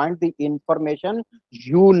you find the information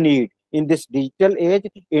you need. In this digital age,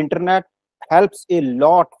 internet helps a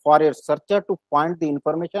lot for a researcher to find the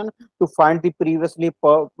information, to find the previously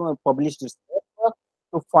published research work,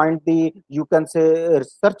 to find the, you can say,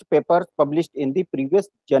 research papers published in the previous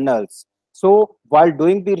journals. So while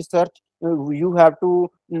doing the research, you have to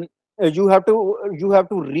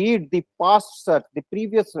read the past search, the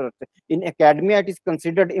previous search. In academia, it is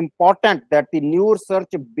considered important that the new research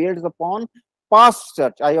builds upon past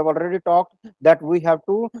search. I have already talked that we have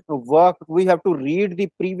to read the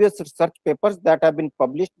previous research papers that have been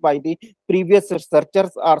published by the previous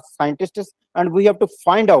researchers or scientists, and we have to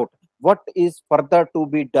find out what is further to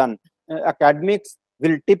be done. Academics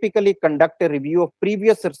will typically conduct a review of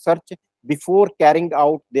previous research before carrying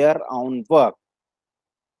out their own work.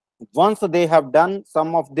 Once they have done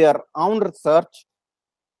some of their own research,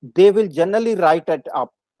 they will generally write it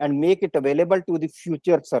up and make it available to the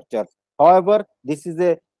future researchers. However, this is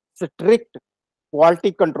a strict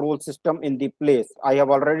quality control system in the place. I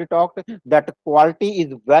have already talked that quality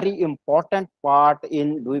is very important part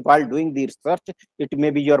in while doing the research. It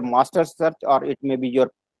may be your master's research, or it may be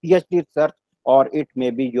your PhD research, or it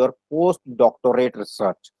may be your postdoctorate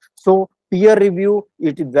research. So peer review,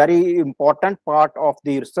 it is very important part of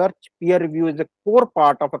the research. Peer review is a core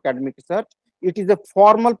part of academic research. It is a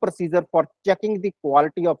formal procedure for checking the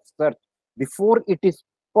quality of research before it is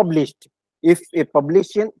published. If a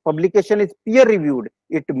publication is peer reviewed,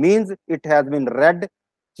 it means it has been read,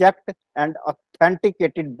 checked, and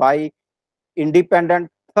authenticated by independent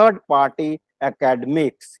third-party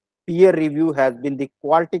academics. Peer review has been the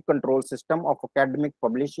quality control system of academic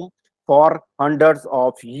publishing for hundreds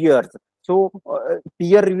of years. So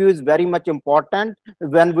peer review is very much important.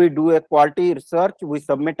 When we do a quality research, we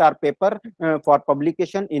submit our paper for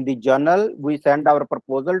publication in the journal. We send our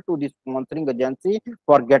proposal to the sponsoring agency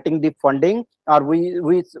for getting the funding, or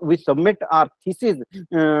we submit our thesis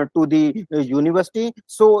to the university.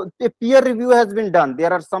 So the peer review has been done.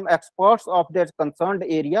 There are some experts of their concerned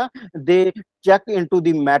area. They check into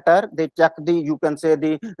the matter. They check the, you can say,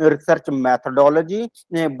 the research methodology,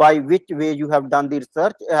 by which way you have done the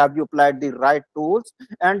research. Have you applied the right tools?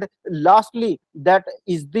 And lastly, that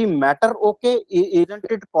is the matter okay? Isn't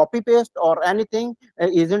it copy paste or anything?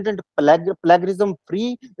 Isn't it plagiarism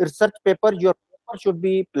free research paper? Your paper should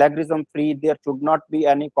be plagiarism free. There should not be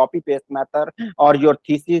any copy paste method, or your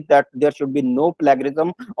thesis that there should be no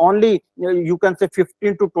plagiarism. Only you can say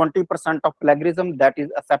 15 to 20% of plagiarism that is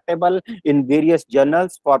acceptable in various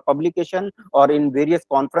journals for publication, or in various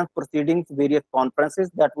conference proceedings, various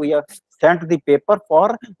conferences that we have sent the paper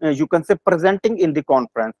for, you can say, presenting in the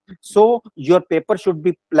conference. So your paper should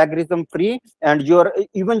be plagiarism free, and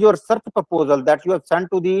even your research proposal that you have sent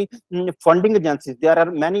to the funding agencies. There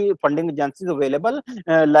are many funding agencies available,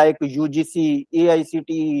 like UGC,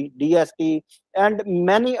 AICTE, DST, and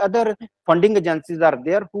many other funding agencies are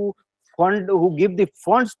there who give the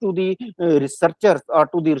funds to the researchers or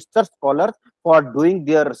to the research scholars for doing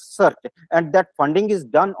their research. And that funding is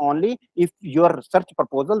done only if your research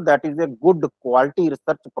proposal, that is a good quality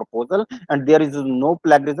research proposal, and there is no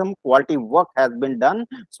plagiarism, quality work has been done.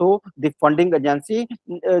 So the funding agency,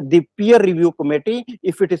 the peer review committee,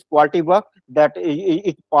 if it is quality work, that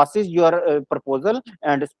it passes your proposal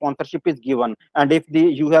and sponsorship is given. And if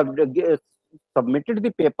you have submitted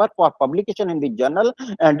the paper for publication in the journal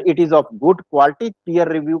and it is of good quality, peer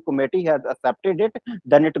review committee has accepted it,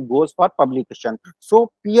 then it goes for publication.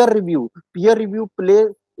 So peer review plays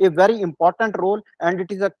a very important role, and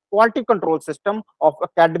it is a quality control system of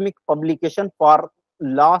academic publication for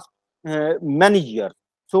last many years.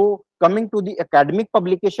 So coming to the academic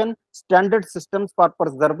publication, standard systems for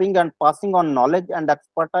preserving and passing on knowledge and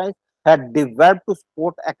expertise had developed to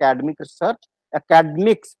support academic research.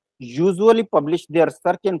 Academics usually publish their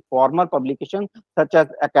research in formal publications such as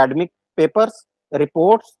academic papers,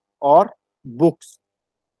 reports, or books.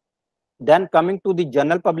 Then coming to the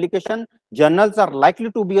journal publication, journals are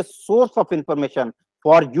likely to be a source of information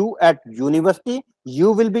for you at university.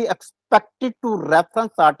 You will be expected to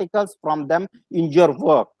reference articles from them in your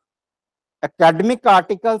work. Academic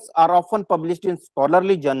articles are often published in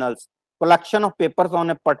scholarly journals, collection of papers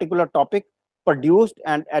on a particular topic produced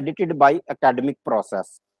and edited by academic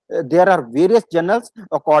process. There are various journals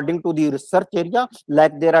according to the research area,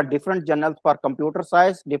 like there are different journals for computer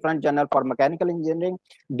science, different journal for mechanical engineering,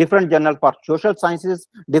 different journal for social sciences,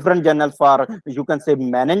 different journal for, you can say,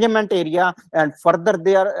 management area, and further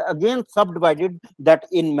they are again subdivided that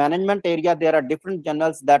in management area there are different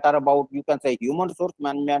journals that are about, you can say, human resource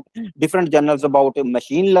management, different journals about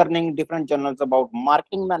machine learning, different journals about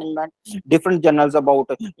marketing management, different journals about,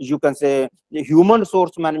 you can say, human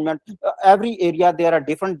resource management. Every area there are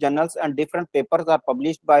different journals and different papers are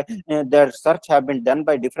published by their research have been done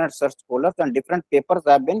by different research scholars, and different papers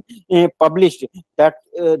have been published that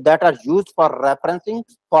that are used for referencing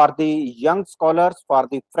for the young scholars, for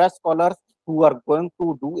the fresh scholars who are going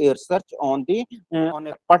to do a research on the on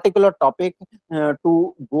a particular topic to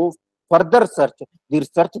go further search the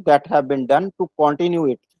research that have been done to continue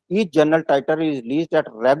it. Each journal title is released at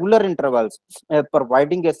regular intervals,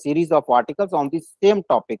 providing a series of articles on the same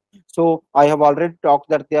topic. So I have already talked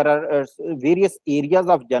that there are various areas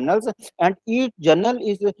of journals, and each journal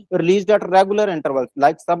is released at regular intervals.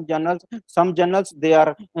 Like some journals they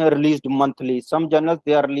are released monthly, some journals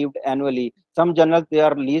they are released annually, some journals they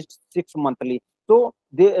are released 6 monthly. So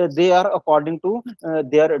they are according to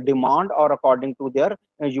their demand or according to their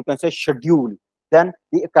you can say schedule. Then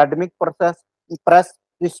the academic press,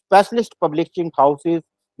 the specialist publishing houses,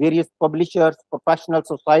 various publishers, professional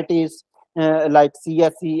societies like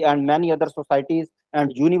CSE and many other societies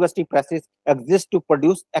and university presses exist to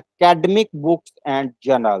produce academic books and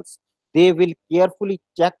journals. They will carefully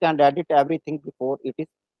check and edit everything before it is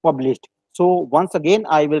published. So once again,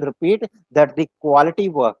 I will repeat that the quality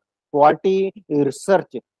work, quality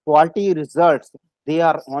research, quality results, they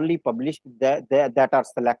are only published that are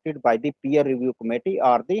selected by the peer review committee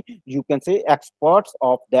or the you can say experts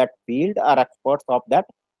of that field or experts of that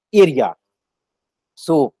area.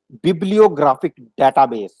 So bibliographic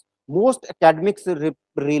database, most academics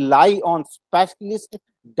rely on specialist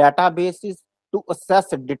databases to assess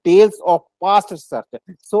details of past research.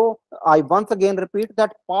 So I once again repeat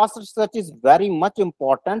that past research is very much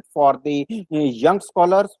important for the young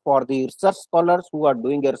scholars, for the research scholars who are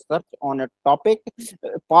doing a research on a topic.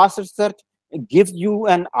 Past research gives you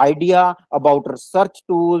an idea about research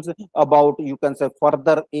tools, about you can say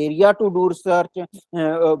further area to do research,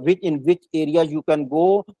 in which area you can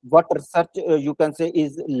go, what research you can say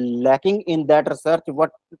is lacking in that research,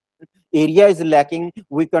 what area is lacking,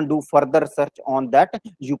 we can do further research on that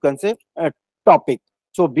you can say topic.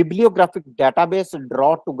 So bibliographic database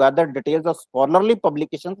draw together details of scholarly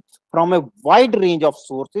publications from a wide range of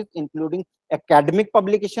sources, including academic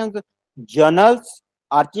publications, journals,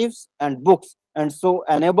 archives, and books, and so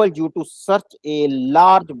enable you to search a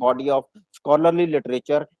large body of scholarly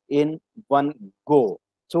literature in one go.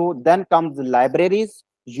 So then comes libraries.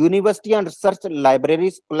 University and research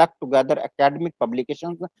libraries collect together academic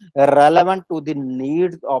publications relevant to the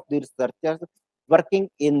needs of the researchers working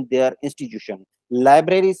in their institution.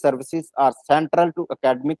 Library services are central to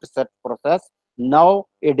academic research process.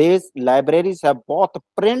 Nowadays, libraries have both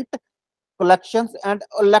print collections and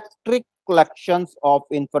electronic collections of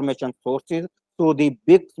information sources. So the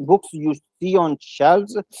big books you see on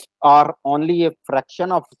shelves are only a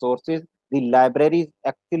fraction of sources the library is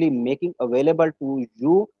actually making available to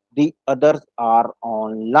you. The others are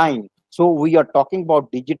online. So we are talking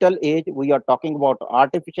about digital age. We are talking about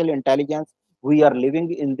artificial intelligence. We are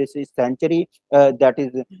living in this century that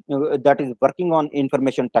is working on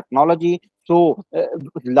information technology. So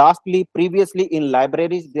lastly, previously in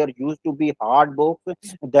libraries, there used to be hard books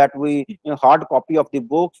that we hard copy of the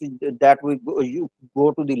books that we you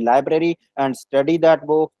go to the library and study that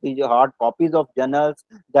book. The hard copies of journals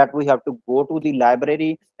that we have to go to the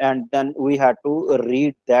library and then we had to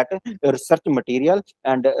read that research material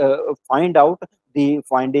and find out the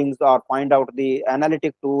findings or find out the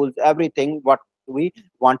analytic tools, everything what we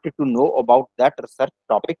wanted to know about that research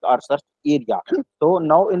topic or research area. So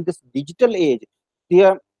now in this digital age,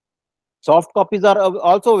 the soft copies are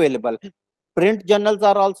also available. Print journals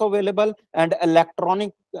are also available, and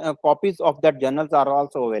electronic copies of that journals are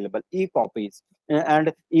also available, e-copies,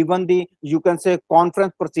 and even the you can say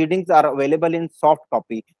conference proceedings are available in soft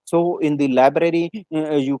copy. So in the library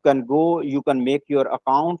you can go, you can make your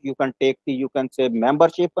account, you can take the you can say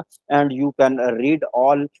membership, and you can read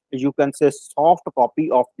all you can say soft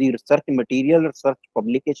copy of the research material, research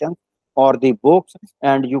publications or the books,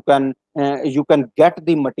 and you can get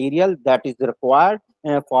the material that is required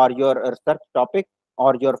for your research topic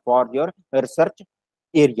or for your research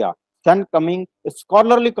area. Then coming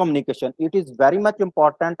scholarly communication, it is very much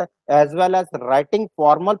important as well as writing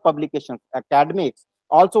formal publications. Academics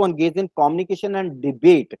also engage in communication and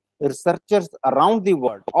debate. Researchers around the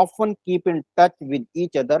world often keep in touch with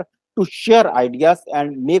each other to share ideas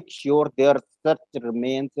and make sure their research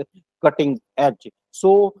remains cutting edge.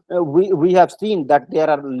 So we have seen that there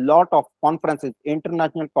are a lot of conferences,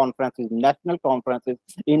 international conferences, national conferences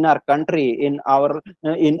in our country, in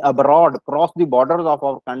abroad, across the borders of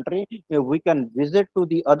our country. We can visit to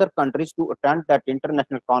the other countries to attend that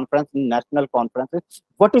international conference, national conferences.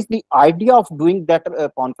 What is the idea of doing that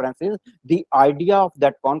conferences? The idea of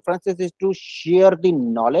that conferences is to share the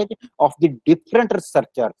knowledge of the different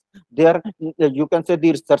researchers. There, you can say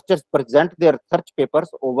the researchers present their research papers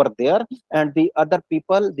over there, and the other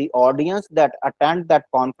people, the audience that attend that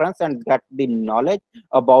conference and get the knowledge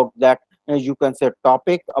about that, you can say,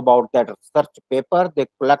 topic, about that research paper. They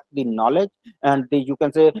collect the knowledge, and you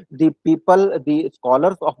can say the people, the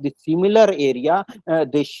scholars of the similar area,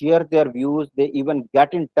 they share their views. They even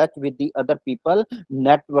get in touch with the other people.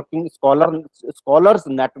 Networking, scholars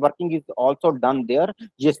networking is also done there.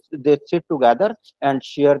 Just they sit together and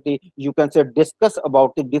share the, you can say, discuss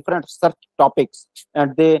about the different research topics,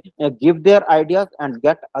 and they give their ideas and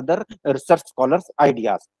get other research scholars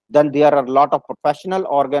ideas. Then there are a lot of professional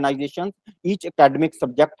organizations. Each academic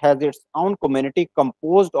subject has its own community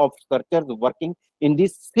composed of researchers working in the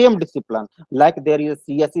same discipline. Like there is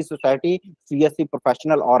a CSE Society, CSE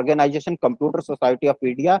Professional Organization, Computer Society of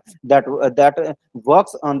India, that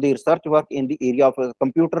works on the research work in the area of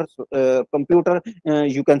computer,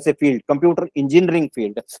 you can say, field, computer engineering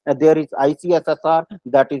field. There is ICSSR,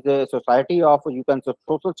 that is a society of, you can say,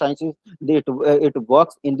 social sciences. It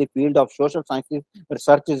works in the field of social sciences.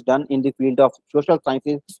 Research is done in the field of social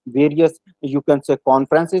sciences. Various, you can say,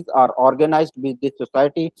 conferences are organized with this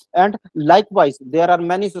society, and likewise there are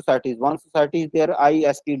many societies. One society is there,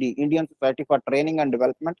 ISTD, Indian Society for Training and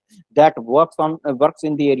Development, that works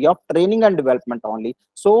in the area of training and development only.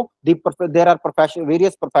 So there are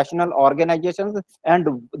various professional organizations,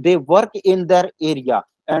 and they work in their area,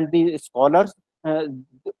 and the scholars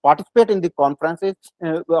participate in the conferences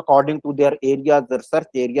according to their areas, the research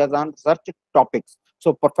areas on research topics.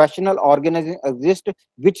 So professional organizations exist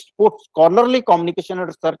which support scholarly communication and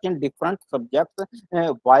research in different subjects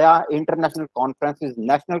via international conferences,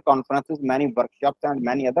 national conferences, many workshops, and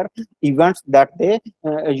many other events that they,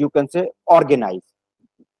 you can say, organize.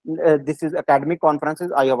 This is academic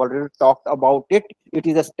conferences. I have already talked about it. It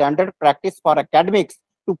is a standard practice for academics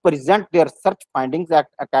to present their research findings at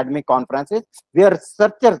academic conferences, where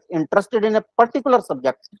researchers interested in a particular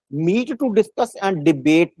subject meet to discuss and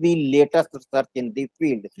debate the latest research in the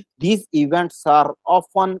field. These events are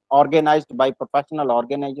often organized by professional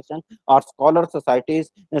organizations or scholar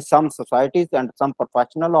societies, some societies and some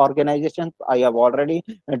professional organizations. I have already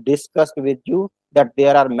discussed with you that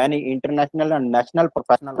there are many international and national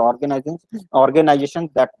professional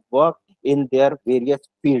organizations that work in their various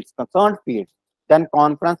fields, concerned fields. Then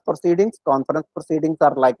conference proceedings. Conference proceedings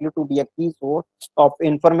are likely to be a key source of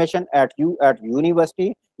information at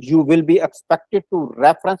university. You will be expected to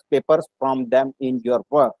reference papers from them in your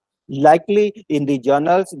work. Likely in the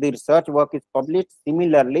journals, the research work is published.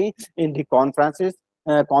 Similarly, in the conferences,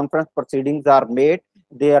 conference proceedings are made.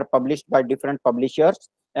 They are published by different publishers.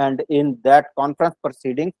 And in that conference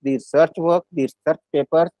proceedings, the research work, the research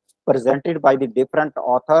papers presented by the different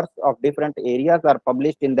authors of different areas are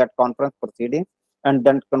published in that conference proceedings. And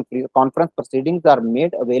then conference proceedings are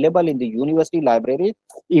made available in the university libraries,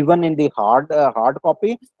 even in the hard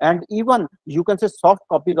copy, and even, you can say, soft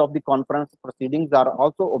copies of the conference proceedings are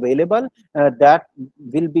also available. That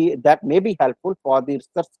may be helpful for the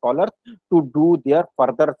research scholars to do their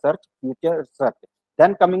further research, future research.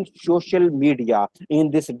 Then coming social media.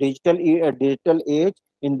 In this digital age,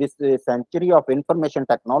 in this century of information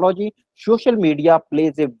technology, social media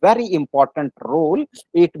plays a very important role.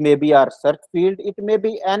 It may be our research field, it may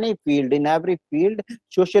be any field. In every field,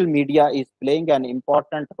 social media is playing an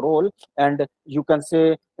important role, and you can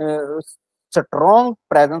say strong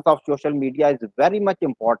presence of social media is very much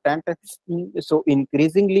important. So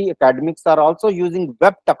increasingly, academics are also using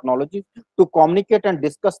web technologies to communicate and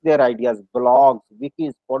discuss their ideas. Blogs,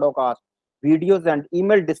 wikis, podcasts, videos, and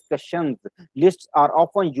email discussions lists are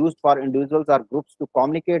often used for individuals or groups to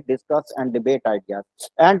communicate, discuss, and debate ideas.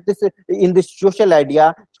 And this is in this social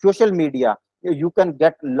media, you can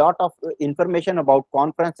get a lot of information about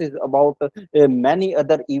conferences, about many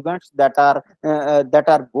other events that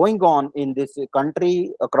are going on in this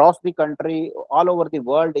country, across the country, all over the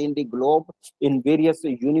world, in the globe, in various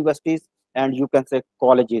universities, and you can say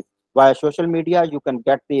colleges. Via social media, you can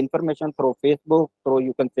get the information through Facebook, through,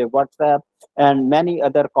 you can say, WhatsApp, and many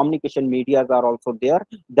other communication medias are also there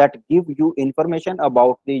that give you information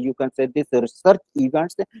about the, you can say, this research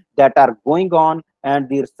events that are going on, and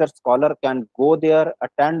the research scholar can go there,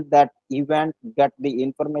 attend that event, get the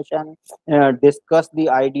information, discuss the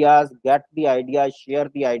ideas, get the ideas, share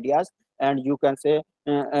the ideas, and you can say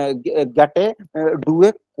get a do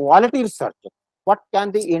a quality research. What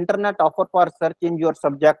can the internet offer for search in your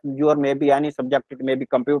subject? Your maybe any subject, it may be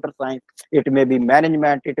computer science, it may be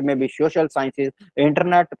management, it may be social sciences.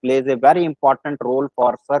 Internet plays a very important role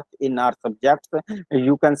for search in our subjects.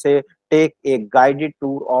 You can say take a guided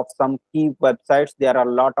tour of some key websites. There are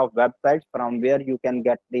a lot of websites from where you can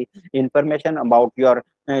get the information about your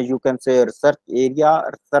you can say research area,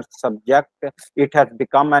 research subject. It has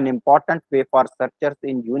become an important way for searchers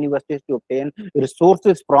in universities to obtain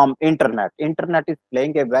resources from internet. Internet is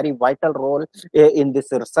playing a very vital role in this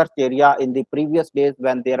research area. In the previous days,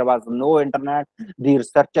 when there was no internet, the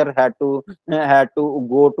researcher had to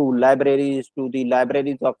go to the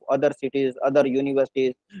libraries of other cities, other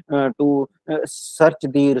universities, to search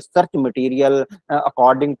the research material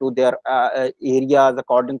according to their areas,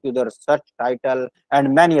 according to the research title,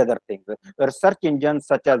 and many other things. Research engines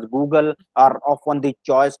such as Google are often the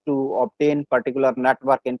choice to obtain particular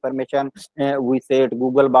network information. We say it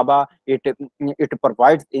Google Baba. It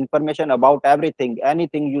provides information about everything.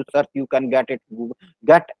 Anything you search, you can get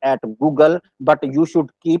at Google. But you should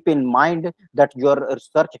keep in mind that your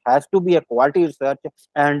research has to be a quality research,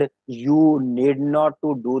 and you need not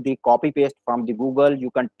to do the copy paste from the Google.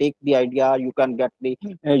 You can take the idea, you can get the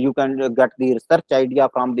research idea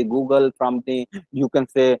from the Google, from the, you can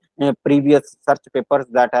say, previous search papers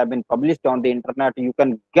that have been published on the internet. You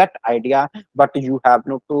can get idea, but you have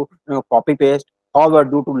not to copy paste. However,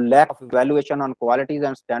 due to lack of evaluation on qualities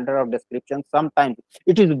and standard of description, sometimes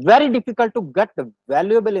it is very difficult to get the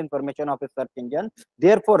valuable information of a search engine.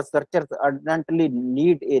 Therefore, searchers urgently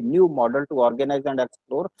need a new model to organize and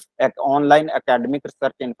explore online academic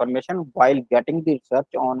research information. While getting the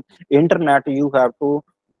research on internet, you have to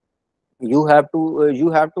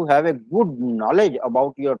have a good knowledge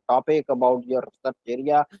about your topic, about your research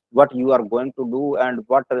area, what you are going to do, and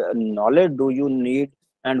what knowledge do you need,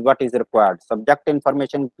 and what is required. Subject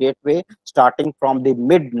information gateway, starting from the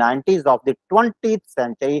mid 90s of the 20th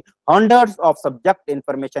century, hundreds of subject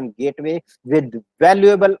information gateway with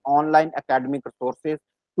valuable online academic resources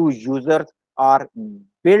to users are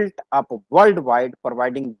built up worldwide,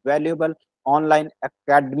 providing valuable online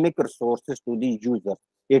academic resources to the users.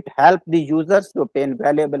 It helps the users to obtain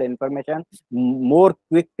valuable information more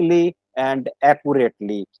quickly and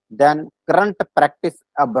accurately than current practice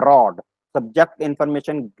abroad. Subject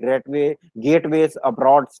information gateways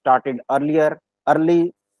abroad started earlier.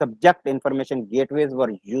 Early subject information gateways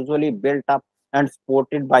were usually built up and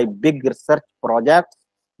supported by big research projects.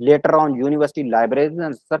 Later on, university libraries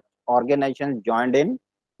and research organizations joined in.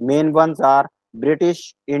 Main ones are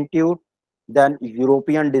British Institute, then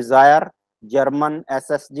European Desire, German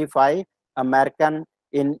SSG5, American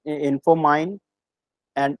Infomine,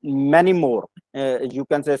 and many more. You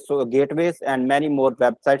can say so gateways and many more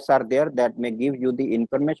websites are there that may give you the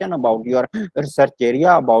information about your research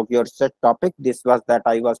area, about your research topic. This was that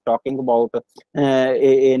I was talking about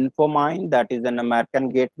Infomine, that is an American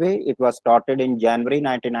gateway. It was started in January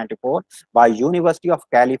 1994 by University of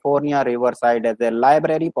California, Riverside as a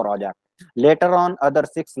library project. Later on, other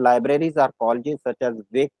 6 libraries or colleges such as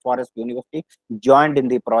Wake Forest University joined in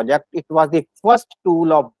the project. It was the first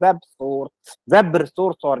tool of web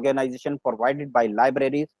resource organization provided by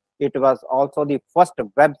libraries. It was also the first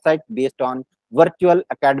website based on virtual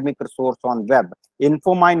academic resource on web.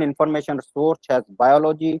 Infomine information resource has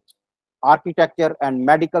biology, architecture and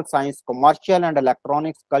medical science, commercial and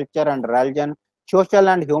electronics, culture and religion, social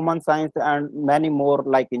and human science, and many more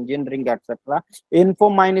like engineering, etc.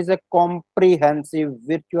 Infomine is a comprehensive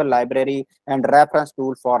virtual library and reference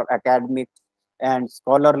tool for academics and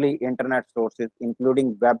scholarly internet sources,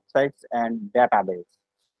 including websites and database.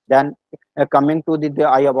 Then coming to the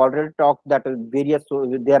I have already talked that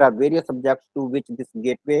there are various subjects to which this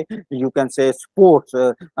gateway, you can say sports,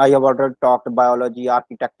 I have already talked biology,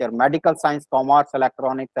 architecture, medical science, commerce,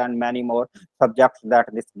 electronics, and many more subjects that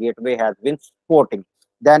this gateway has been supporting.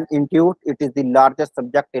 Then Intuit, it is the largest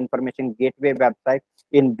subject information gateway website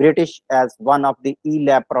in British as one of the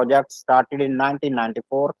eLab projects started in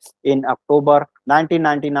 1994. In October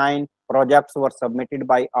 1999, projects were submitted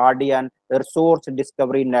by RDN, Resource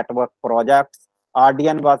Discovery Network projects.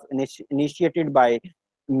 RDN was initiated by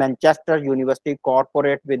Manchester University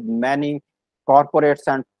Corporate with many corporates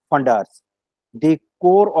and funders. The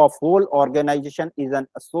core of whole organization is an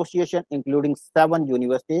association including 7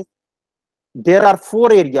 universities. There are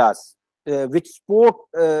 4 areas which sport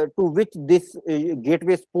to which this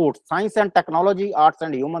gateway sports science and technology, arts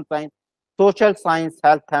and human science, social science,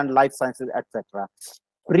 health and life sciences, etc.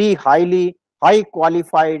 Free, high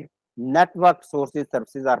qualified network sources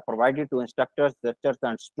services are provided to instructors, researchers,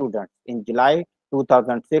 and students. In July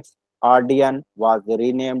 2006, RDN was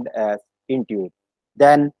renamed as Intuit.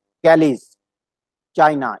 Then CALIS,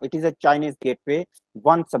 China. It is a Chinese gateway.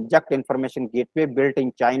 One subject information gateway built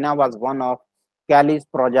in China was one of CALIS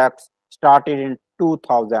projects started in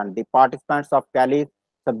 2000. The participants of CALIS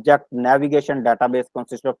subject navigation database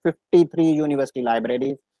consists of 53 university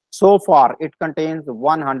libraries. So far, it contains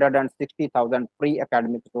 160,000 free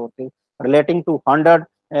academic resources relating to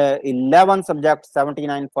 111 subjects,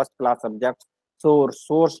 79 first-class subjects. So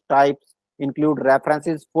source types include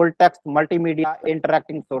references, full text, multimedia,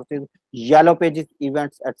 interacting sources, yellow pages,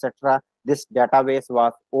 events, etc. This database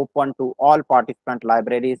was open to all participant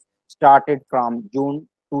libraries started from June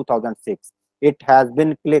 2006. It has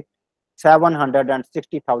been clicked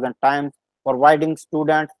 760,000 times, providing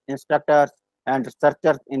students, instructors, and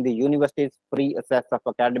researchers in the university's free access of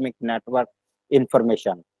academic network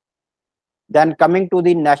information. Then coming to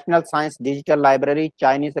the National Science Digital Library,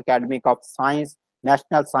 Chinese Academy of Science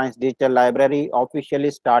National Science Digital Library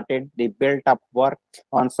officially started the built-up work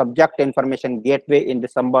on Subject Information Gateway in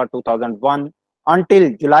December 2001.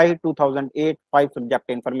 Until July 2008, 5 Subject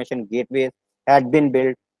Information Gateways had been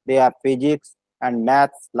built. They are physics and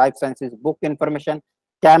maths, life sciences, book information,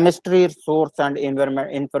 chemistry, source and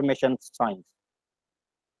environment information science.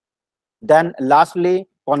 Then lastly,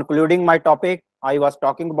 concluding my topic, I was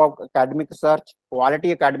talking about academic research,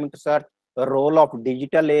 quality academic research, the role of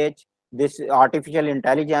digital age, this artificial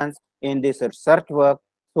intelligence in this research work.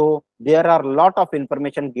 So there are a lot of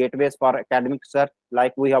information gateways for academic research,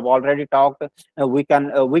 like we have already talked. We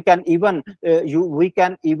can even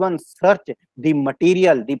search the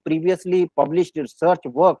material, the previously published research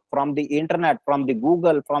work from the internet, from the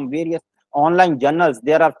Google, from various online journals.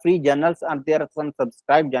 There are free journals and there are some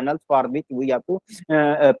subscribed journals for which we have to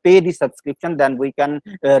pay the subscription. Then we can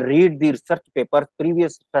read the research papers,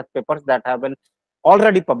 previous research papers that have been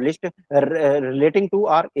already published relating to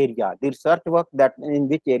our area, the research work that in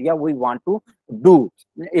which area we want to do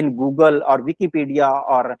in Google or Wikipedia,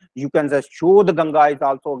 or you can just show the Ganga is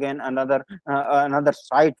also again another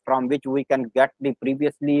site from which we can get the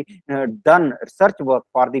previously done research work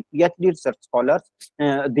for the PhD research scholars,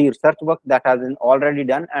 the research work that has been already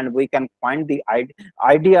done, and we can find the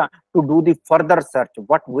idea to do the further research,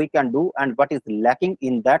 what we can do and what is lacking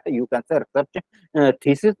in that, you can say, research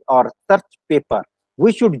thesis or research paper.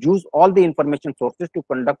 We should use all the information sources to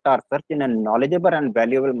conduct our research in a knowledgeable and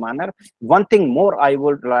valuable manner. One thing more I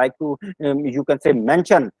would like to, you can say,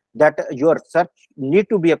 mention that your research need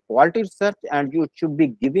to be a quality research and you should be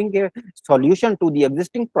giving a solution to the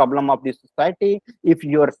existing problem of the society. If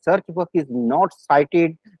your research work is not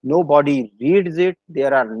cited, nobody reads it,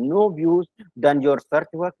 there are no views, then your research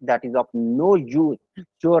work that is of no use.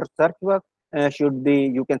 Your research work should be,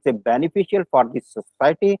 you can say, beneficial for the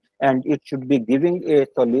society, and it should be giving a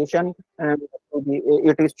solution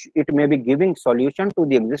it may be giving solution to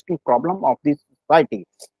the existing problem of this society.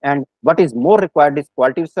 And what is more required is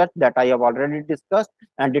quality research that I have already discussed,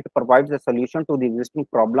 and it provides a solution to the existing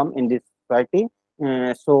problem in this society.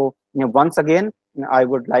 So once again, I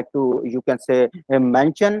would like to, you can say,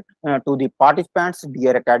 mention to the participants,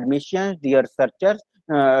 dear academicians, dear researchers,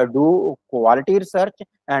 do quality research,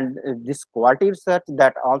 and this quality research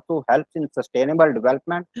that also helps in sustainable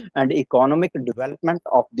development and economic development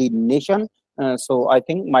of the nation. So I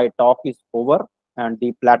think my talk is over and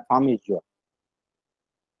the platform is yours.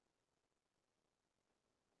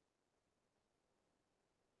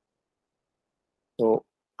 So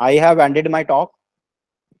I have ended my talk.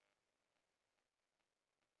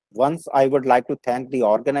 Once I would like to thank the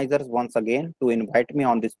organizers once again to invite me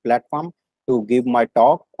on this platform to give my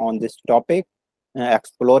talk on this topic,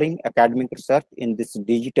 exploring academic research in this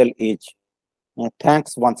digital age.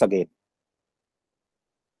 Thanks once again.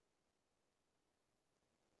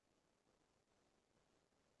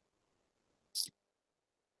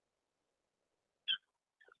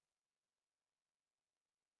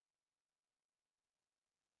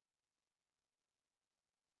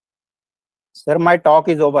 Sir, my talk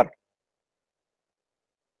is over.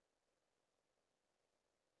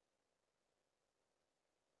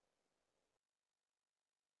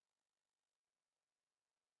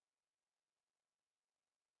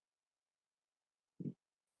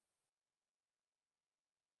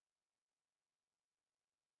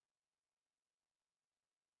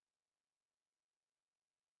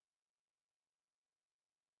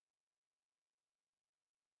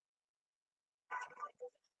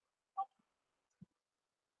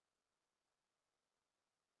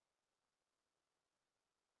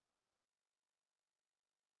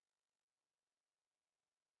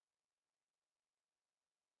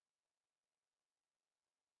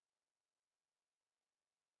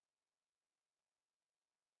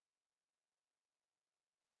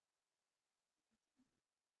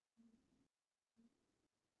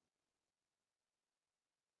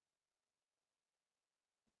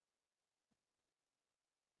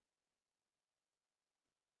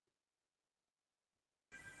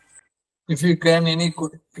 If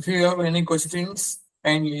you have any questions,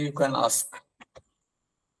 and you can ask.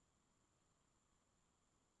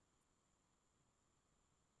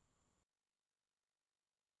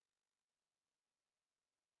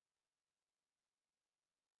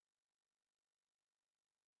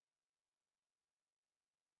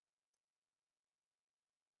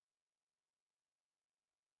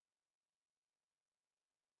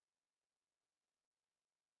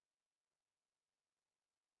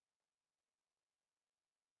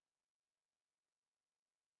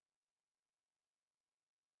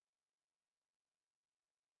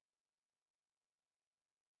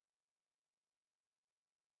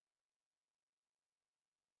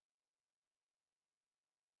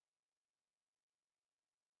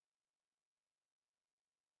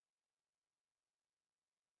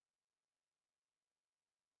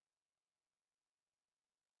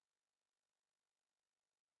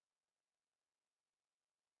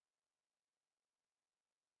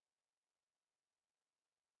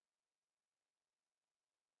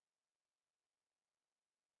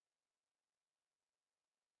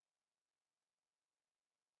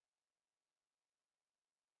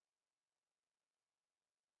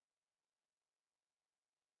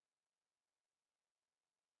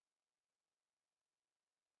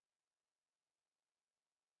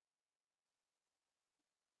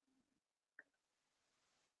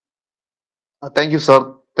 Thank you,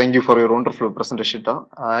 sir. Thank you for your wonderful presentation.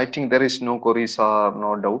 I think there is no queries or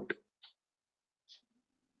no doubt.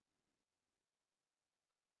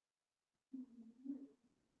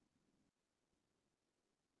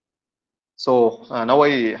 So now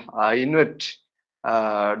I invite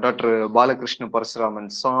Dr. Balakrishna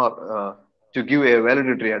Parasuraman, sir, to give a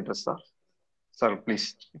valedictory address, sir. Sir,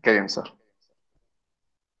 please carry on, sir.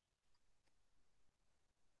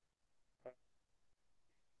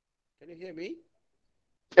 Can you hear me?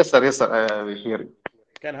 Yes, sir. Yes, sir. I will hear you.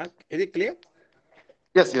 Is it clear?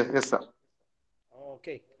 Yes, yes, yes, sir.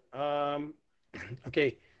 Okay.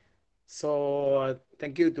 Okay. So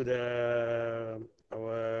thank you to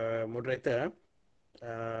our moderator.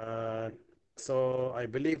 So I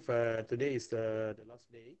believe today is the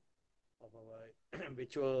last day of our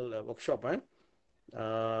virtual workshop.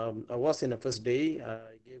 I was in the first day.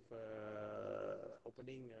 I gave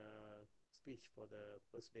opening speech for the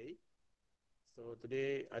first day. So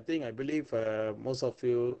today, I believe most of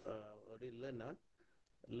you already learn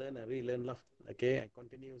and relearn, okay, and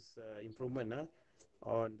continuous improvement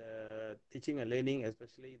on teaching and learning,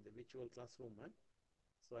 especially in the virtual classroom.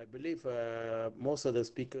 So I believe most of the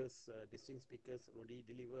speakers, distinct speakers, already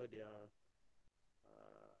deliver their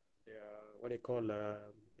what they call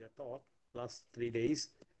their thought last 3 days,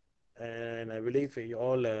 and I believe you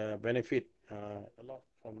all benefit a lot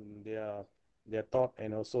from their thought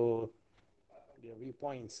and also their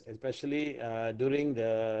viewpoints, especially during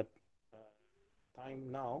the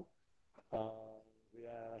time now. We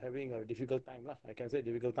are having a difficult time, I can say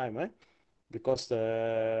difficult time, because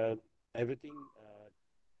everything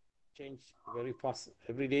change very fast.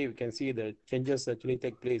 Every day we can see the changes actually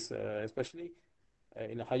take place, especially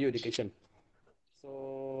in higher education.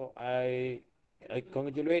 So I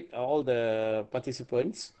congratulate all the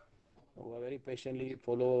participants who are very patiently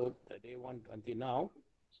followed the day one until now.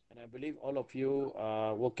 And I believe all of you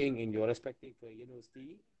are working in your respective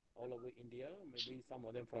university all over India, maybe some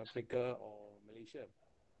of them from Africa or Malaysia.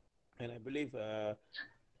 And I believe there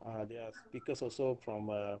are speakers also from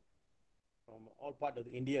all part of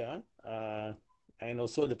India, and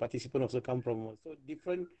also the participants also come from so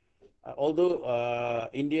different. Although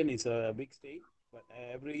Indian is a big state, but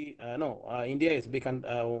India is big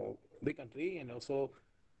country, and also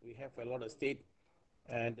we have a lot of state,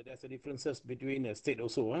 and there's a differences between a state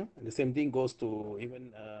also. And the same thing goes to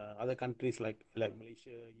even other countries like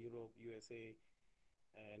Malaysia, Europe, USA,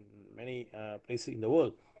 and many places in the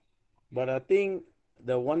world. But I think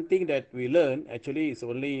the one thing that we learn actually is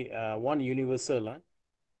only one universal,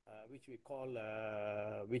 which we call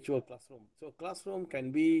virtual classroom. So classroom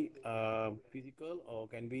can be physical or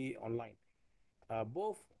can be online.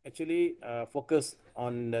 Both actually focus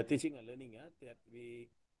on the teaching and learning, that we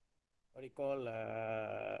what we call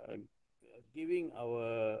giving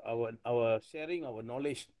our sharing our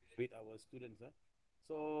knowledge with our students.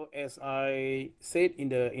 So as I said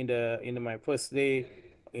in my first day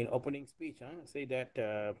in opening speech, say that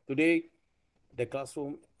today the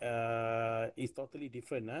classroom is totally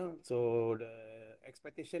different. So the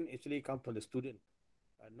expectation actually comes from the student,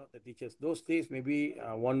 not the teachers. Those days maybe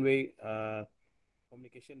one-way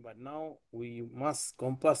communication, but now we must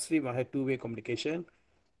compulsory have two-way communication.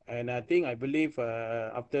 And I believe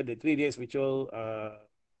after the 3 days virtual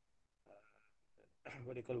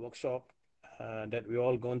what they call workshop, that we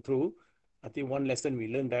all gone through, I think one lesson we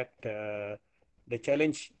learned that the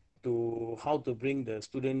challenge to how to bring the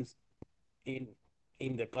students in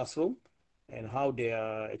the classroom and how they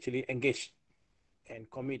are actually engaged and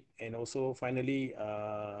commit, and also finally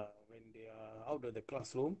when they are out of the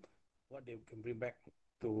classroom, what they can bring back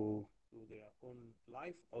to their own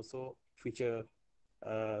life, also future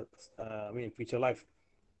future life.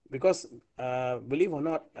 Because believe or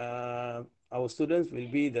not, our students will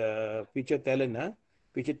be the future talent,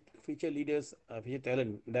 future leaders, future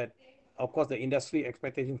talent. That of course the industry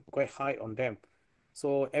expectation quite high on them.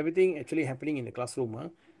 So everything actually happening in the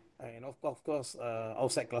classroom, and of course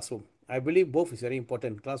outside classroom. I believe both is very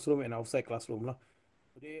important, classroom and outside classroom, lah.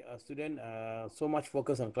 Today, a student so much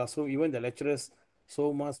focus on classroom, even the lecturers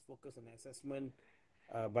so much focus on assessment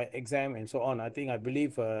by exam and so on. I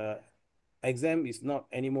believe exam is not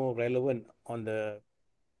anymore relevant on the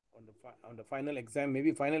final exam.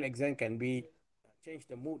 Maybe final exam can be change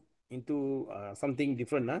the mood into something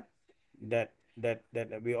different, that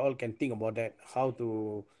we all can think about that, how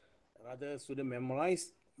to rather student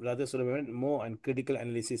memorize, more on critical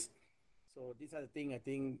analysis. So these are the thing. I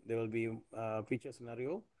think there will be future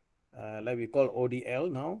scenario, like we call ODL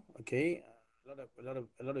now. Okay, a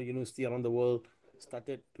lot of university around the world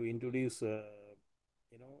started to introduce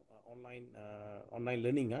online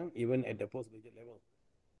learning, even at the postgraduate level.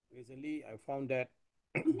 Recently, I found that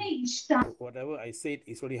whatever I said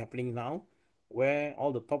is already happening now, where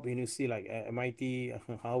all the top universities like MIT,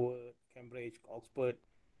 Harvard, Cambridge, Oxford,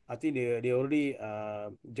 I think they already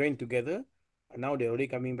joined together. And now they're already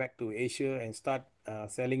coming back to Asia and start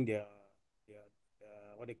selling their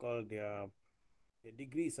what they call their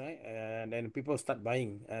degrees, right? And then people start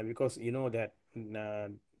buying because you know that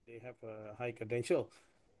they have a high credential,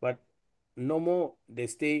 but no more they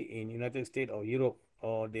stay in United States or Europe,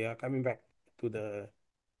 or they are coming back to the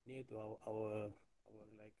near to our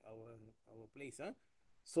place,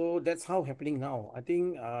 so that's how happening now. I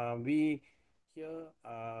think we here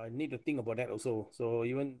need to think about that also. So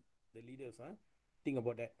even the leaders, think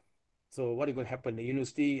about that. So what is going to happen? The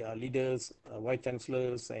university leaders, vice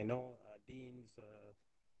chancellors, deans,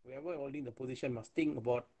 whoever holding the position must think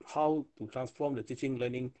about how to transform the teaching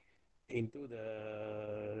learning into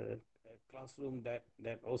the classroom, that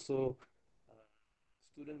also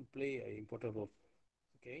student play an important role.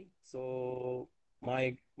 Okay, so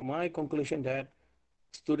my conclusion that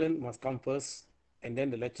student must come first, and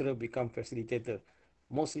then the lecturer become facilitator.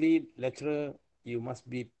 Mostly lecturer, you must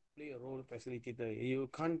be play a role facilitator. You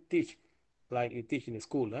can't teach like you teach in a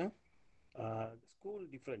school, school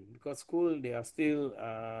different, because school they are still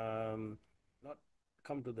not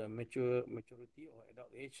come to the maturity or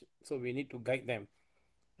adult age, so we need to guide them.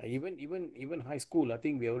 Even high school, I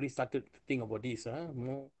think we already started to think about this,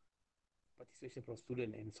 more participation from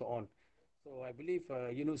student and so on. So I believe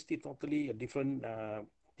university totally a different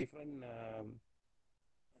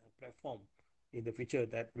platform in the future,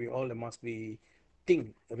 that we all must be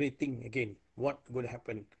rethink again what will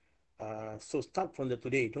happen. So start from the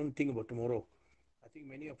today. Don't think about tomorrow. I think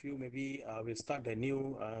many of you maybe will start a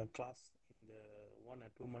new class in the 1 or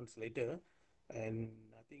 2 months later, and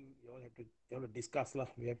I think you all have to discuss lah.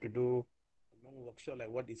 We have to do a long workshop, like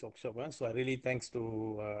what is workshop. So I really thanks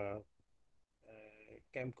to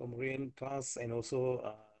Camp Comorian class, and also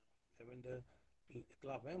Lavender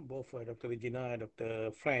Club, both Dr. Regina and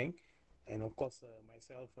Dr. Frank, and of course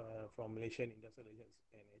myself from Malaysian Industrial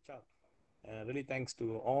Relations and HR. Really thanks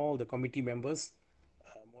to all the committee members,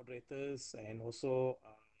 moderators, and also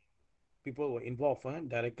people who were involved,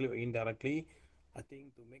 directly or indirectly, I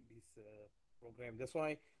think, to make this program. That's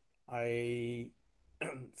why I,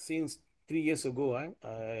 since 3 years ago,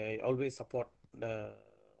 I always support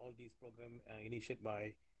all these program initiated by,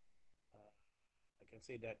 I can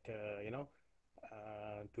say that,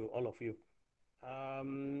 to all of you.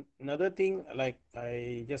 Another thing, like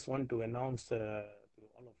I just want to announce to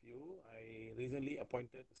all of you, I recently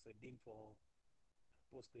appointed as a dean for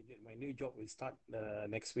postgraduate. My new job will start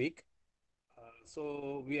next week.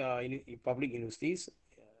 So we are in public universities.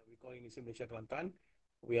 We call University of Malaysia Kelantan.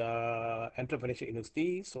 We are entrepreneurship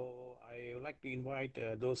university. So I would like to invite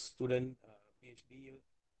those student, PhD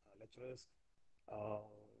lecturers,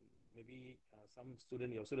 maybe some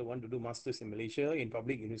student also want to do masters in Malaysia in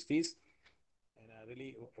public universities, and I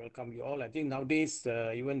really welcome you all. I think nowadays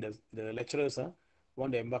even the lecturers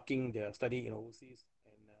want to embarking their study in overseas,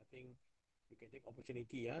 and I think you can take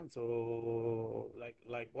opportunity. So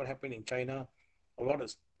like what happened in China, a lot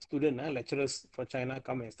of student lecturers from China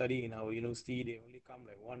come and study in our university. They only come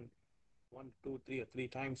like one, two, three, or three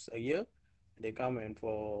times a year. They come and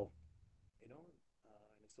for,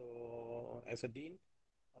 so as a dean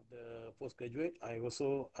of the postgraduate, I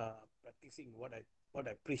also practicing what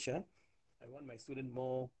I preach. I want my student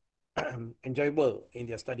more enjoyable in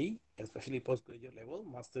their study, especially postgraduate level,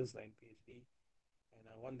 masters and PhD, and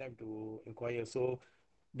I want them to inquire. So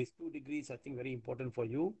these 2 degrees, I think, very important for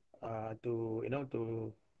you to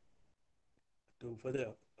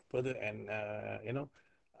further and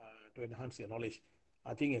to enhance your knowledge.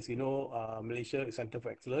 I think, as you know, Malaysia is Center for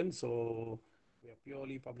Excellence, so we are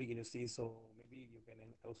purely public university. So maybe you can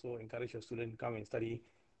also encourage your student come and study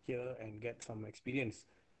here and get some experience.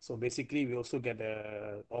 So basically, we also get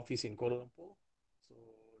an office in Kuala Lumpur. So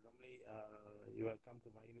normally, you will come to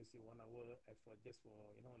my university 1 hour for just for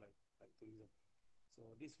like tourism. So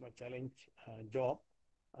this is my challenge job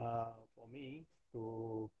for me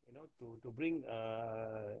to bring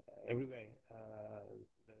everywhere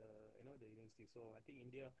the university. So I think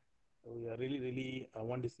India, we are really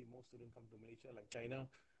want to see more students come to Malaysia. Like China,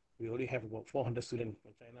 we already have about 400 students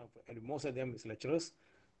from China, and most of them is lecturers.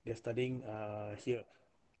 They're studying here.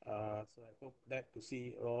 So I hope that to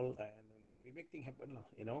see all, and we make things happen,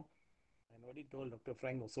 And already told Dr.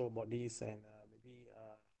 Frank also about this, and maybe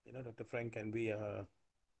Dr. Frank can be a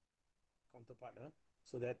counterpart,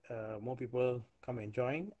 so that more people come and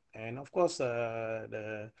join. And of course,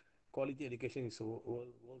 the quality education is world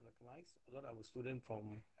recognized. A lot of our students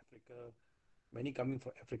from Africa, many coming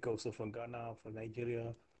from Africa, also from Ghana, from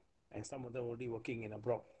Nigeria, and some of them already working in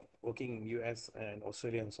abroad, working in US and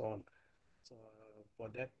Australia and so on. So for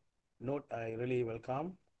that note, I really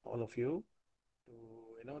welcome all of you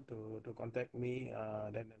to contact me.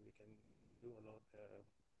 Then we can do a lot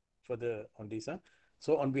further on this.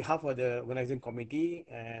 So on behalf of the organizing committee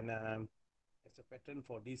and as a patron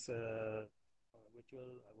for this virtual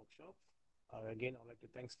workshop, again, I'd like to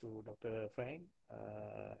thanks to Dr. Frank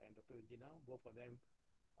and Dr. Gina, both of them,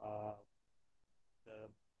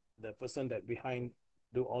 the person that behind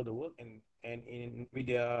do all the work, and in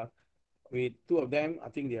with 2 of them, I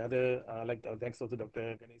think the other like thanks also to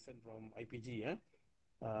Dr. Ganesan from IPG,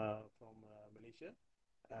 from Malaysia,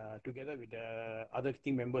 together with the other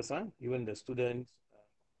team members, even the students,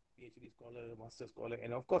 PhD scholar, master scholar,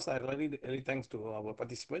 and of course, I really thanks to our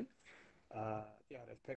participant. Yeah, respect